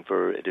 We're looking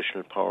for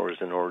additional powers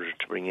in order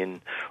to bring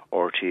in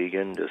RTE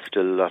again. There's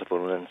still a lot of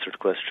unanswered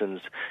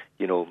questions.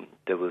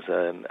 There was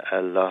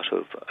a lot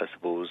of, I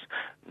suppose,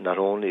 not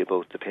only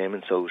about the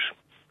payments out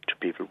to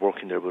people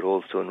working there, but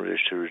also in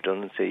relation to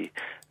redundancy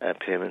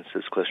payments.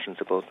 There's questions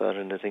about that,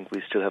 and I think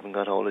we still haven't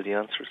got all of the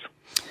answers.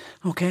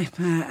 Okay,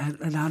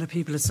 a lot of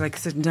people, it's like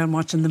sitting down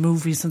watching the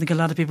movies. I think a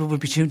lot of people will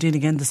be tuned in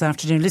again this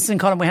afternoon. Listen,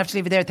 Colin, we have to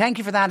leave it there. Thank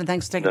you for that, and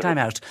thanks for taking time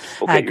out.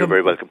 Okay, you're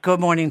very welcome. Good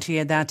morning to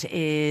you. That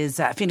is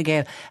Fine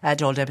Gael,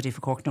 Dáil Deputy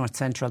for Cork North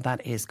Central.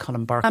 That is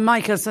Colin Burke. And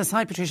Michael says,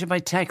 hi Patricia, by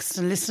text,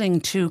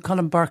 listening to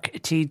Colin Burke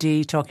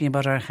TD talking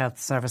about our health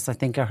service. I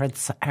think our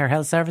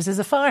health service is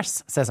a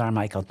farce, says our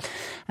Michael.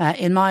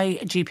 In my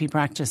GP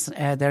practice,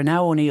 they're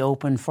now only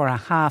open for a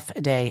half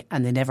a day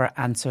and they never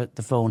answer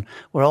the phone.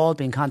 We're all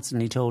being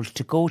constantly told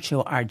to go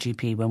to our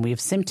GP when we have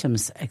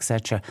symptoms,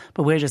 etc.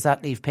 But where does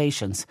that leave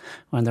patients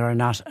when there are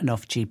not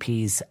enough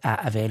GPs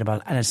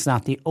available? And it's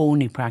not the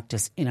only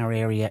practice in our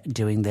area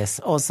doing this.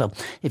 Also,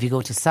 if you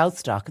go to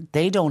Southdock,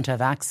 they don't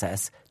have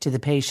access to the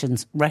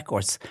patient's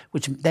records,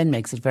 which then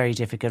makes it very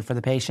difficult for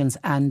the patients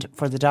and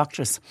for the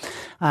doctors.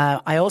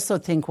 I also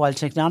think while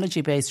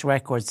technology-based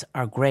records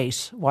are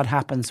great, what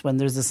happens when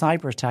there's a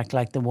cyber attack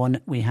like the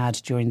one we had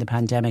during the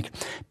pandemic?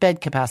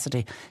 Bed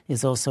capacity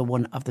is also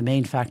one of the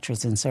main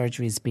factors in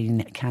surgeries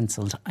being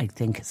cancelled, I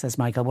think, says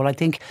Michael. Well, I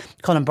think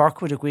Colin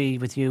Burke would agree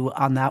with you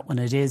on that one.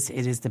 It is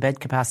the bed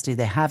capacity.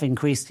 They have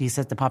increased. He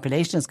said the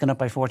population has gone up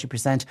by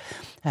 40%,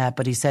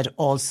 but he said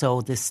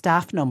also the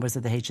staff numbers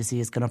of the HSE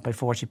has gone up by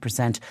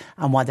 40%.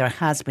 And while there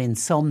has been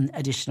some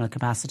additional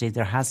capacity,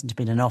 there hasn't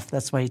been enough.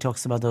 That's why he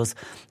talks about those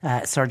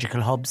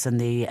surgical hubs and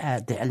the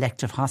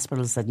elective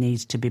hospitals that need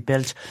to be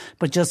built.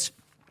 But just,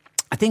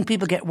 I think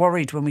people get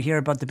worried when we hear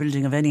about the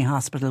building of any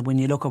hospital, when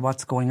you look at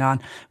what's going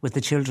on with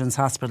the Children's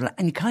Hospital.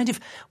 And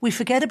we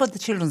forget about the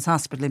Children's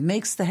Hospital. It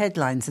makes the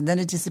headlines and then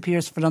it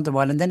disappears for another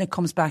while and then it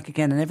comes back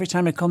again. And every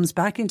time it comes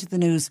back into the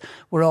news,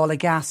 we're all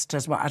aghast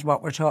at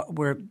what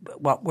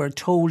we're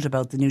told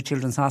about the new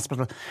Children's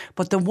Hospital.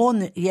 But the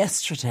one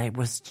yesterday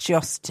was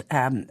just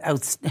the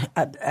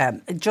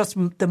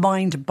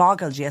mind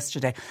boggled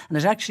yesterday. And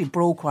it actually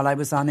broke while I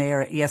was on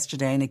air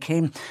yesterday. And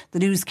the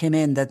news came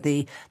in that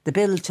the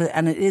bill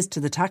and it is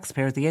to the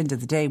taxpayer at the end of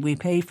the day. We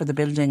pay for the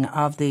building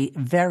of the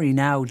very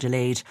now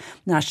delayed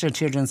National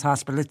Children's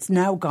Hospital. It's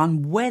now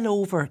gone well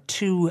over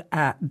 2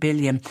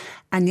 billion,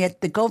 and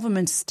yet the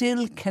government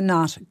still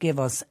cannot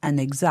give us an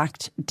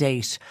exact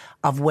date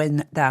of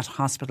when that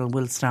hospital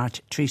will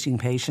start treating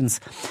patients.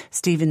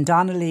 Stephen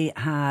Donnelly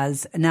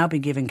has now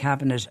been given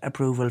cabinet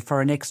approval for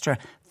an extra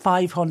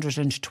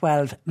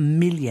 512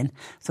 million.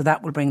 So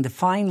that will bring the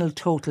final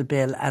total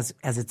bill as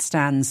it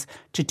stands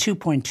to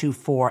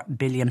 2.24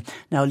 billion.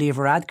 Now, Leo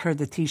Varadkar,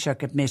 the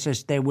Taoiseach,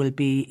 admitted there will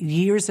be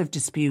years of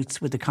disputes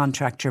with the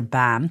contractor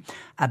BAM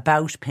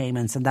about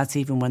payments, and that's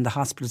even when the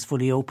hospital is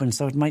fully open,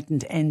 so it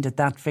mightn't end at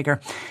that figure.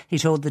 He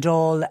told the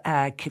Dáil,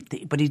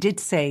 but he did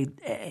say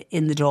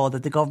in the Dáil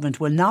that the government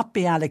will not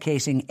be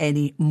allocating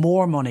any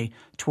more money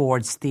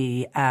towards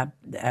the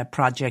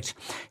project.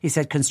 He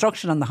said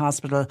construction on the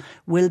hospital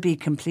will be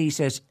completed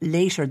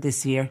later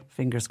this year,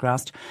 fingers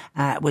crossed.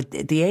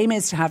 The aim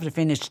is to have it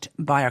finished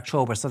by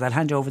October, so they'll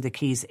hand over the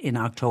keys in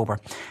October.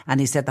 And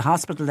he said the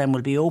hospital then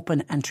will be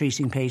open and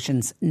treating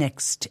patients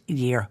next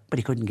year, but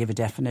he couldn't give a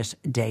definite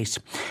date.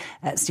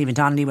 Stephen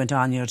Donnelly went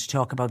on to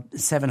talk about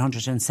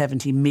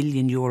 €770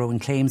 million in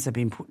claims that have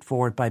been put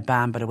forward by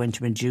BAM, but it went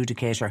to an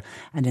adjudicator,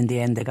 and in the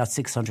end they got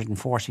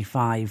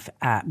 645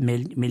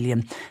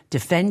 million.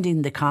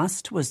 Defending the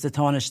cost was the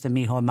Taoiseach, the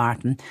Micheál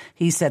Martin.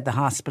 He said the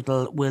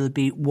hospital will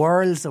be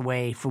worlds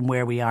away from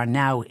where we are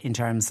now in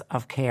terms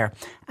of care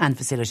and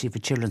facility for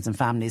children and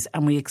families,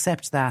 and we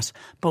accept that,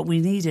 but we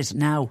need it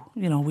now.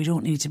 We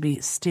don't need to be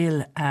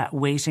still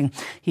waiting.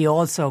 He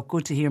also,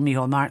 good to hear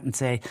Micheál Martin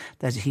say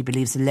that he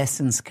believes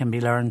lessons can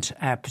be learned,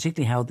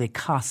 particularly how the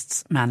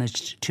costs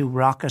managed to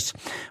rocket.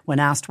 When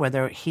asked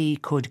whether he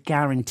could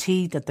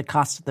guarantee that the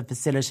cost of the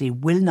facility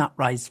will not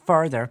rise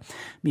further,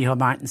 Micheál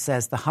Martin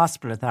says the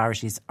hospital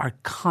authorities are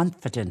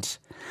confident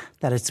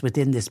that it's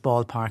within this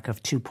ballpark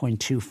of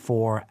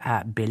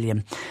 2.24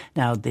 billion.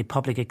 Now, the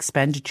Public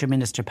Expenditure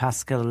Minister,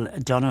 Pascal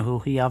Donoghue,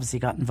 he obviously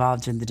got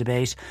involved in the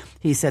debate.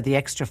 He said the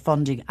extra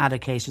funding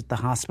allocated to the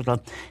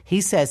hospital,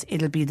 he says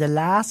it'll be the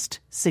last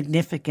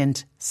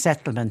significant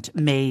settlement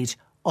made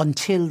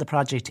until the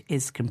project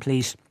is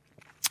complete.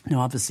 Now,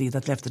 obviously,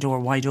 that left the door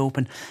wide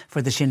open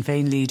for the Sinn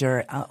Féin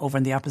leader over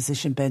on the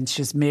opposition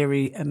benches,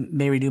 Mary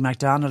Lou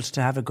MacDonald,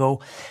 to have a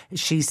go.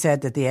 She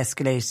said that the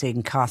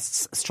escalating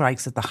costs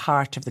strikes at the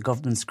heart of the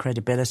government's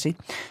credibility.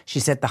 She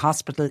said the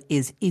hospital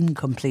is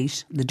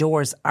incomplete, the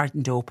doors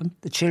aren't open,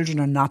 the children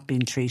are not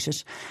being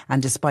treated,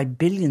 and despite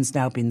billions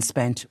now being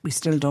spent, we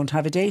still don't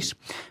have a date.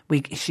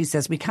 She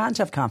says we can't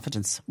have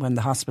confidence when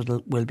the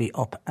hospital will be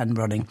up and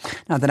running.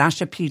 Now, the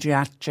National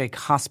Paediatric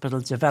Hospital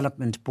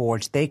Development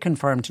Board, they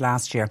confirmed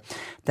last year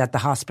that the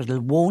hospital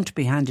won't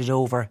be handed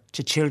over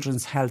to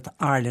Children's Health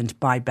Ireland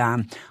by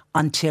BAM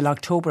until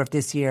October of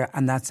this year,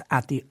 and that's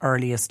at the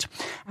earliest.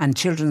 And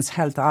Children's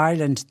Health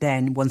Ireland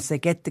then, once they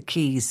get the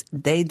keys,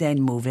 they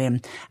then move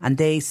in, and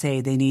they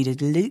say they need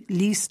at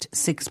least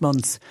 6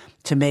 months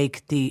to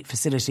make the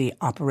facility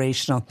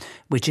operational,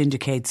 which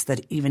indicates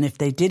that even if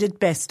they did it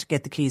best to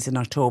get the keys in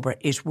October,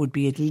 it would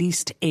be at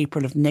least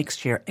April of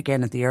next year,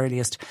 again at the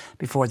earliest,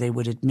 before they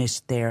would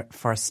admit their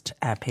first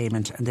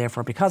payment. And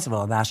therefore, because of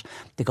all that,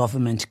 the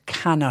government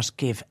cannot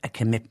give a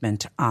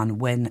commitment on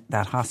when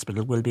that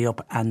hospital will be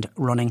up and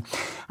running.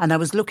 And I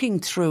was looking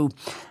through,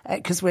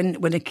 because when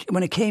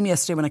it came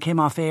yesterday, when I came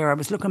off air, I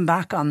was looking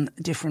back on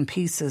different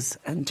pieces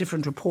and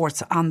different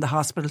reports on the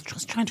hospital,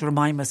 just trying to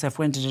remind myself,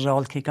 when did it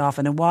all kick off?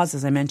 And it was,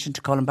 as I mentioned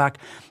to Colin back,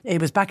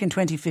 it was back in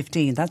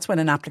 2015. That's when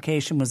an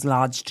application was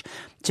lodged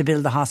to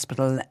build the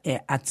hospital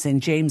at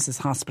St James's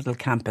Hospital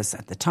campus.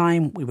 At the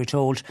time, we were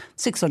told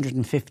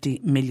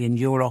 €650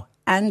 million.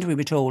 And we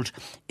were told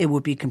it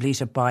would be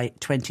completed by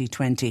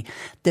 2020.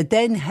 The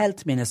then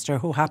health minister,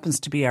 who happens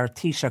to be our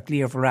Taoiseach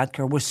Leo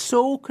Varadkar, was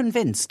so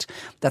convinced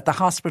that the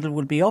hospital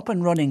would be up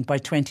and running by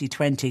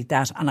 2020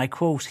 that, and I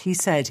quote, he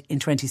said in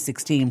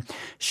 2016,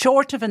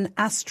 short of an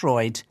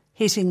asteroid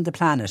hitting the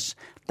planet,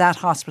 that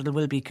hospital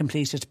will be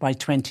completed by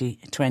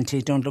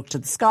 2020. Don't look to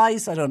the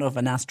skies. I don't know if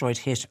an asteroid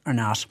hit or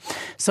not.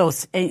 So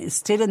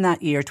still in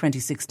that year,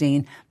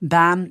 2016,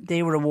 BAM,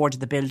 they were awarded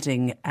the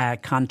building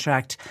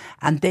contract,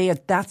 and they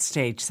at that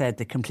stage said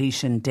the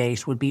completion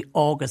date would be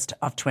August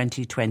of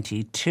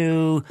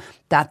 2022.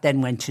 That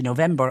then went to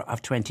November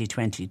of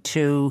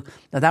 2022.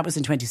 Now, that was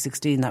in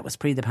 2016. That was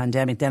pre the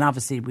pandemic. Then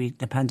obviously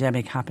the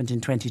pandemic happened in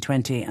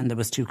 2020 and there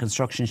was 2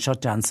 construction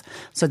shutdowns.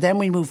 So then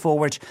we move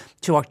forward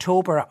to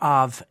October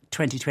of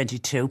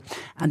 2022,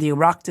 and the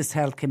Oireachtas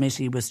Health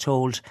Committee was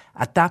told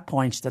at that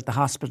point that the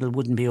hospital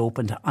wouldn't be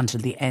opened until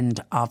the end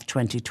of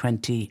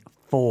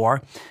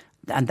 2024.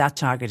 And that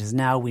target is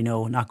now, we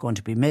know, not going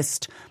to be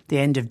missed. The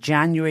end of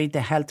January,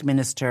 the Health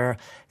Minister,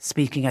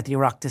 speaking at the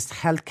Oireachtas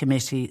Health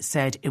Committee,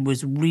 said it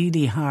was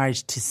really hard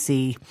to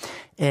see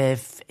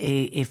if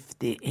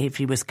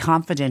he was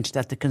confident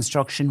that the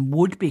construction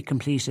would be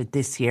completed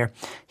this year.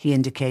 He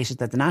indicated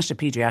that the National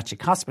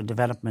Paediatric Hospital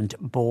Development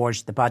Board,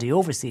 the body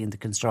overseeing the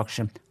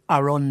construction,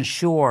 are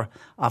unsure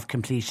of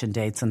completion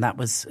dates, and that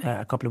was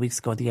a couple of weeks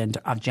ago at the end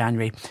of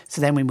January.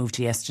 So then we moved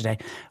to yesterday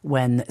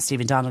when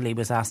Stephen Donnelly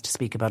was asked to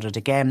speak about it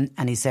again,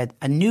 and he said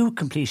a new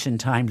completion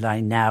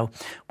timeline now,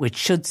 which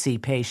should see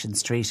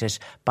patients treated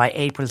by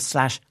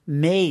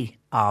April/May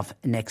of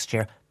next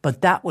year.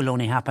 But that will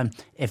only happen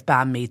if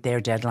BAM meet their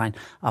deadline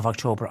of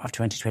October of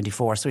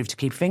 2024. So we have to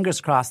keep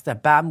fingers crossed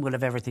that BAM will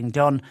have everything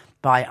done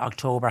by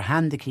October,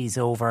 hand the keys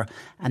over,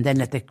 and then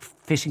let the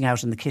fitting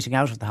out and the kitting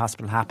out of the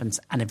hospital happens.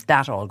 And if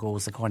that all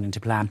goes according to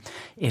plan,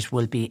 it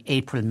will be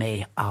April,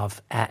 May of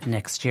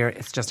next year.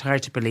 It's just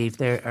hard to believe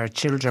there are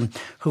children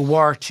who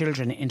were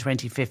children in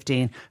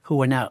 2015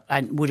 who are now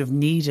and would have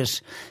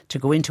needed to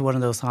go into one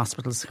of those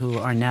hospitals who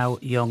are now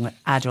young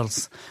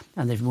adults,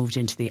 and they've moved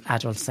into the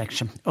adult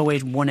section.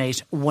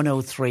 0818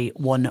 103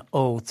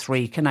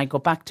 103. Can I go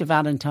back to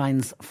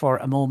Valentine's for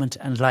a moment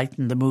and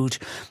lighten the mood?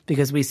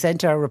 Because we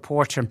sent our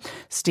reporter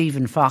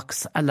Stephen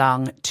Fox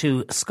along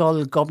to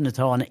Scoil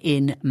Gobnathon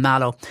in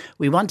Mallow.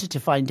 We wanted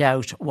to find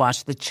out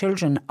what the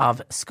children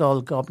of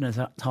Scoil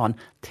Gobnathon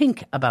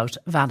think about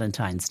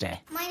Valentine's Day.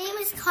 My name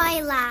is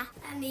Kyla.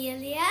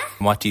 Amelia.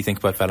 What do you think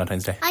about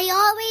Valentine's Day? I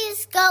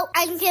always go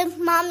and give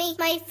Mommy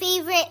my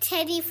favourite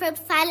teddy for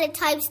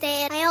Valentine's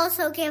Day, and I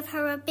also give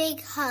her a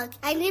big hug.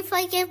 And if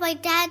I give my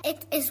dad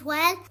it as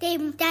well,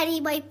 then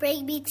Daddy might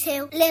bring me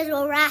to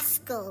Little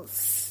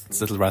Rascals.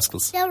 Little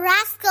Rascals. Little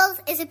Rascals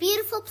is a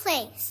beautiful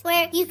place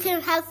where you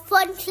can have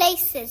fun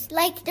places.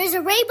 Like, there's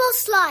a rainbow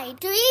slide.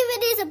 There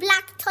even is a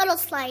black tunnel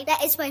slide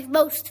that is my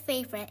most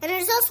favourite. And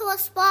there's also a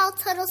small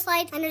tunnel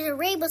slide, and there's a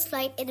rainbow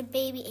slide in the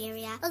baby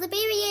area. Well, the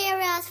baby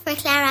area is for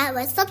Clara,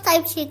 but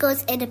sometimes she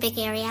goes in the big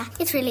area.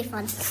 It's really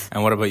fun.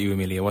 And what about you,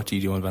 Amelia? What do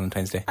you do on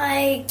Valentine's Day?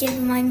 I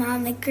give my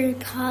mum a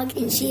group hug,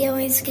 and she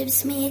always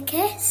gives me a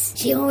kiss.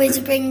 She always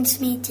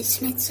brings me to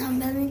Smith's on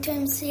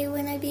Valentine's Day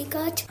when I be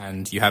good.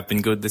 And you have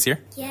been good this year?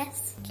 Yes.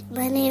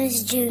 My name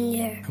is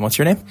Junior. And what's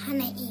your name?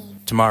 Hannah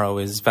Eve. Tomorrow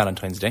is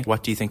Valentine's Day.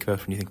 What do you think about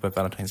when you think about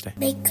Valentine's Day?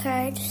 Make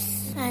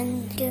cards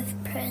and give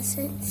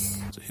presents.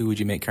 So who would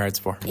you make cards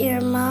for?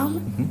 Your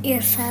mom, your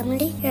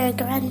family, your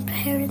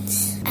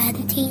grandparents,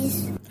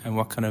 aunties. And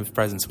what kind of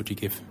presents would you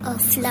give? A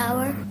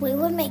flower. We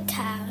would make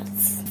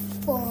cards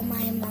for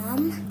my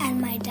mom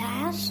and my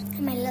dad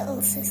and my little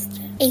little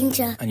sister.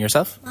 Angel. And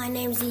yourself? My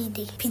name's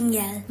Edie.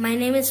 Pignell. My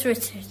name is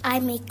Richard. I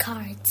make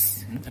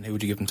cards. And who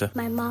would you give them to?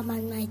 My mom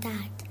and my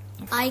dad.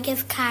 I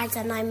give cards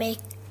and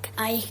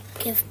I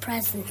give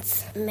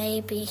presents.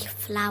 Maybe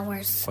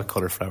flowers. What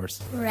colour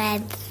flowers?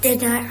 Red.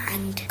 Dinner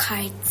and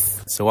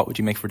cards. So what would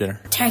you make for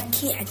dinner?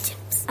 Turkey and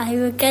chips. I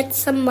would get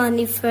some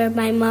money for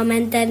my mom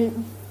and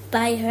then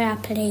buy her a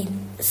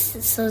plane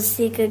so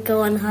she could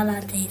go on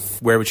holidays.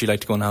 Where would you like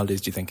to go on holidays,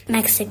 do you think?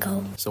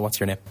 Mexico. So what's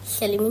your name?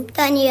 Shalimi.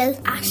 Daniel.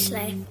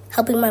 Ashley.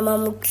 Helping my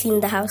mom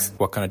clean the house.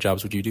 What kind of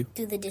jobs would you do?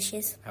 Do the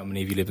dishes. How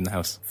many of you live in the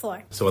house?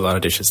 4. So a lot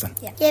of dishes then?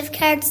 Yeah. Give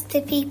cards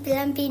to people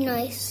and be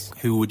nice.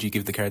 Who would you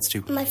give the cards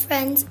to? My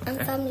friends and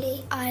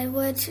family. I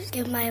would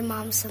give my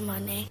mom some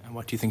money. And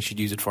what do you think she'd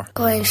use it for?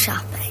 Going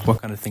shopping.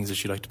 What kind of things does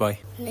she like to buy?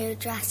 New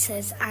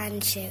dresses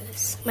and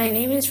shoes. My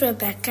name is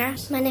Rebecca.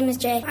 My name is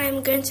Jay.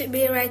 I'm going to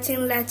be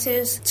writing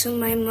letters to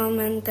my mom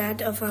and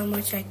dad of how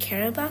much I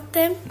care about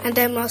them. And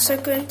I'm also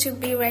going to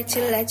be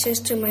writing letters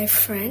to my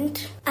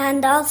friend.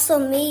 And also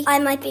me. I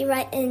might be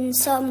writing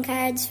some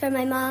cards for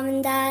my mom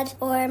and dad,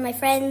 or my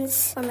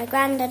friends, or my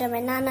granddad, or my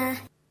nana.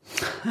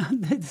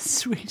 They're the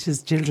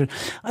sweetest children.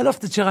 I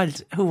love the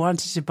child who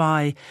wanted to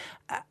buy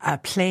a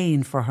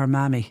plane for her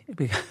mammy,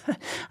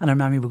 and her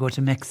mammy would go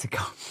to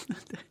Mexico.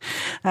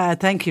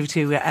 Thank you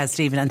to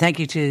Stephen, and thank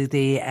you to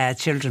the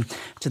children,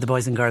 to the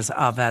boys and girls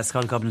of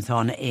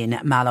Scoil in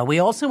Mallow. We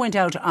also went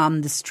out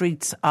on the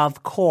streets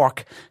of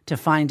Cork to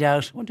find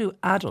out, what do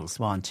adults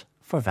want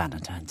for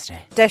Valentine's Day?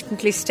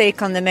 Definitely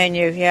steak on the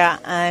menu, yeah,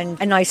 and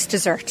a nice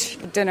dessert.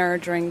 Dinner,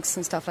 drinks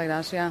and stuff like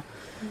that, yeah.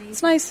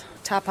 It's nice.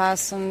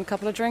 Tapas and a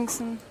couple of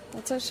drinks and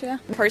that's it, yeah.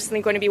 I'm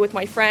personally going to be with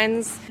my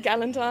friends.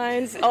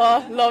 Galentine's,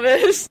 oh, love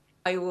it.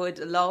 I would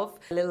love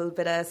a little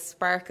bit of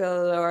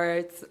sparkle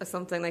or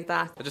something like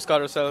that. I just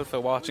got herself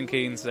a watch in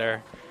Keynes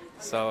there.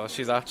 So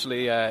she's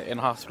actually in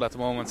hospital at the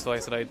moment, so I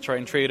said I'd try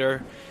and treat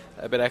her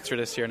a bit extra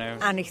this year now.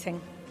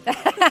 Anything.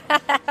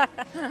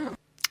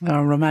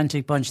 A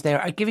romantic bunch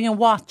there. Giving a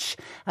watch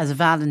as a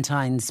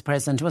Valentine's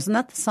present, wasn't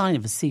that the sign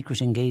of a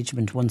secret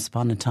engagement once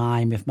upon a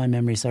time, if my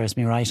memory serves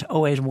me right?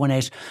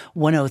 0818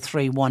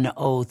 103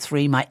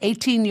 103. My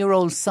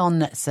 18-year-old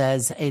son,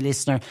 says a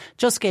listener,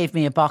 just gave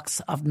me a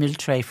box of milk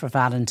tray for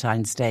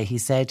Valentine's Day. He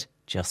said,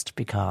 just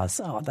because.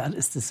 Oh, that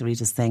is the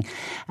sweetest thing.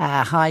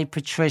 Hi,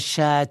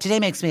 Patricia. Today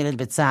makes me a little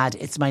bit sad.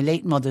 It's my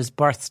late mother's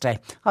birthday.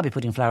 I'll be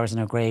putting flowers in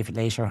her grave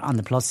later. On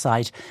the plus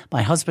side,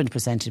 my husband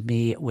presented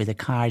me with a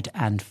card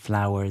and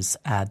flowers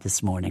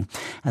this morning.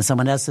 And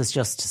someone else has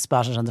just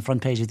spotted on the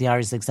front page of the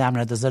Irish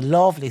Examiner, there's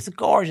it's a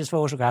gorgeous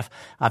photograph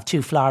of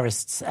two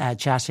florists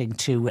chatting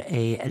to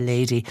a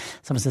lady.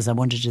 Someone says, I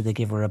wondered, did they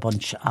give her a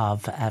bunch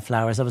of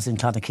flowers? I was in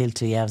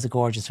Clonakilty. Yeah, it was a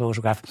gorgeous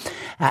photograph.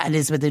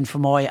 Elizabeth in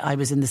Fermoy, I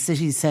was in the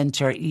city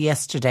centre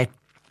yesterday,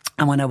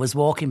 and when I was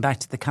walking back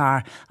to the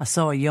car, I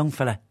saw a young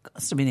fella,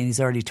 must have been in his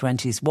early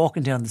 20s,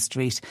 walking down the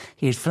street.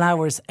 He had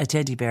flowers, a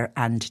teddy bear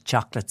and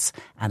chocolates,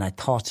 and I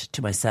thought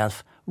to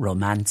myself,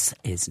 romance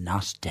is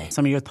not dead.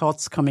 Some of your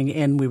thoughts coming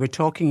in. We were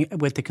talking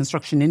with the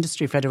Construction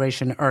Industry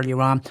Federation earlier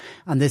on,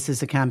 and this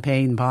is a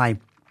campaign by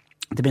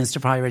the Minister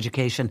for Higher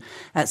Education,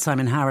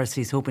 Simon Harris.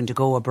 He's hoping to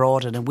go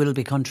abroad, and it will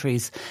be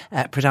countries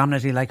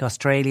predominantly like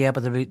Australia,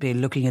 but they'll be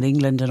looking at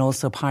England and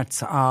also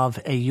parts of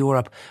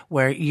Europe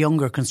where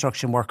younger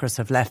construction workers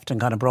have left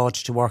and gone abroad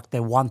to work. They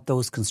want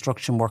those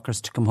construction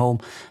workers to come home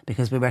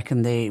because we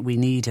reckon we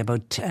need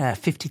about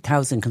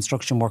 50,000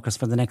 construction workers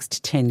for the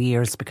next 10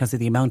 years because of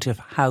the amount of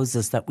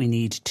houses that we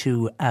need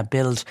to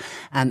build.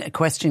 And a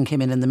question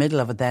came in the middle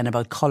of it then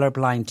about colour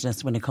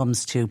blindness when it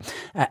comes to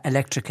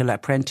electrical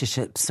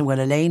apprenticeships. Well,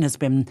 Elaine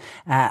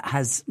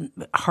has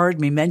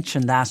heard me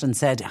mention that and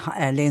said,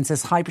 Elaine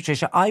says, hi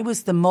Patricia, I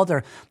was the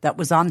mother that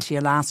was on to you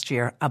last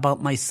year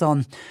about my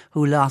son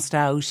who lost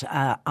out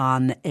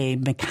on a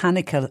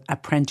mechanical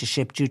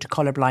apprenticeship due to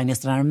colour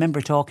blindness. And I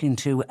remember talking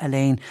to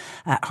Elaine,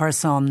 her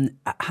son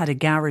had a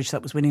garage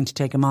that was willing to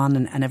take him on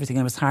and everything,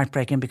 and it was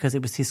heartbreaking because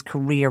it was his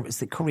career, it was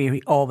the career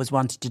he always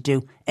wanted to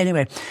do.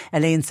 Anyway,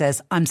 Elaine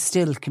says, I'm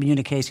still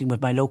communicating with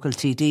my local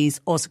TDs,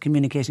 also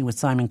communicating with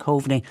Simon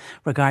Coveney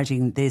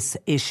regarding this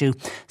issue.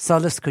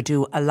 Solace could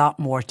do a lot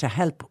more to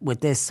help with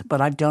this, but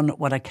I've done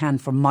what I can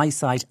from my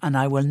side and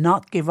I will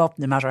not give up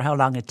no matter how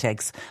long it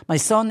takes. My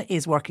son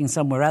is working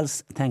somewhere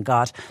else, thank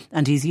God,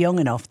 and he's young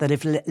enough that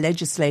if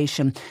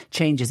legislation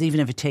changes, even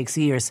if it takes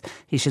years,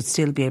 he should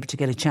still be able to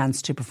get a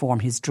chance to perform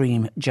his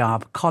dream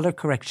job. Colour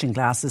correction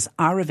glasses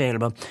are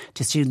available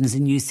to students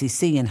in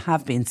UCC and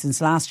have been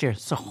since last year,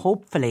 so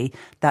hopefully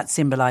that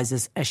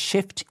symbolises a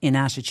shift in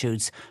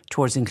attitudes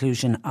towards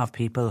inclusion of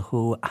people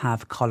who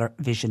have colour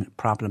vision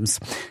problems.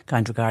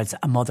 Kind regards regards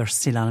a mother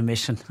still on a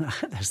mission.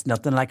 There's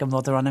nothing like a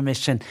mother on a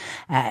mission.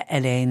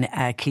 Elaine,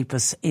 keep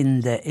us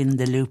in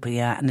the loop,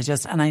 yeah.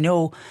 And I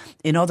know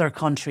in other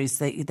countries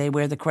they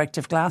wear the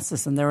corrective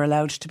glasses and they're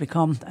allowed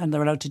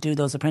to do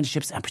those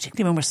apprenticeships, and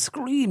particularly when we're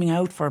screaming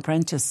out for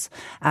apprentice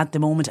at the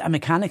moment. And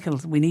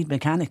we need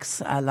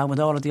mechanics along with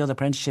all of the other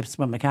apprenticeships,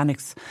 but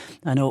mechanics,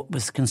 I know it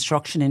was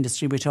construction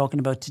industry we're talking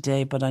about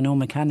today, but I know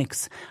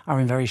mechanics are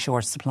in very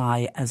short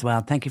supply as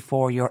well. Thank you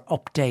for your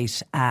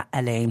update,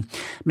 Elaine.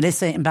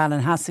 Melissa in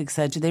Ballinhassig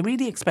said, do they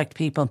really expect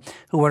people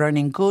who are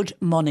earning good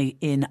money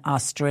in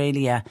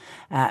Australia,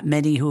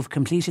 many who have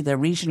completed their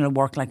regional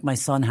work like my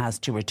son has,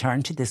 to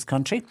return to this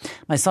country?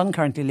 My son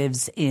currently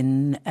lives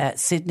in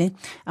Sydney,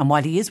 and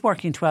while he is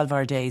working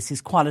 12-hour days,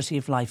 his quality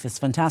of life is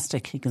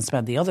fantastic. He can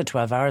spend the other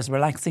 12 hours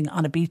relaxing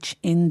on a beach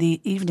in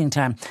the evening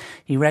time.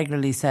 He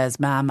regularly says,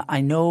 Ma'am,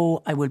 I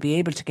know I will be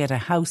able to get a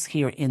house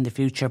here in the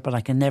future, but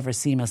I can never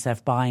see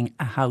myself buying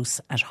a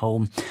house at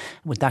home.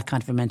 With that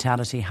kind of a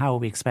mentality, how are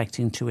we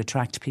expecting to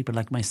attract people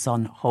like my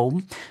son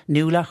home?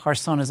 Nuala, her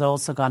son has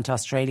also gone to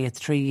Australia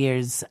 3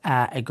 years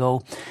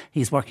ago.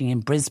 He's working in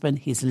Brisbane.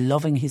 He's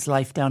loving his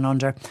life down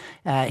under.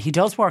 He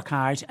does work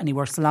hard and he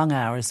works long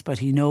hours, but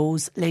he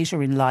knows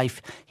later in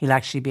life he'll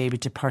actually be able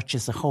to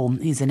purchase a home.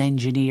 He's an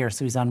engineer,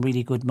 so he's on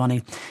really good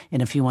money.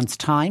 In a few months'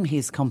 time,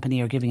 his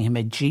company are giving him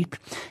a Jeep.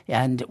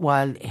 And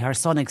while her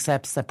son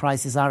accepts that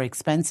prices are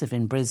expensive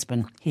in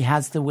Brisbane, he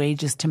has the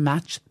wages to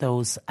match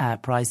those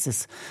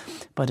prices.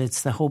 But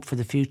it's the hope for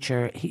the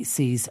future he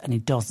sees, and he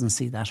doesn't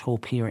see that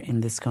hope here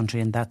in this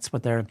country. And that's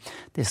what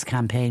this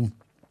campaign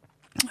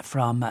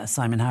from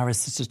Simon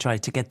Harris is to try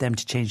to get them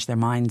to change their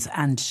minds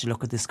and to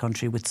look at this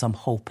country with some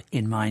hope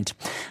in mind.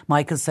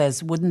 Michael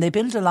says, wouldn't they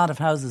build a lot of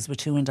houses with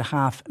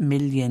 €2.5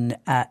 million?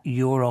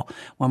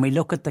 When we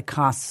look at the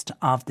cost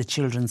of the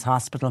Children's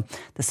Hospital,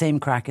 the same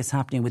crack is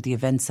happening with the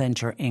event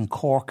centre in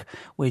Cork,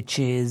 which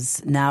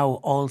is now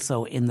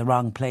also in the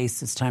wrong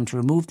place. It's time to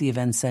remove the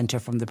event centre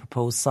from the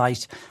proposed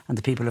site, and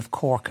the people of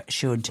Cork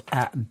should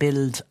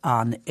build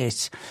on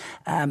it.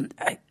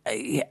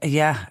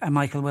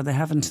 Michael, well,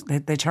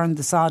 they turned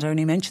the sod. I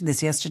only mentioned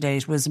this yesterday.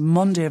 It was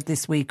Monday of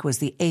this week was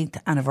the 8th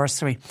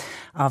anniversary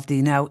of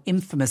the now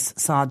infamous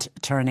sod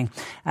turning,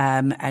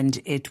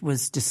 and it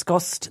was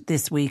discussed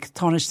this week.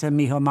 Taoiseach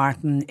Micheál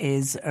Martin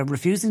is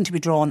refusing to be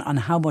drawn on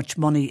how much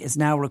money is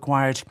now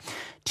required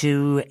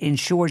to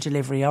ensure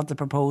delivery of the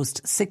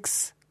proposed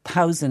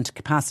 6,000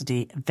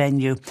 capacity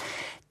venue.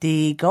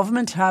 The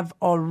government have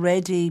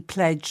already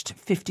pledged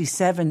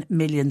 57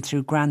 million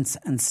through grants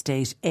and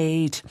state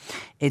aid.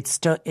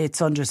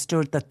 It's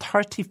understood that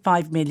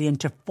 35 million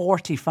to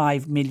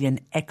 45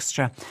 million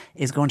extra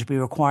is going to be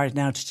required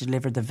now to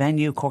deliver the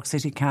venue. Cork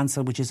City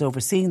Council, which is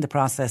overseeing the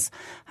process,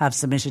 have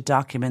submitted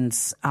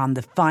documents on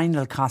the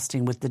final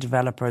costing with the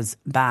developers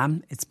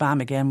BAM. It's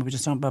BAM again. We were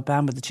just talking about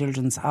BAM with the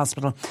Children's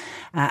Hospital,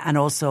 and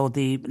also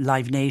the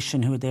Live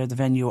Nation, who are the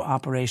venue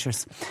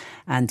operators.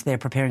 And they're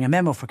preparing a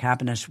memo for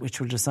Cabinet, which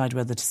will decide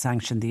whether to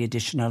sanction the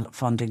additional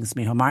fundings.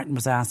 Micheál Martin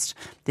was asked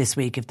this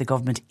week if the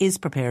government is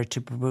prepared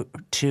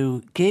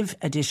to give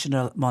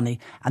additional money,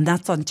 and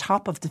that's on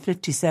top of the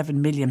 57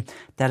 million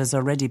that has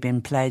already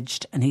been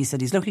pledged. And he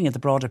said he's looking at the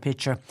broader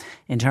picture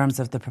in terms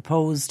of the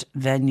proposed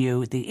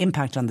venue, the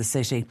impact on the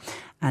city,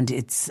 and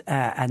it's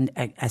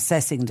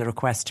assessing the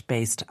request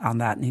based on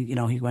that. And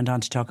he went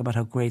on to talk about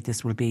how great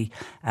this will be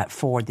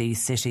for the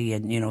city,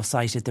 and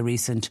cited the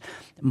recent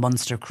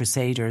Munster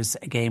Crusaders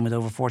game with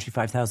over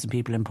 45,000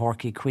 people in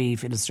Páirc Uí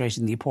Chaoimh,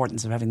 illustrating the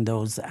importance of having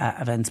those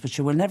events. But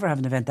you will never have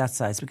an event that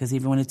size, because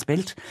even when it's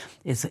built,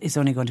 it's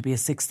only going to be a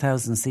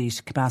 6,000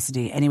 seat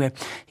capacity. Anyway,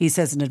 he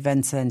says an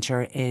event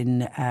centre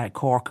in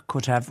Cork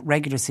could have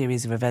regular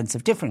series of events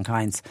of different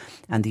kinds,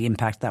 and the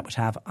impact that would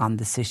have on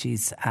the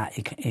city's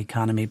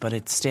economy. But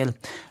it's still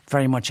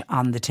very much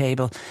on the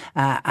table.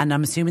 And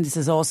I'm assuming this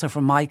is also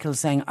from Michael,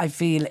 saying, I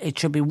feel it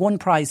should be one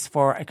price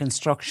for a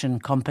construction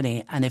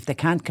company, and if they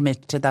can't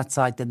commit to that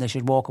site, then they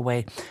should walk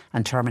away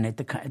and terminate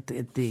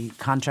the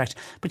contract.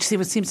 But you see,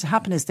 what seems to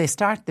happen is they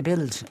start the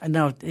build. And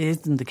now, it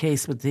isn't the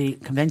case with the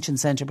convention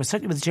centre, but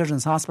certainly with the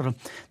Children's Hospital,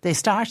 they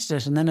started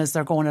it, and then as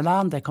they're going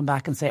along, they come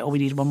back and say, we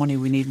need more money,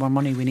 we need more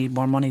money, we need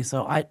more money.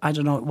 So I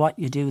don't know what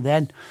you do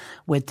then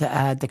with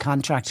the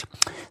contract.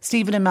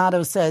 Stephen in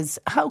Mallow says,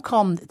 how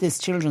come this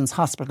Children's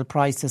Hospital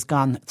price has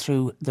gone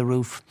through the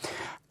roof?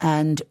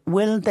 And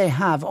will they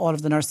have all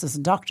of the nurses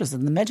and doctors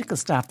and the medical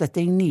staff that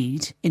they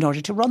need in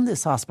order to run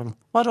this hospital?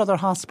 What other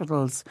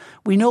hospitals?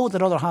 We know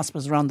that other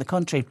hospitals around the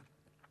country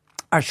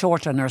are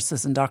short on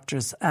nurses and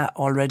doctors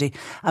already.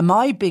 And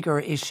my bigger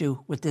issue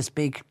with this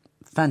big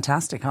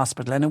fantastic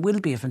hospital, and it will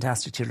be a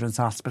fantastic children's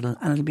hospital,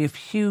 and it'll be of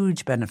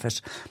huge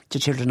benefit to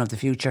children of the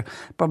future.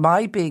 But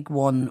my big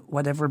one,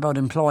 whatever about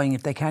employing,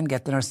 if they can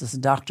get the nurses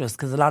and doctors,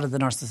 because a lot of the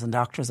nurses and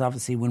doctors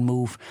obviously will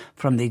move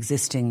from the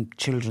existing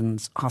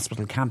children's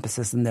hospital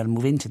campuses and they'll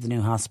move into the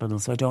new hospital.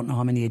 So I don't know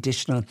how many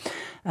additional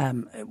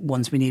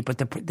ones we need, but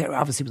they're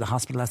obviously with the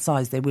hospital that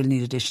size, they will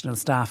need additional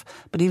staff.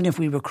 But even if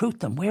we recruit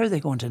them, where are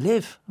they going to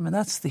live? I mean,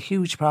 that's the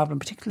huge problem,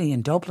 particularly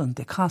in Dublin.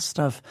 The cost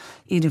of,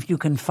 even if you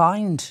can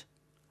find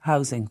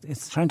housing.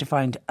 It's trying to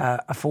find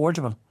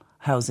affordable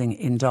housing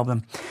in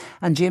Dublin.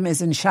 And Jim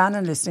is in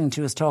Shannon listening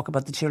to us talk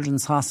about the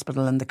Children's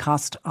Hospital and the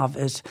cost of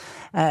it.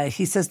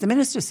 He says the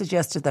Minister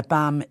suggested that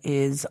BAM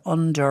has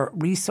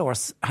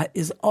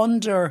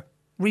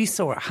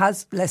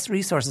less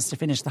resources to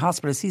finish the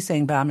hospital. Is he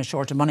saying BAM is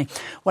short of money?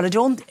 Well,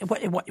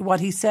 what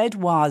he said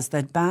was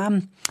that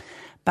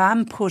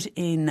BAM put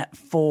in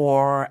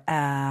for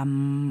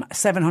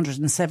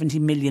 770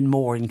 million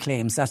more in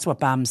claims. That's what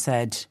BAM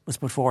said was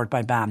put forward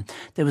by BAM.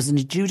 There was an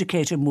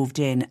adjudicator moved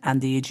in, and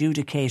the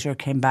adjudicator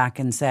came back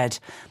and said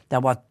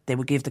that what they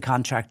would give the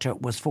contractor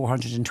was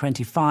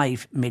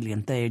 425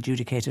 million. They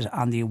adjudicated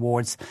on the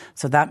awards.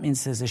 So that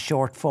means there's a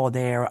shortfall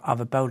there of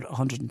about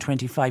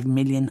 125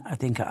 million. I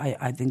think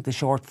the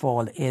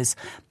shortfall is.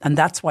 And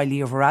that's why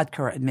Leo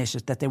Varadkar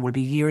admitted that there will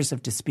be years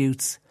of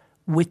disputes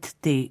with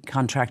the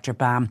contractor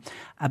BAM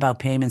about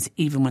payments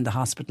even when the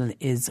hospital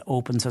is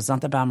open. So it's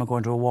not that BAM are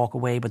going to walk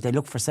away, but they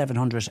look for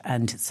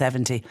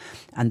 770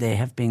 and they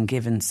have been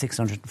given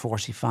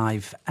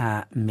 645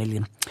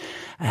 million.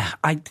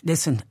 I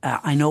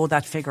know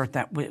that figure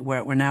that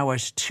we're now at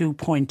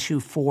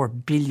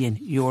 2.24 billion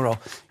euro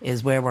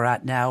is where we're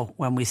at now.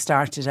 When we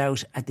started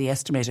out at the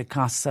estimated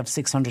costs of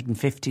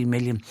 650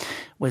 million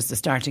was the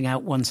starting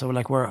out one. So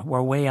like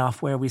we're way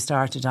off where we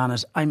started on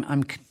it.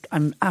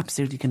 I'm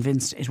absolutely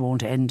convinced it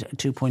won't end at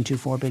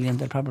 2.24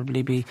 billion. I'll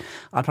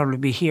probably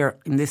be here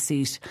in this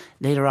seat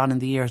later on in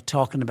the year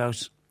talking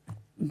about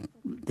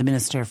the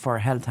Minister for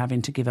Health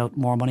having to give out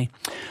more money.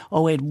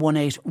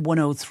 0818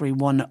 103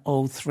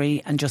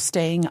 103. And just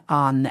staying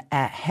on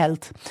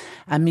health,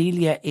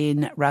 Amelia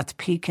in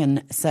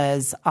Rathpeacon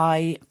says,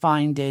 I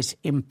find it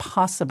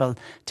impossible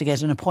to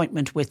get an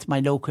appointment with my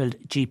local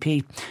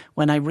GP.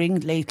 When I ring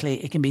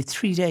lately, it can be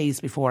 3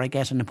 days before I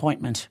get an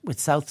appointment. With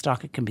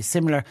Southstock, it can be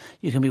similar.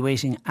 You can be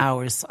waiting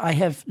hours.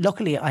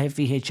 Luckily, I have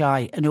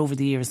VHI, and over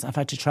the years, I've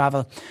had to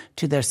travel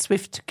to their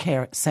Swift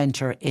Care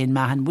Centre in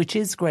Mahon, which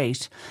is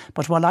great.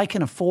 But while I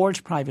can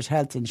afford private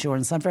health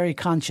insurance, I'm very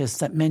conscious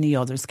that many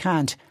others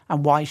can't.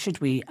 And why should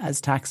we, as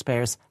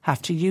taxpayers,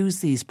 have to use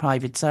these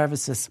private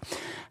services?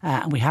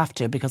 And we have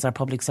to, because our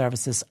public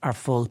services are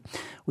full.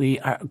 We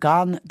are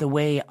gone the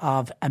way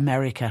of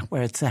America,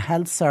 where it's a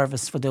health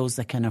service for those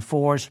that can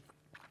afford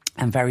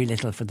and very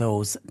little for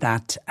those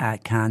that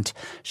can't.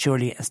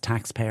 Surely, as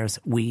taxpayers,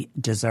 we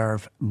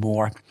deserve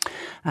more.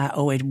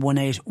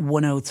 0818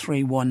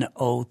 103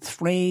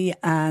 103.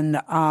 And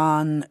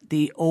on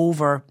the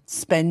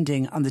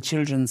overspending on the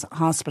Children's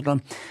Hospital,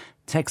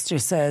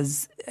 texter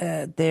says,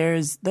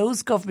 there's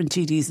those government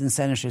TDs and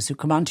senators who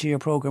come onto your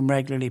programme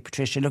regularly,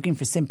 Patricia, looking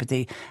for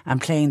sympathy and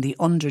playing the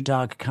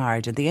underdog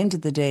card. At the end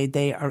of the day,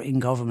 they are in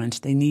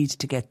government. They need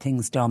to get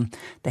things done.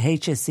 The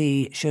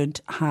HSE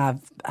should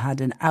have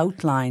had an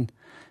outline,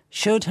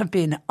 should have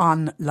been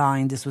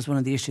online. This was one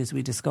of the issues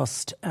we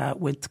discussed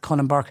with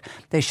Colin Burke.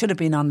 They should have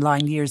been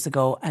online years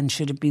ago and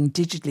should have been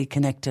digitally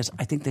connected.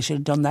 I think they should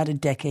have done that a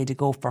decade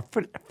ago. For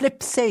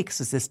flip's sakes,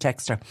 says this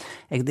texter.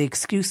 The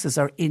excuses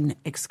are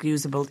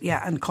inexcusable.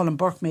 Yeah, and Colin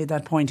Burke made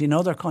that point. In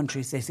other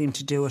countries, they seem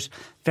to do it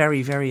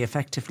very, very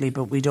effectively,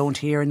 but we don't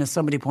here. And as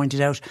somebody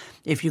pointed out,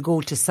 if you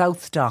go to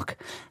Southstock,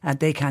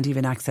 they can't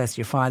even access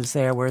your files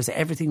there, whereas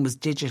everything was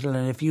digital.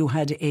 And if you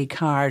had a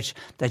card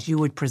that you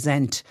would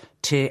present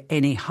to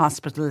any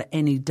hospital,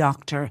 any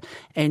doctor,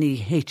 any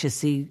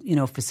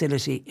HSE,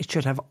 facility, it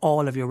should have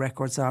all of your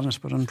records on it.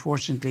 But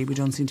unfortunately, we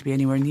don't seem to be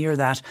anywhere near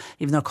that,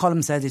 even though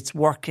Colin said it's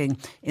working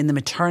in the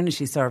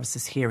maternity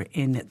services here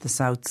in the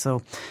south.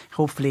 So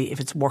hopefully, if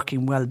it's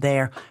working well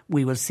there,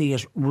 we will see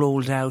it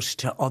rolled out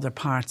to other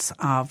parts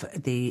of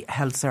the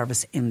health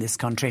service in this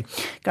country.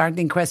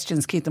 Gardening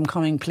questions, keep them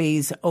coming,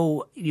 please.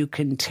 You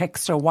can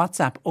text or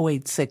WhatsApp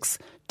 086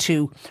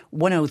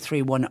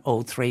 103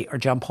 103, or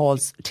John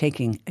Paul's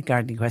taking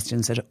gardening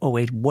questions at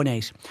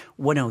 0818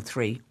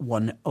 103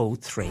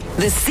 103.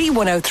 The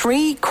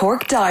C103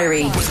 Cork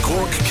Diary. With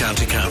Cork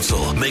County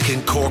Council,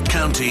 making Cork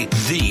County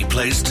the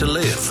place to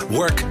live,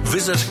 work,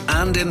 visit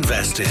and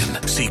invest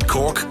in. See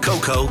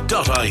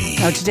corkcoco.ie.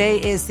 Now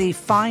today is the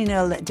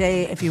final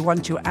day if you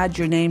want to add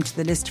your name to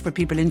the list for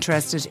people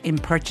interested in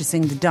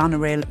purchasing the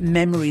Doneraile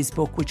Memories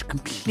book, which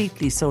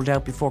completely sold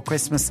out before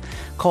Christmas.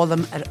 Call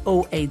them at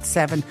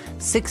 087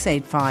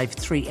 685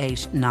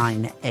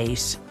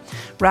 3898.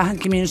 Rahan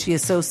Community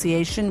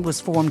Association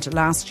was formed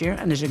last year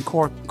and it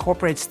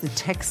incorporates the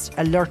Text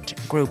Alert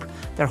Group.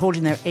 They're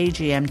holding their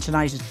AGM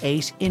tonight at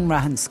 8 in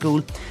Rahan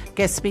School.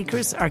 Guest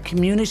speakers are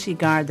Community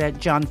Garda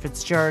John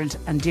Fitzgerald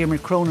and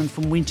Diarmuid Cronin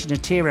from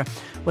Winchina-Tira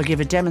will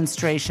give a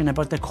demonstration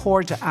about the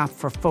Corda app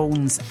for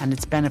phones and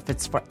its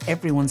benefits for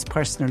everyone's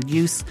personal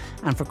use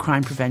and for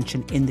crime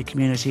prevention in the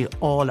community.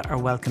 All are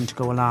welcome to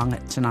go along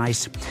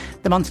tonight.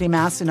 The monthly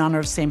Mass in honour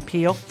of St.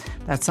 Pio,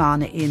 that's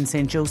on in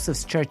St.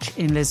 Joseph's Church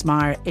in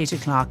Lismar, 8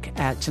 o'clock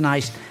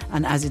tonight.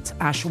 And as it's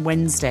Ash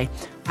Wednesday,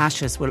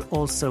 ashes will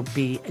also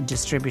be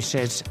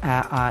distributed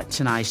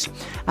tonight.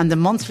 And the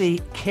monthly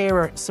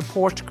carer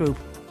support group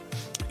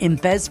in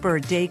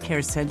Besborough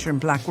Daycare Centre in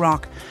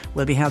Blackrock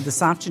will be held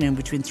this afternoon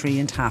between 3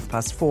 and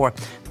 4:30.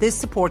 This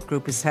support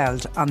group is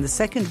held on the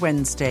second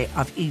Wednesday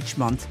of each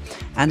month,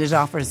 and it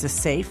offers a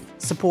safe,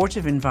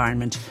 supportive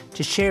environment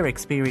to share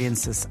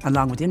experiences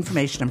along with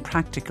information and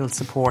practical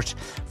support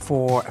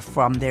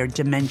from their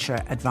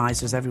dementia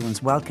advisors.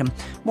 Everyone's welcome.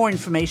 More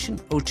information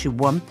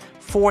 021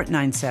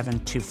 497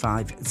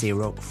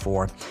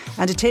 2504.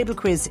 And a table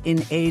quiz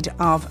in aid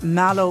of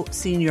Mallow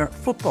senior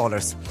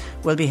footballers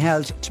will be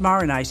held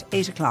tomorrow night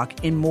 8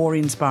 o'clock in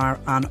Maureen's Bar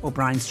on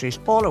O'Brien Street.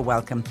 All are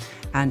welcome,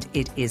 and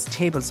it is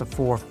tables of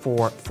 4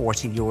 for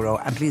 €40.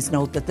 And please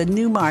note that the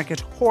Newmarket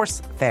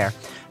Horse Fair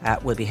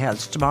will be held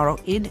tomorrow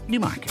in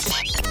Newmarket.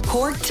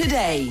 Cork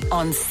Today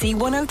on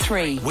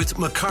C103. With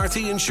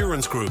McCarthy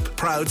Insurance Group,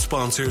 proud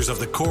sponsors of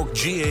the Cork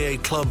GAA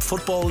Club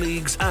Football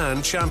Leagues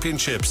and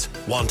Championships.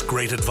 Want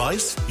great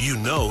advice? You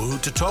know who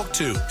to talk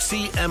to.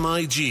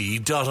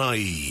 CMIG.ie.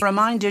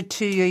 Reminder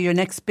to you, your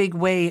next big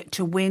way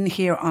to win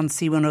here on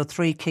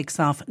C103 kicks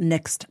off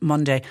next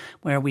Monday,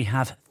 where we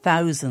have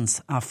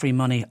thousands of free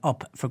money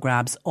up for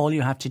grabs. All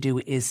you have to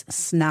do is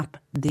snap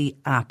the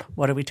app.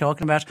 What are we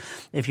talking about?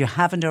 If you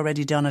haven't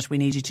already done it, we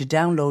need you to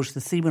download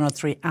the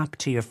C103 app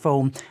to your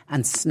phone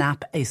and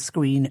snap a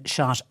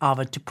screenshot of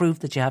it to prove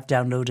that you have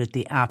downloaded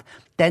the app.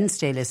 Then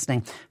stay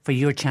listening for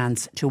your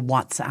chance to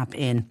WhatsApp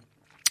in.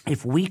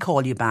 If we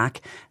call you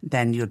back,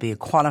 then you'll be a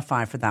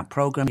qualifier for that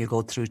programme. You'll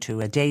go through to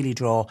a daily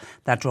draw.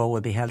 That draw will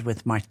be held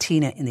with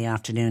Martina in the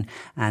afternoon,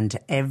 and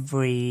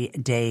every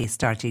day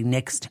starting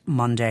next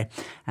Monday,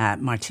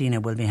 Martina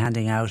will be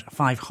handing out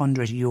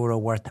 €500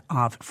 worth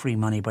of free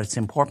money. But it's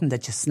important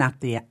that you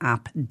snap the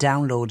app,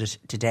 download it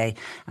today,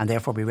 and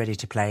therefore be ready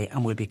to play.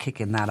 And we'll be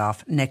kicking that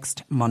off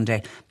next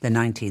Monday, the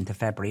 19th of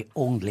February,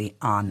 only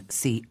on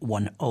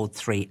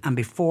C103. And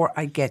before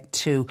I get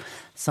to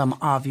some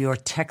of your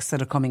texts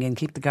that are coming in,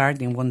 keep the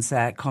gardening ones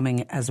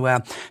coming as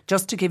well.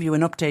 Just to give you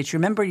an update, you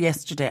remember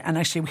yesterday, and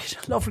actually we had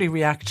a lovely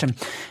reaction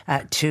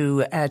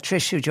to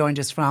Trish, who joined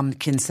us from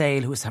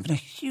Kinsale, who was having a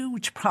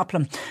huge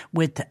problem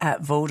with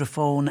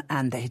Vodafone,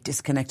 and they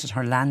disconnected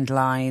her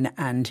landline,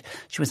 and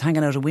she was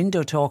hanging out a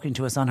window talking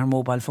to us on her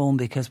mobile phone,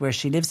 because where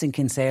she lives in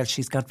Kinsale,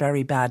 she's got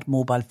very bad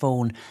mobile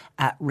phone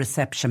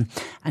reception.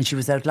 And she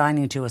was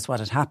outlining to us what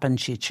had happened.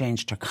 She had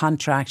changed her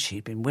contract.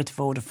 She'd been with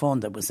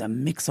Vodafone. There was a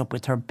mix-up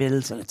with her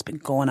bills, and it's been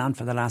going on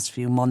for the last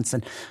few months,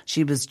 and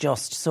she was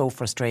just so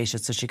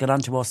frustrated. So she got on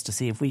to us to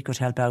see if we could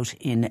help out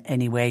in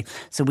any way.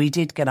 So we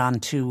did get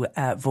on to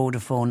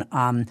Vodafone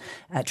on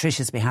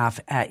Trish's behalf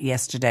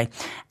yesterday,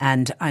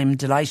 and I'm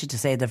delighted to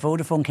say that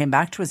Vodafone came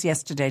back to us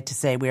yesterday to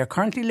say we are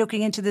currently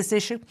looking into this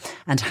issue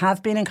and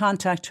have been in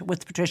contact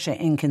with Patricia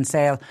in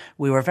Kinsale.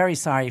 We were very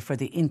sorry for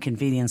the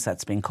inconvenience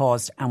that's been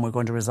caused, and we're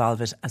going to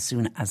resolve it as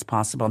soon as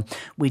possible.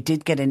 We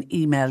did get an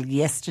email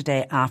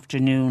yesterday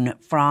afternoon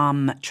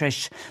from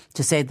Trish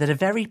to say that a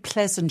very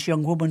pleasant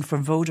young woman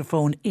from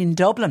Vodafone in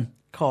Dublin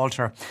called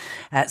her.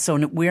 So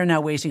we're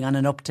now waiting on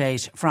an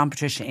update from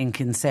Patricia in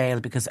Kinsale,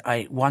 because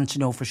I want to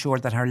know for sure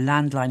that her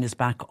landline is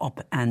back up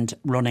and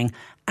running,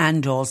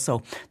 and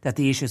also that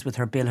the issues with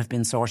her bill have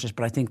been sorted.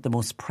 But I think the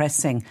most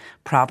pressing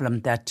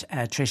problem that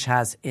Trish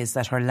has is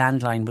that her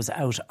landline was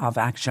out of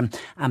action,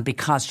 and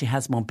because she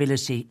has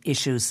mobility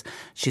issues,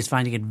 she's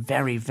finding it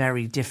very,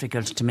 very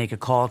difficult to make a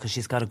call, because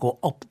she's got to go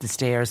up the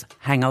stairs,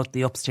 hang out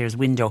the upstairs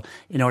window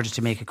in order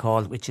to make a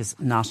call, which is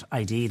not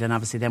ideal. And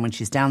obviously then when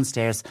she's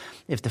downstairs,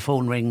 if the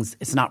phone rings,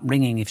 it's not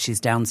ringing if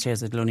she's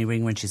downstairs, it'll only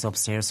ring when she's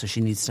upstairs, so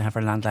she needs to have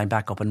her landline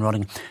back up and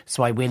running.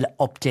 So I will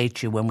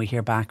update you when we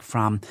hear back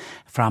from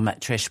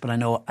Trish. But I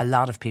know a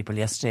lot of people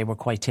yesterday were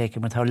quite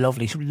taken with how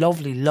lovely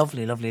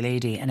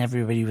lady, and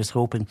everybody was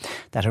hoping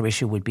that her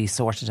issue would be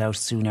sorted out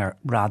sooner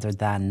rather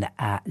than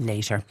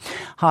later.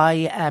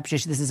 Hi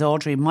Patricia, this is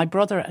Audrey. My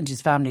brother and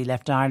his family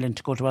left Ireland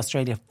to go to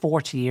Australia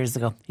 40 years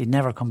ago. He'd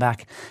never come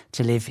back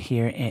to live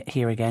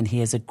here again. He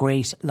has a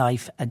great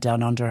life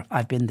down under.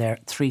 I've been there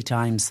 3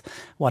 times.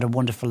 What a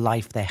wonderful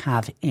life they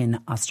have in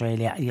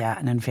Australia. Yeah,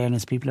 and in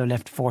fairness, people who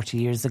left 40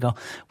 years ago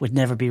would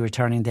never be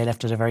returning. They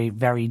left at a very,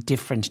 very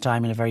different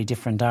time in a very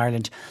different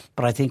Ireland.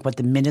 But I think what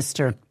the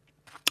Minister,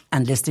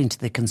 and listening to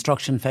the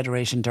Construction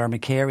Federation,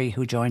 Dermot Carey,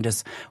 who joined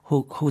us,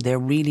 who they're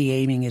really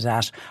aiming it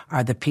at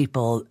are the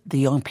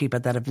young people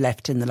that have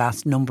left in the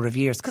last number of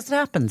years. Because it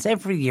happens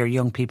every year,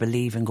 young people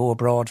leave and go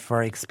abroad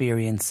for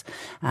experience,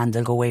 and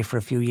they'll go away for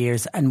a few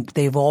years, and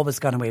they've always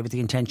gone away with the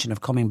intention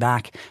of coming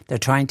back. They're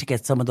trying to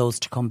get some of those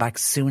to come back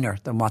sooner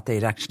than what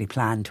they'd actually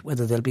planned.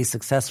 Whether they'll be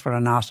successful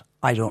or not,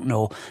 I don't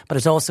know. But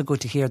it's also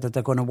good to hear that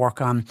they're going to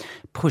work on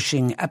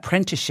pushing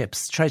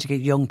apprenticeships, try to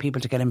get young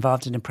people to get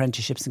involved in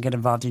apprenticeships and get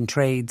involved in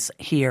trades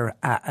here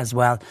as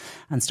well,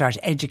 and start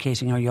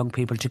educating our young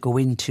people to go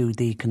into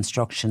the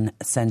construction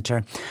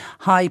centre.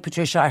 Hi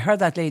Patricia, I heard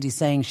that lady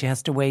saying she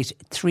has to wait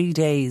 3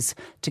 days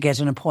to get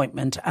an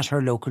appointment at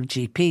her local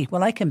GP.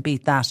 Well, I can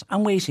beat that.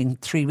 I'm waiting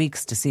 3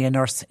 weeks to see a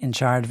nurse in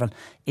Charleville.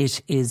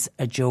 It is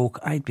a joke.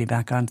 I'd be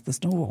back onto the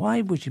snow.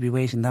 Why would you be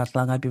waiting that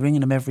long? I'd be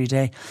ringing them every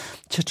day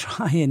to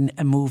try and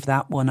can move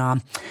that one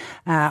on.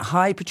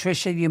 Hi,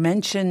 Patricia. You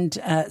mentioned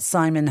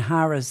Simon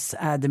Harris,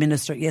 the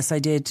Minister. Yes, I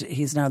did.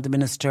 He's now the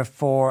Minister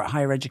for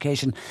Higher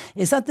Education.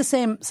 Is that the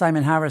same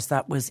Simon Harris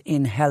that was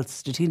in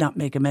Health? Did he not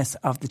make a mess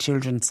of the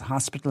Children's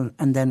Hospital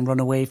and then run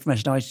away from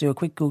it? Now, I should do a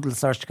quick Google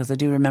search because I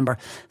do remember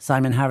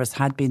Simon Harris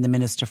had been the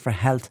Minister for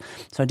Health.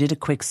 So I did a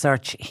quick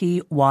search.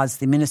 He was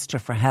the Minister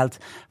for Health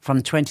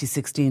from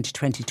 2016 to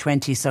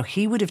 2020. So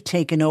he would have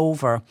taken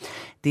over.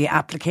 The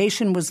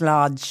application was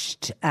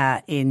lodged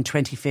in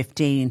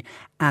 2015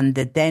 and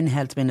the then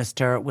Health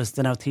Minister was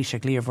the now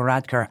Taoiseach Leo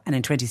Varadkar. And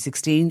in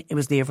 2016, it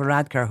was Leo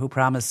Varadkar who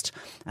promised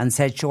and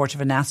said, short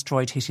of an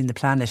asteroid hitting the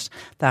planet,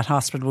 that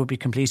hospital would be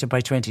completed by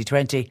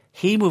 2020.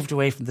 He moved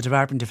away from the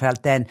Department of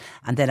Health then.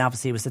 And then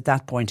obviously it was at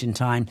that point in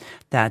time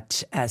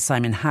that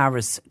Simon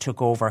Harris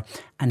took over.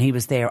 And he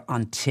was there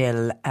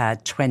until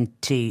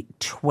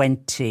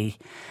 2020.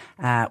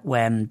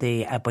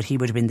 But he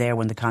would have been there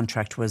when the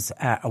contract was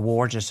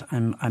awarded,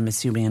 I'm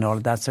assuming, and all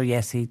of that. So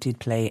yes, he did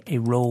play a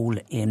role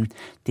in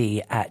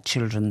the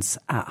Children's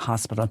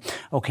Hospital.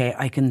 Okay,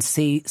 I can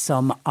see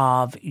some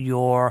of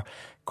your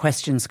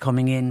questions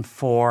coming in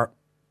for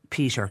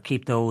Peter.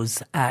 Keep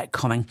those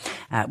coming.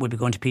 We'll be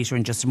going to Peter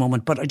in just a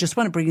moment. But I just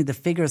want to bring you the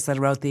figures that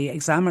are out. The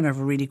Examiner have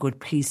a really good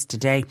piece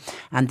today.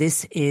 And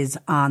this is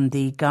on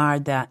the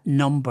Garda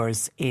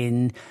numbers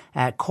in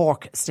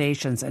Cork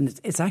stations. And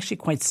it's actually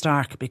quite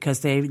stark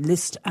because they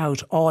list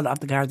out all of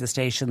the Garda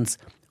stations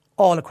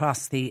all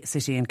across the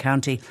city and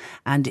county,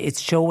 and it's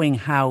showing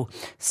how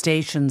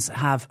stations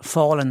have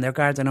fallen, their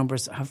Garda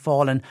numbers have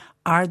fallen,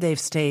 or they've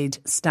stayed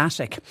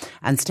static.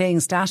 And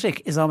staying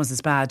static is almost as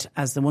bad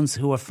as the ones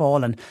who have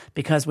fallen,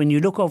 because when you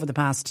look over the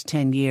past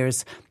 10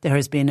 years, there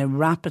has been a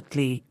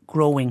rapidly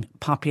growing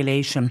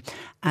population,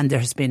 and there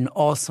has been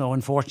also,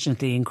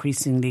 unfortunately,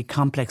 increasingly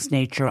complex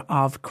nature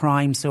of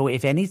crime. So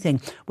if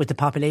anything, with the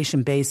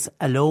population base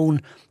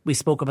alone, we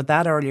spoke about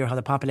that earlier, how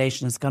the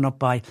population has gone up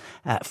by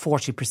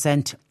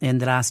 40% in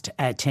the last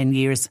 10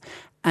 years.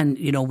 And,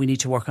 you know, we need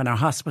to work on our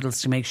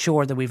hospitals to make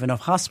sure that we have enough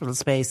hospital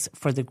space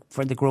for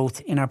the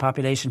growth in our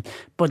population.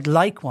 But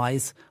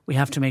likewise, we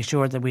have to make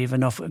sure that we have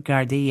enough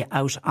Gardaí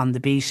out on the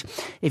beat.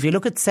 If you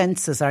look at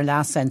census, our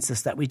last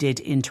census that we did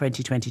in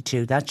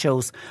 2022, that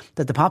shows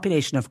that the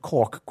population of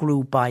Cork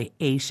grew by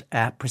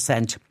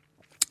 8%.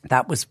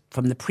 That was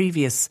from the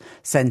previous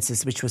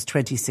census, which was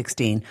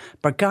 2016.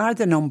 But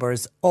Garda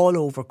numbers all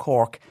over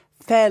Cork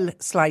fell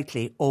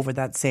slightly over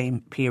that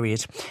same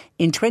period.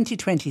 In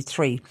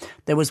 2023,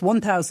 there was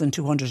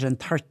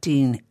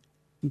 1,213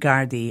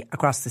 Gardaí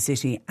across the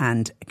city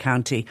and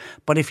county.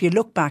 But if you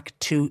look back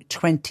to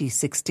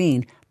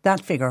 2016,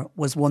 that figure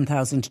was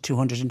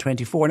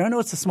 1,224. Now, I know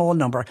it's a small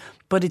number,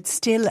 but it's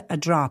still a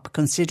drop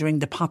considering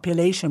the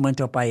population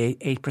went up by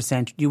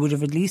 8%. You would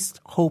have at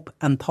least hoped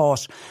and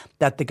thought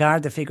that the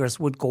Garda figures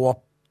would go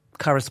up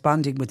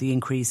corresponding with the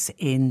increase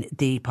in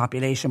the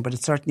population, but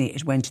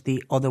it went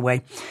the other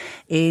way.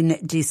 In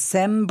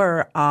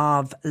December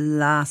of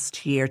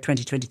last year,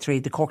 2023,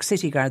 the Cork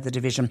City Garda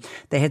Division,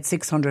 they had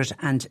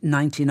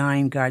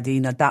 699 Gardaí.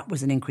 Now, that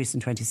was an increase in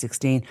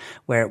 2016,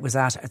 where it was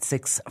at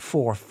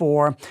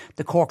 644.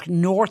 The Cork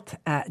North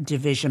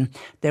Division,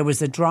 there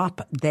was a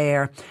drop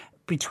there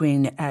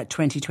between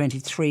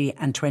 2023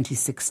 and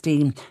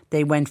 2016.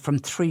 They went from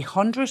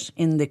 300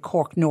 in the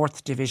Cork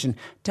North Division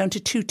down to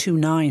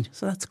 229.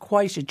 So that's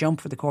quite a jump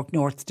for the Cork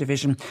North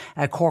Division.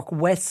 Cork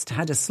West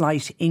had a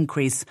slight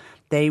increase.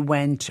 They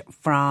went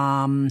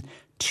from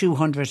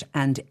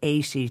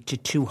 280 to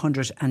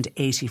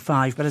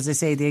 285. But as I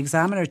say, the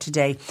Examiner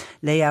today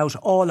lay out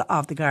all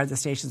of the Garda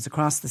stations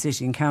across the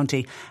city and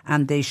county,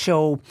 and they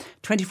show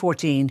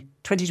 2014,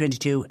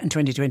 2022 and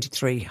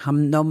 2023,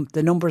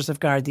 the numbers of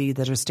Gardaí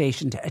that are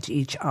stationed at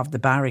each of the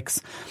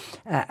barracks,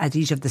 at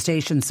each of the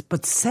stations.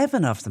 But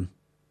 7 of them,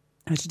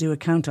 I had to do a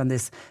count on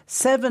this,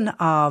 7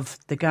 of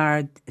the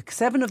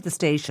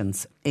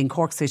stations in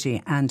Cork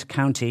City and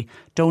County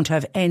don't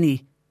have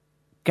any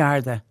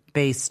Garda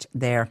based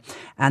there.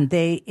 And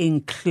they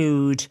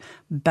include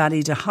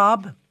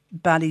Ballydehob,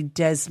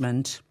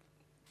 Ballydesmond,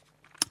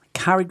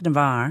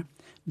 Carrignavar,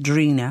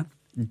 Drina,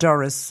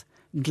 Durris,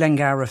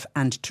 Glengariff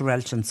and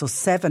Turrelton. So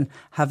 7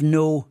 have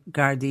no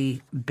Gardaí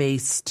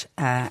based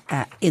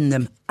in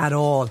them at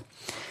all.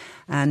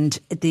 And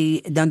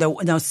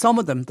now some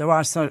of them, there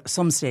are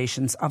some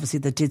stations, obviously,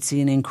 that did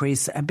see an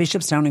increase.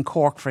 Bishopstown in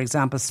Cork, for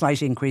example,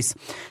 slight increase.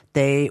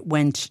 They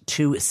went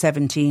to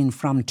 17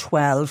 from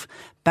 12.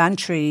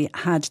 Bantry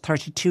had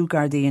 32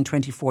 Gardaí in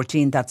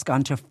 2014. That's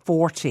gone to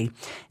 40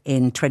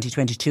 in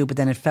 2022, but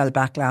then it fell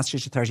back last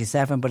year to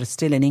 37, but it's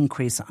still an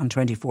increase on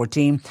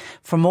 2014.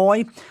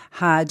 Fermoy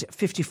had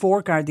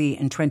 54 Gardaí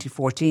in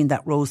 2014.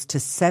 That rose to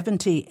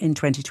 70 in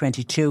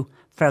 2022.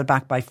 fell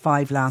back by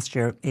 5 last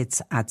year.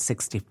 It's at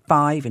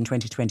 65 in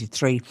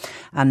 2023.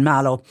 And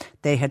Mallow,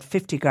 they had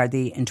 50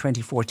 Gardaí in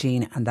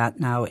 2014, and that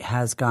now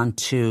has gone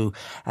to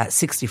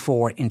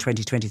 64 in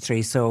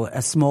 2023. So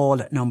a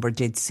small number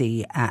did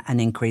see an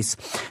increase.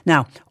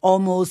 Now,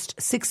 almost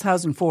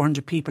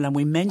 6,400 people, and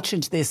we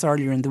mentioned this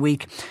earlier in the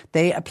week,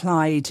 they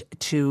applied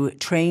to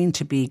train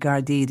to be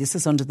Gardaí. This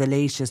is under the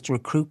latest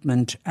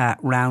recruitment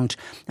round.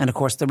 And of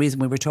course, the reason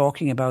we were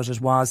talking about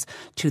it was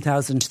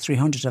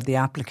 2,300 of the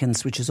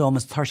applicants, which is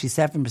almost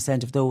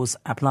 37% of those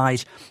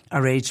applied,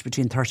 are aged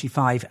between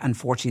 35 and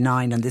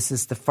 49. And this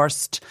is the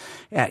first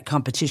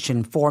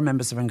competition for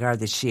members of An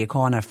Garda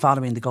Síochána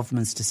following the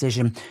government's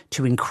decision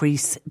to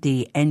increase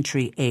the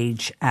entry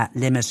age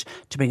limit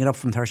to bring it up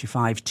from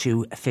 35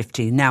 to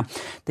 50. Now,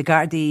 the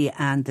Gardaí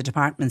and the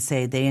department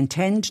say they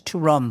intend to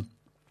run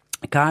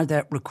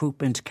Garda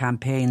recruitment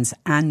campaigns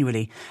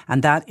annually,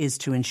 and that is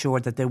to ensure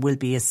that there will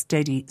be a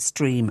steady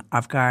stream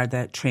of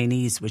Garda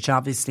trainees, which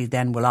obviously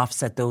then will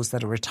offset those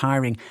that are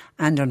retiring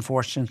and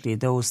unfortunately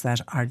those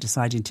that are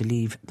deciding to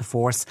leave the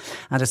force.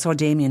 And I saw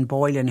Damien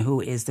Boylan,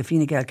 who is the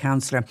Fine Gael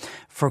councillor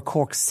for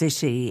Cork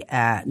City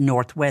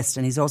Northwest,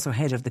 and he's also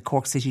head of the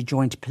Cork City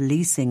Joint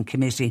Policing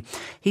Committee.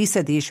 He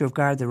said the issue of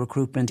Garda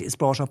recruitment is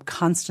brought up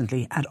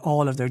constantly at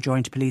all of their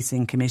joint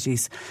policing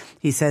committees.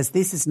 He says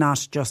this is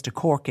not just a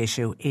Cork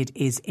issue, it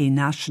is a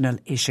national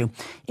issue.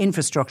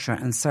 Infrastructure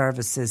and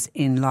services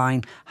in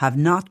line have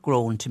not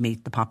grown to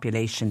meet the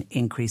population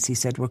increase. He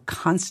said we're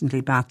constantly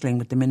battling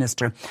with the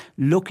Minister,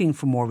 looking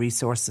for more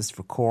resources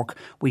for Cork.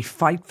 We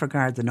fight for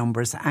Garda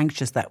numbers,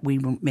 anxious that we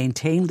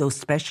maintain those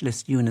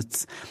specialist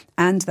units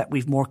and that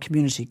we've more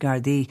community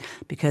Gardaí,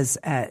 because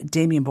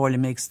Damien Boylan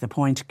makes the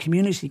point,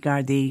 community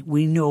Gardaí,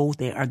 we know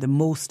they are the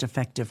most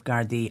effective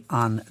Gardaí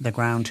on the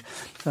ground.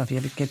 So if you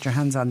ever get your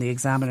hands on the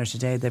Examiner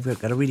today, they've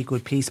got a really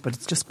good piece, but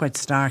it's just quite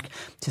stark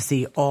to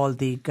see all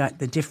the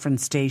different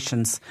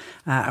stations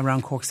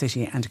around Cork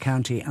City and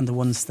County, and the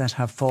ones that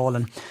have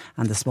fallen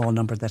and the small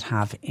number that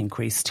have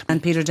increased.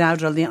 And Peter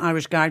Dowdall, the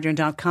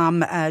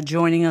IrishGuardian.com,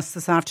 joining us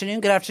this afternoon.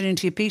 Good afternoon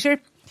to you,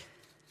 Peter.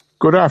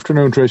 Good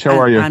afternoon, Trish. How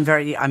are you?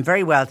 I'm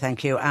very well,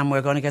 thank you. And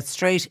we're going to get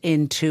straight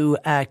into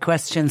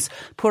questions.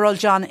 Poor old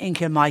John in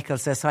Kilmichael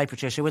says, hi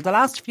Patricia, with the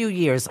last few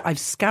years I've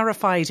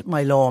scarified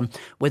my lawn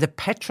with a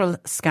petrol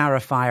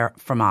scarifier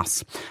from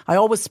Moss. I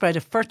always spread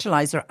a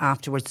fertiliser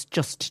afterwards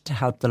just to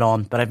help the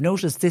lawn, but I've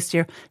noticed this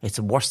year it's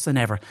worse than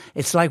ever.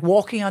 It's like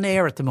walking on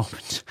air at the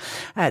moment.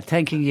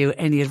 Thanking you.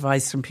 Any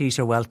advice from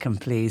Peter? Welcome,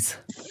 please.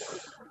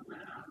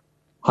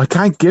 I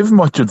can't give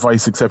much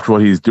advice except what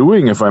he's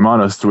doing, if I'm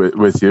honest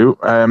with you.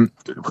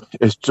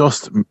 It's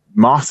just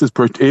moss is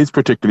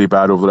particularly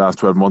bad over the last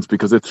 12 months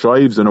because it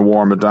thrives in a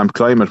warm and damp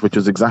climate, which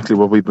is exactly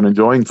what we've been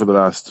enjoying for the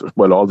last,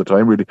 all the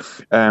time really.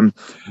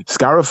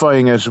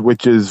 Scarifying it,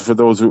 which is, for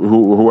those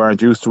who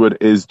aren't used to it,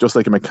 is just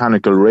like a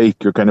mechanical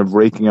rake. You're kind of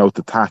raking out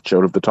the thatch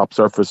out of the top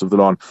surface of the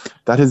lawn.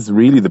 That is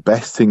really the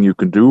best thing you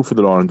can do for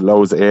the lawn. It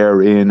allows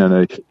air in, and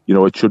it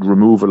should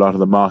remove a lot of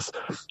the moss.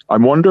 I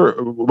wonder,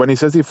 when he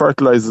says he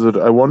fertilises it,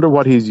 I wonder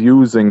what he's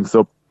using.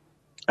 So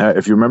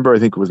if you remember, I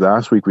think it was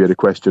last week we had a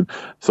question.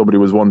 Somebody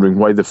was wondering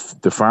why the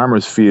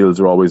farmers' fields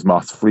are always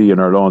moss-free and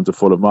our lawns are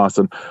full of moss.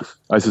 And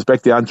I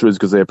suspect the answer is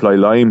because they apply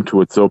lime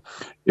to it. So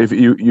if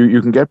you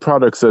can get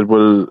products that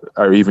will,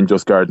 or even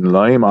just garden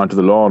lime onto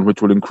the lawn,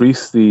 which will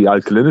increase the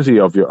alkalinity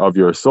of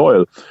your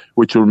soil,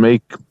 which will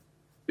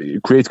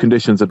creates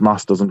conditions that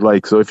moss doesn't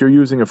like. So if you're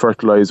using a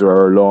fertiliser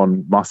or a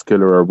lawn moss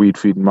killer or weed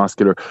feeding moss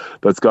killer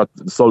that's got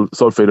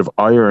sulphate of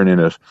iron in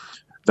it,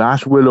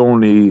 that will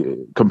only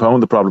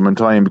compound the problem in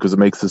time because it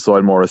makes the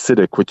soil more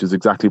acidic, which is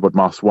exactly what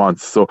moss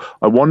wants. So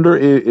I wonder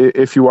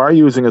if you are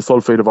using a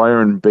sulphate of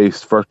iron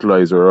based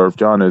fertiliser, or if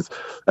John is,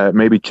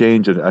 maybe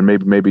change it and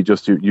maybe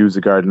just use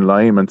a garden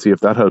lime and see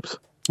if that helps.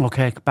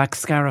 Okay, back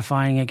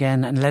scarifying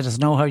again, and let us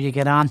know how you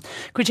get on.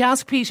 Could you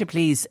ask Peter,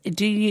 please,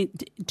 do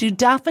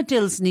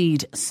daffodils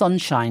need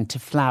sunshine to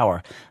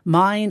flower?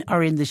 Mine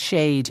are in the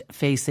shade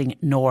facing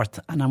north,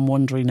 and I'm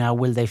wondering now,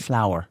 will they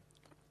flower?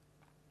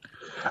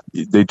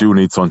 They do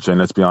need sunshine,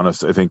 let's be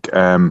honest. I think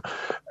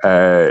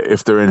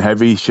if they're in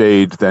heavy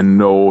shade, then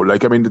no.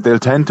 They'll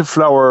tend to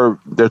flower.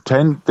 They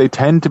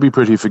tend to be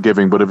pretty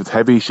forgiving, but if it's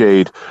heavy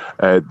shade,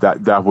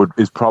 that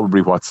is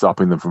probably what's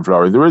stopping them from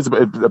flowering. There is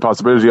a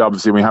possibility,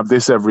 obviously. We have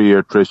this every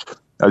year, Trish,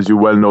 as you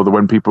well know, that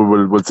when people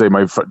will say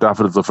my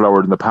daffodils have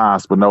flowered in the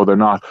past, but now they're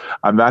not.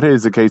 And that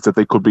is the case that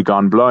they could be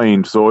gone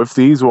blind. So if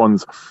these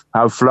ones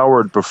have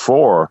flowered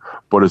before,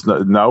 but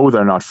now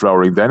they're not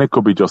flowering, then it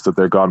could be just that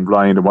they're gone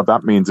blind. And what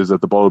that means is that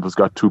the bulb has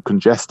got too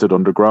congested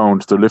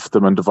underground to lift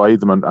them and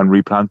divide them and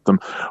replant them.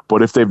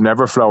 But if they've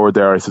never flowered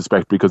there, I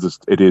suspect because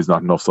it is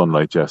not enough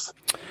sunlight, yes.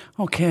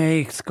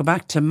 Okay, let's go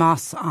back to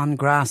moss on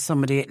grass.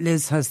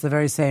 Liz has the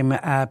very same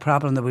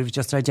problem that we've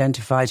just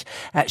identified.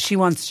 She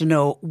wants to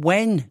know,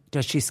 when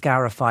does she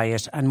scarify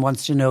it, and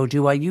wants to know,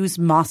 do I use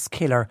moss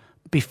killer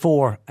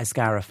before I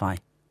scarify?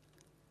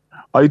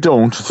 I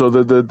don't. So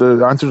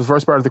the answer to the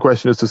first part of the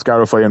question is to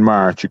scarify in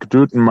March. You could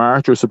do it in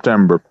March or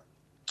September.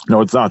 No,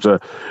 it's not a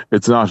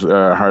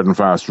hard and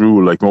fast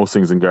rule like most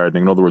things in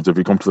gardening. In other words, if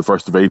you come to the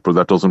 1st of April,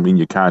 that doesn't mean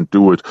you can't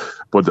do it.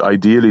 But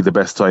ideally, the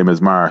best time is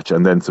March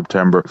and then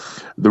September.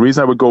 The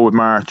reason I would go with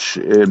March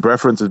in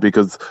preference is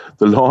because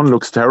the lawn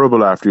looks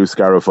terrible after you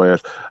scarify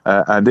it.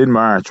 And in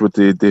March, with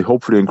the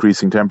hopefully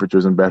increasing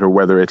temperatures and better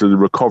weather, it'll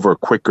recover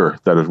quicker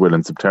than it will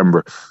in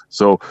September.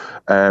 So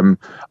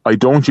I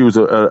don't use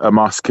a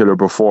moss killer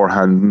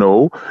beforehand,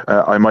 no.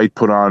 I might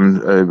put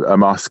on a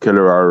moss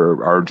killer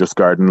or just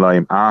garden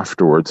lime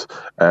afterwards.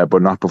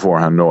 But not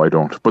beforehand. No, I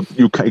don't. But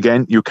you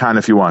can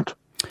if you want.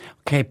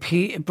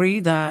 Okay,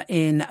 Breatha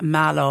in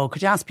Mallow.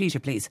 Could you ask Peter,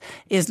 please,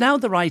 is now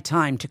the right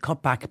time to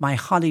cut back my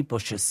holly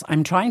bushes?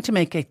 I'm trying to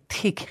make a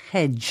thick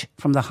hedge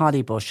from the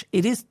holly bush.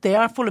 They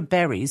are full of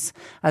berries,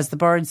 as the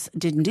birds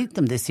didn't eat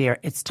them this year.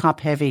 It's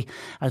top heavy.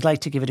 I'd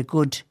like to give it a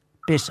good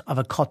bit of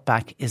a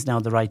cutback. Is now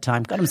the right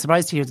time? God, I'm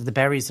surprised to hear that the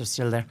berries are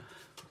still there.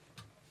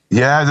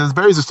 Yeah, the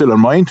berries are still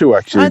on mine too,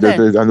 actually. And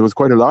there was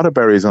quite a lot of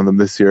berries on them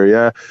this year,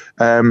 yeah.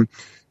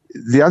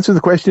 The answer to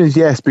the question is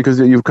yes, because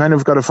you've kind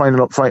of got to find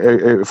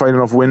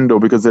enough window,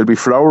 because they'll be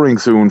flowering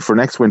soon for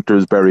next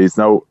winter's berries.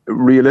 Now,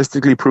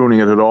 realistically, pruning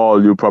it at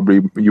all,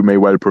 you may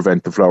well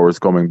prevent the flowers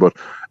coming, but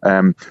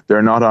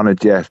they're not on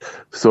it yet.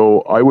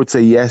 So I would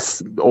say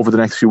yes, over the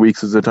next few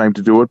weeks is the time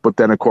to do it. But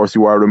then, of course,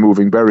 you are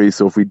removing berries.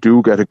 So if we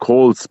do get a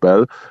cold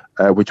spell,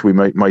 which we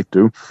might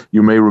do,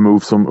 you may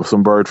remove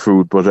some bird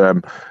food. But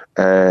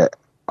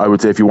I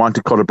would say if you want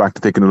to cut it back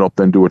to thicken it up,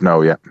 then do it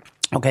now, yeah.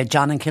 Okay,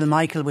 John and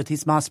Kilmichael with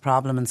his moss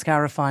problem and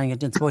scarifying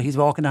it, and so he's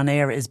walking on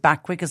air, is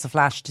back quick as a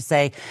flash to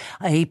say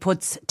he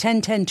puts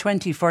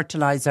 10-10-20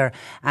 fertiliser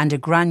and a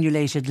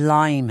granulated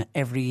lime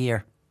every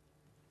year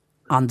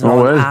on the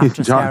lawn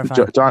after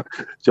scarifying.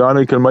 John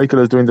and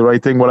Kilmichael is doing the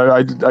right thing. Well,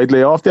 I'd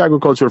lay off the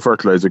agricultural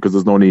fertiliser because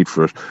there's no need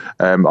for it.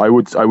 I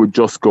would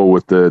just go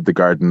with the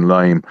garden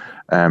lime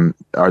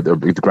or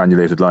the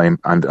granulated lime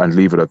and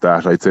leave it at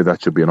that. I'd say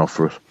that should be enough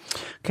for it.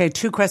 Okay,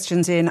 2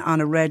 questions in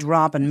on a red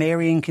robin.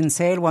 Mary in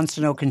Kinsale wants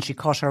to know, can she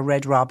cut her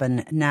red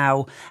robin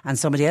now? And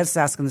somebody else is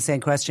asking the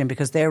same question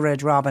because their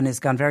red robin has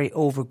gone very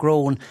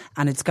overgrown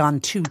and it's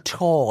gone too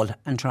tall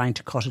and trying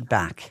to cut it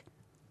back.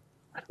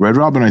 Red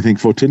robin, I think,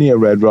 Photinia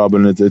red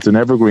robin, it's an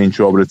evergreen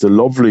shrub, but it's a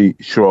lovely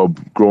shrub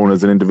grown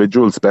as an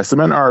individual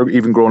specimen or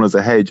even grown as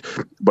a hedge.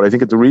 But I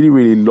think it's a really,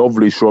 really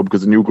lovely shrub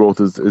because the new growth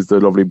is the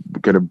lovely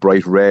kind of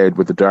bright red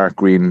with the dark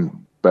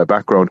green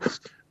background.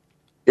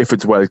 If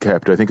it's well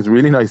kept, I think it's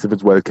really nice if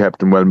it's well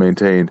kept and well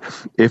maintained.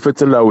 If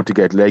it's allowed to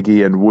get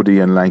leggy and woody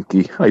and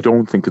lanky, I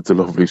don't think it's a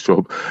lovely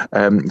shrub.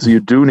 So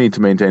you do need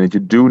to maintain it. You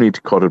do need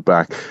to cut it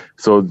back.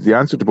 So the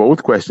answer to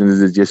both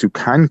questions is yes, you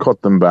can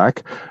cut them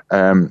back.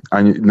 And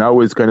now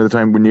is kind of the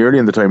time. We're nearly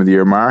in the time of the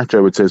year. March, I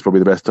would say, is probably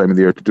the best time of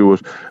the year to do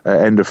it.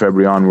 End of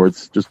February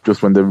onwards,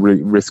 just when the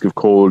risk of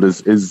cold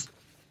is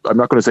I'm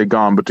not going to say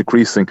gone, but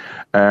decreasing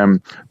the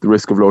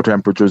risk of low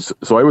temperatures.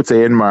 So I would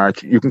say in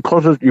March, you can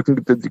cut it. You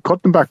can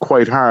cut them back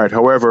quite hard.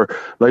 However,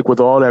 like with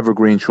all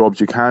evergreen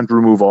shrubs, you can't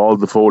remove all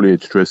the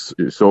foliage.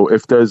 So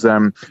if there's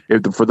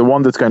for the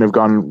one that's kind of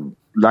gone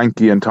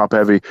lanky and top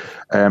heavy,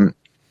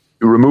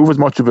 remove as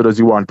much of it as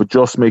you want, but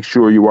just make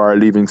sure you are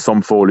leaving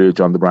some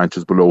foliage on the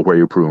branches below where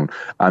you prune.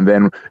 And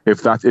then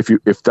if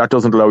that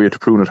doesn't allow you to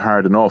prune it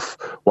hard enough,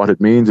 what it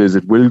means is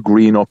it will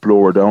green up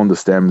lower down the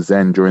stems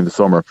then during the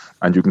summer,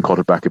 and you can cut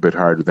it back a bit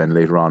harder then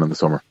later on in the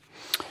summer.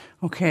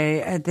 Okay,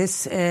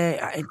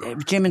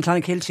 Jim in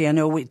Clonakilty, I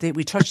know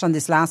we touched on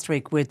this last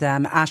week with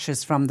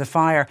ashes from the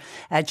fire.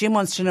 Jim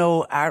wants to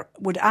know,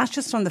 would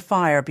ashes from the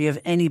fire be of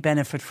any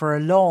benefit for a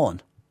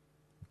lawn?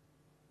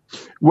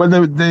 Well,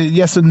 the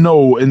yes and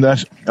no, in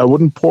that I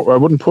wouldn't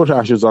put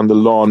ashes on the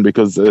lawn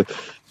because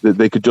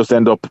they could just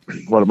end up.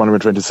 What am I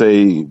trying to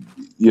say?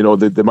 You know,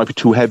 they might be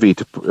too heavy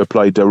to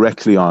apply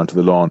directly onto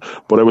the lawn.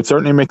 But I would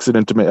certainly mix it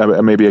into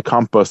maybe a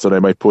compost that I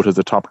might put as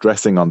a top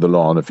dressing on the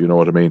lawn, if you know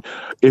what I mean.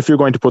 If you're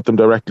going to put them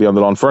directly on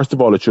the lawn, first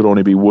of all, it should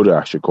only be wood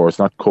ash, of course,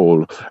 not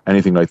coal,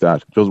 anything like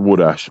that, just wood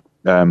ash.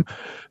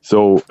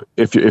 So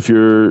if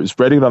you're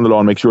spreading it on the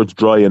lawn, make sure it's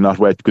dry and not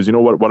wet, because you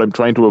know what I'm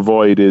trying to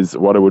avoid is,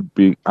 what I would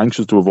be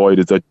anxious to avoid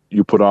is that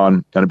you put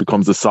on and it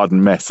becomes a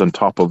sodden mess on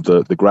top of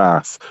the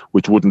grass,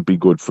 which wouldn't be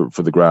good for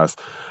the grass.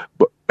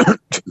 But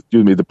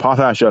excuse me, the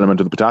potash element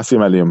or the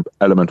potassium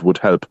element would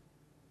help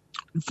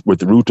with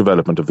the root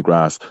development of the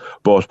grass.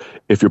 But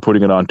if you're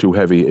putting it on too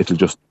heavy, it'll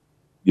just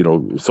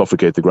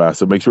suffocate the grass.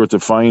 So make sure it's a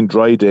fine,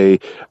 dry day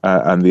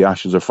and the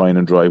ashes are fine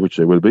and dry, which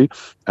they will be.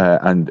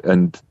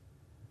 And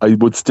I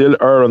would still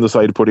err on the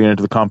side of putting it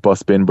into the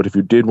compost bin, but if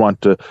you did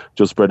want to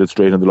just spread it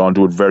straight on the lawn,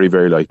 do it very,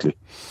 very lightly.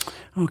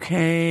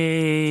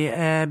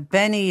 Okay,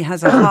 Benny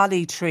has a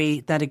holly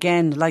tree that,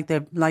 again, like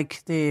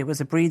there was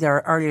a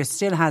breather earlier,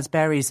 still has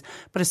berries,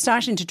 but it's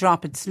starting to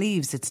drop its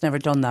leaves. It's never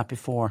done that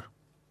before.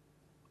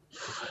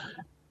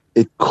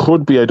 It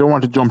could be, I don't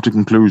want to jump to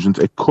conclusions,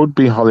 it could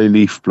be holly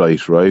leaf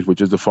blight, right,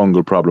 which is a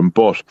fungal problem,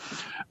 but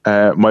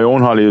my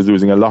own holly is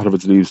losing a lot of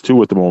its leaves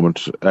too at the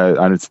moment,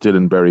 and it's still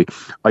in berry.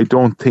 I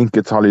don't think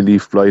it's holly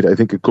leaf blight. I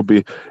think it could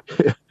be,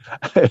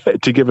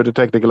 to give it a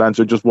technical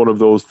answer, just one of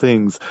those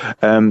things.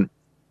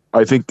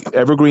 I think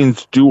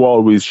evergreens do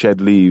always shed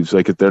leaves.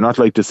 Like, they're not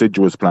like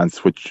deciduous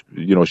plants, which,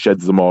 you know,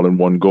 sheds them all in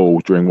one go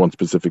during one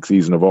specific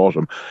season of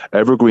autumn.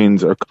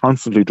 Evergreens are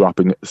constantly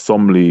dropping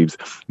some leaves.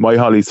 My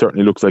holly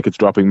certainly looks like it's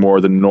dropping more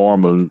than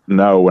normal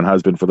now and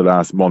has been for the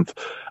last month.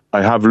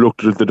 I have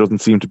looked at it. There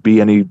doesn't seem to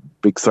be any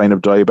big sign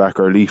of dieback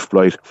or leaf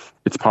blight.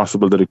 It's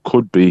possible that it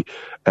could be.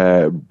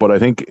 But I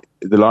think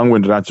the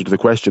long-winded answer to the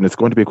question, it's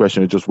going to be a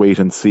question of just wait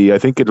and see. I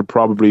think it'll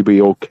probably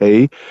be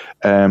okay.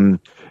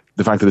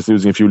 The fact that it's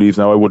losing a few leaves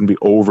now, I wouldn't be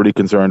overly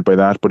concerned by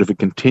that. But if it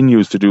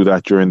continues to do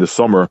that during the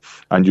summer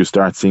and you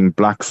start seeing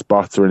black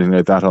spots or anything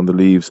like that on the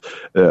leaves,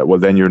 well,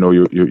 then you know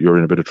you're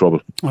in a bit of trouble.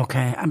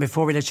 Okay, and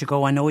before we let you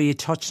go, I know you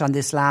touched on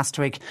this last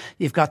week.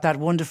 You've got that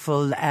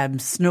wonderful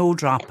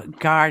Snowdrop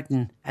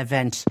garden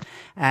event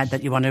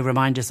that you want to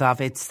remind us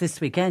of. It's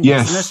this weekend,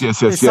 isn't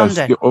it? Yes.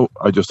 Sunday. Oh,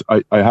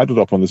 I had it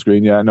up on the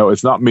screen. Yeah, no,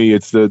 it's not me.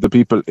 It's the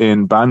people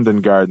in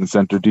Bandon Garden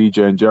Centre,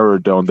 DJ and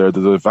Gerard down there.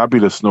 There's a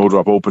fabulous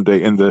Snowdrop open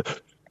day in the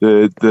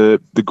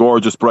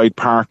gorgeous Bright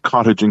Park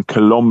Cottage in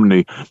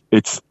Columney.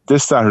 It's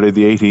this Saturday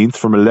the 18th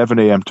from 11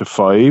 a.m. to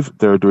 5.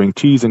 They're doing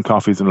teas and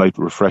coffees and light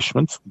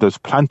refreshments. There's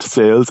plant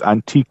sales,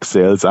 antique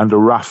sales and a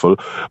raffle.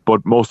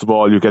 But most of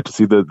all, you get to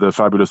see the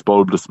fabulous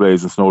bulb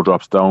displays and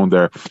snowdrops down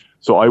there.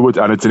 So I would,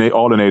 and it's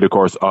all in aid, of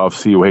course, of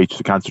CUH,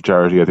 the cancer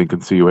charity, I think,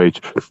 in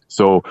CUH.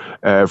 So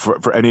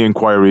for any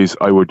inquiries,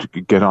 I would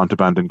get on to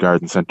Bandon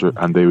Garden Centre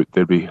and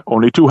they'd be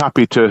only too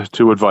happy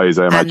to advise,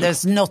 I imagine. And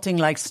there's nothing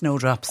like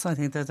snowdrops. I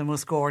think they're the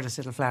most gorgeous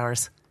little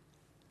flowers.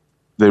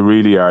 They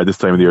really are this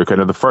time of the year, kind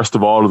of the first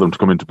of all of them to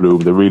come into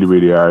bloom. They really,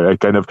 really are.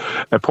 Kind of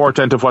a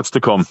portent of what's to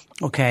come.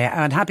 Okay,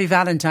 and happy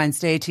Valentine's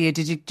Day to you.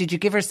 Did you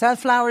give herself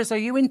flowers? Are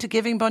you into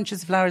giving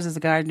bunches of flowers as a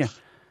gardener?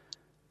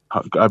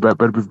 I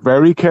better be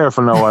very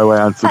careful now how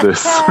I answer this.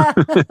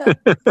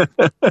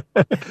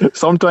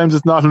 Sometimes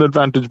it's not an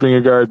advantage being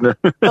a gardener.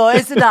 Oh,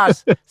 is it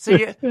not? So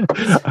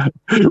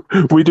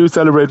we do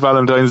celebrate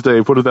Valentine's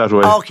Day, put it that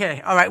way.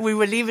 Okay, all right, we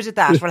will leave it at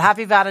that. Well,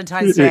 happy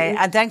Valentine's Day,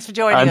 and thanks for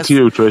joining us. And to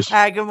you,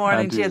 Trish. Good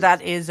morning to you.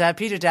 That is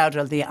Peter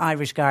Dowdall, the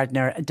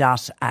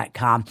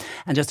irishgardener.com.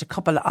 And just a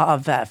couple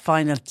of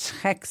final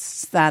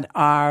texts that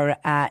are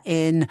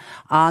in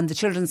on the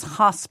Children's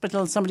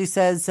Hospital. Somebody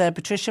says,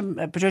 Patricia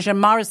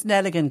Morris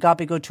Nelligan, God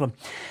be good to him,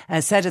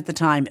 said at the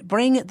time,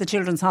 bring the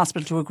Children's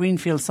Hospital to a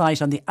greenfield site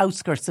on the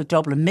outskirts of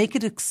Dublin. Make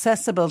it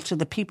accessible to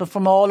the people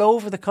from all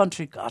over the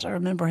country. God, I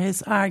remember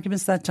his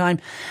arguments that time.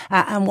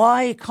 And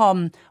why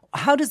come...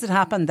 How does it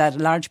happen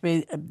that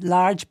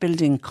large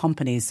building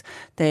companies,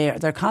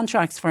 their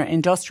contracts for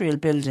industrial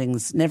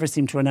buildings never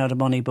seem to run out of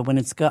money, but when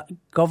it's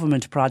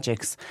government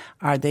projects,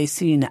 are they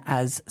seen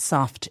as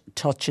soft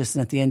touches?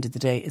 And at the end of the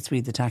day, it's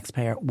we, the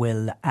taxpayer,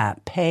 will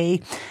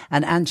pay.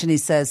 And Anthony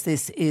says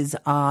this is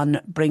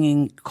on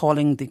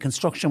calling the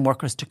construction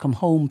workers to come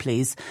home,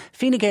 please.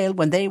 Fine Gael,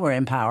 when they were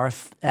in power,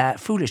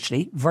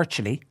 foolishly,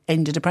 virtually,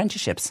 ended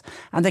apprenticeships.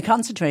 And they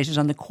concentrated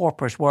on the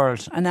corporate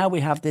world. And now we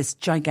have this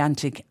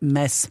gigantic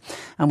mess.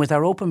 And with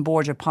our open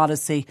border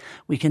policy,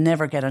 we can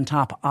never get on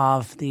top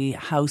of the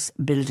house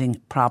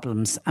building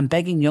problems. And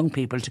begging young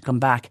people to come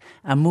back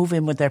and move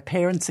in with their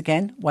parents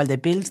again while they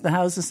build the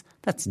houses,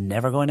 that's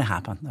never going to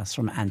happen. That's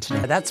from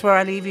Anthony. That's where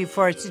I leave you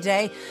for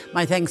today.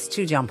 My thanks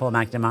to John Paul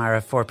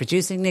McNamara for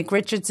producing. Nick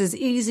Richards is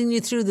easing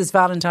you through this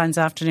Valentine's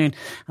afternoon.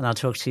 And I'll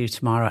talk to you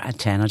tomorrow at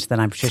 10. Until then,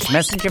 I'm Patricia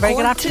Messenger. Very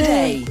good afternoon.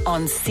 Today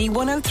on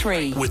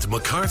C103. With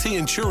McCarthy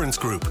Insurance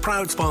Group,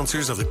 proud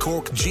sponsors of the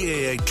Cork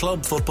GAA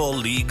Club Football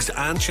Leagues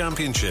and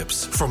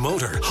Championships. For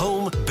motor,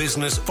 home,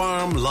 business,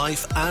 farm,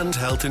 life and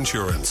health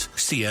insurance.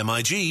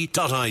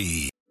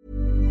 CMIG.ie.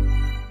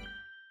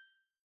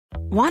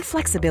 Want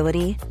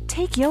flexibility?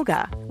 Take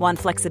yoga. Want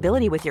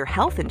flexibility with your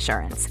health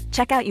insurance?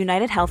 Check out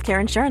United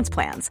Healthcare Insurance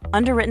Plans.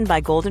 Underwritten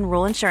by Golden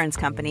Rule Insurance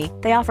Company,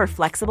 they offer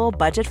flexible,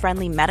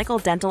 budget-friendly medical,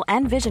 dental,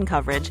 and vision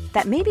coverage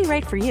that may be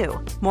right for you.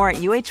 More at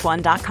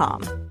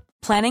uh1.com.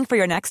 Planning for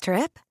your next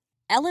trip?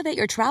 Elevate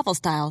your travel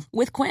style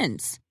with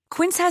Quince.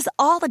 Quince has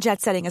all the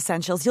jet-setting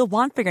essentials you'll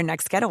want for your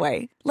next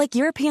getaway, like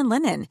European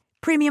linen,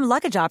 premium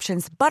luggage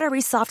options, buttery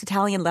soft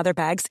Italian leather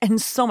bags,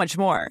 and so much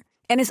more.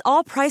 And is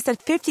all priced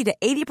at 50 to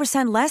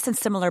 80% less than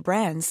similar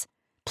brands.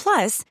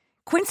 Plus,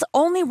 Quince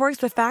only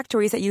works with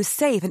factories that use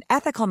safe and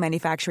ethical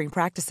manufacturing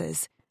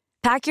practices.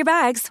 Pack your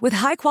bags with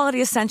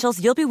high-quality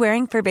essentials you'll be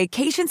wearing for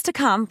vacations to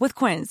come with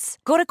Quince.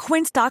 Go to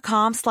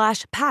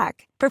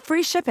quince.com/pack for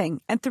free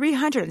shipping and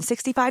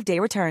 365-day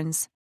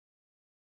returns.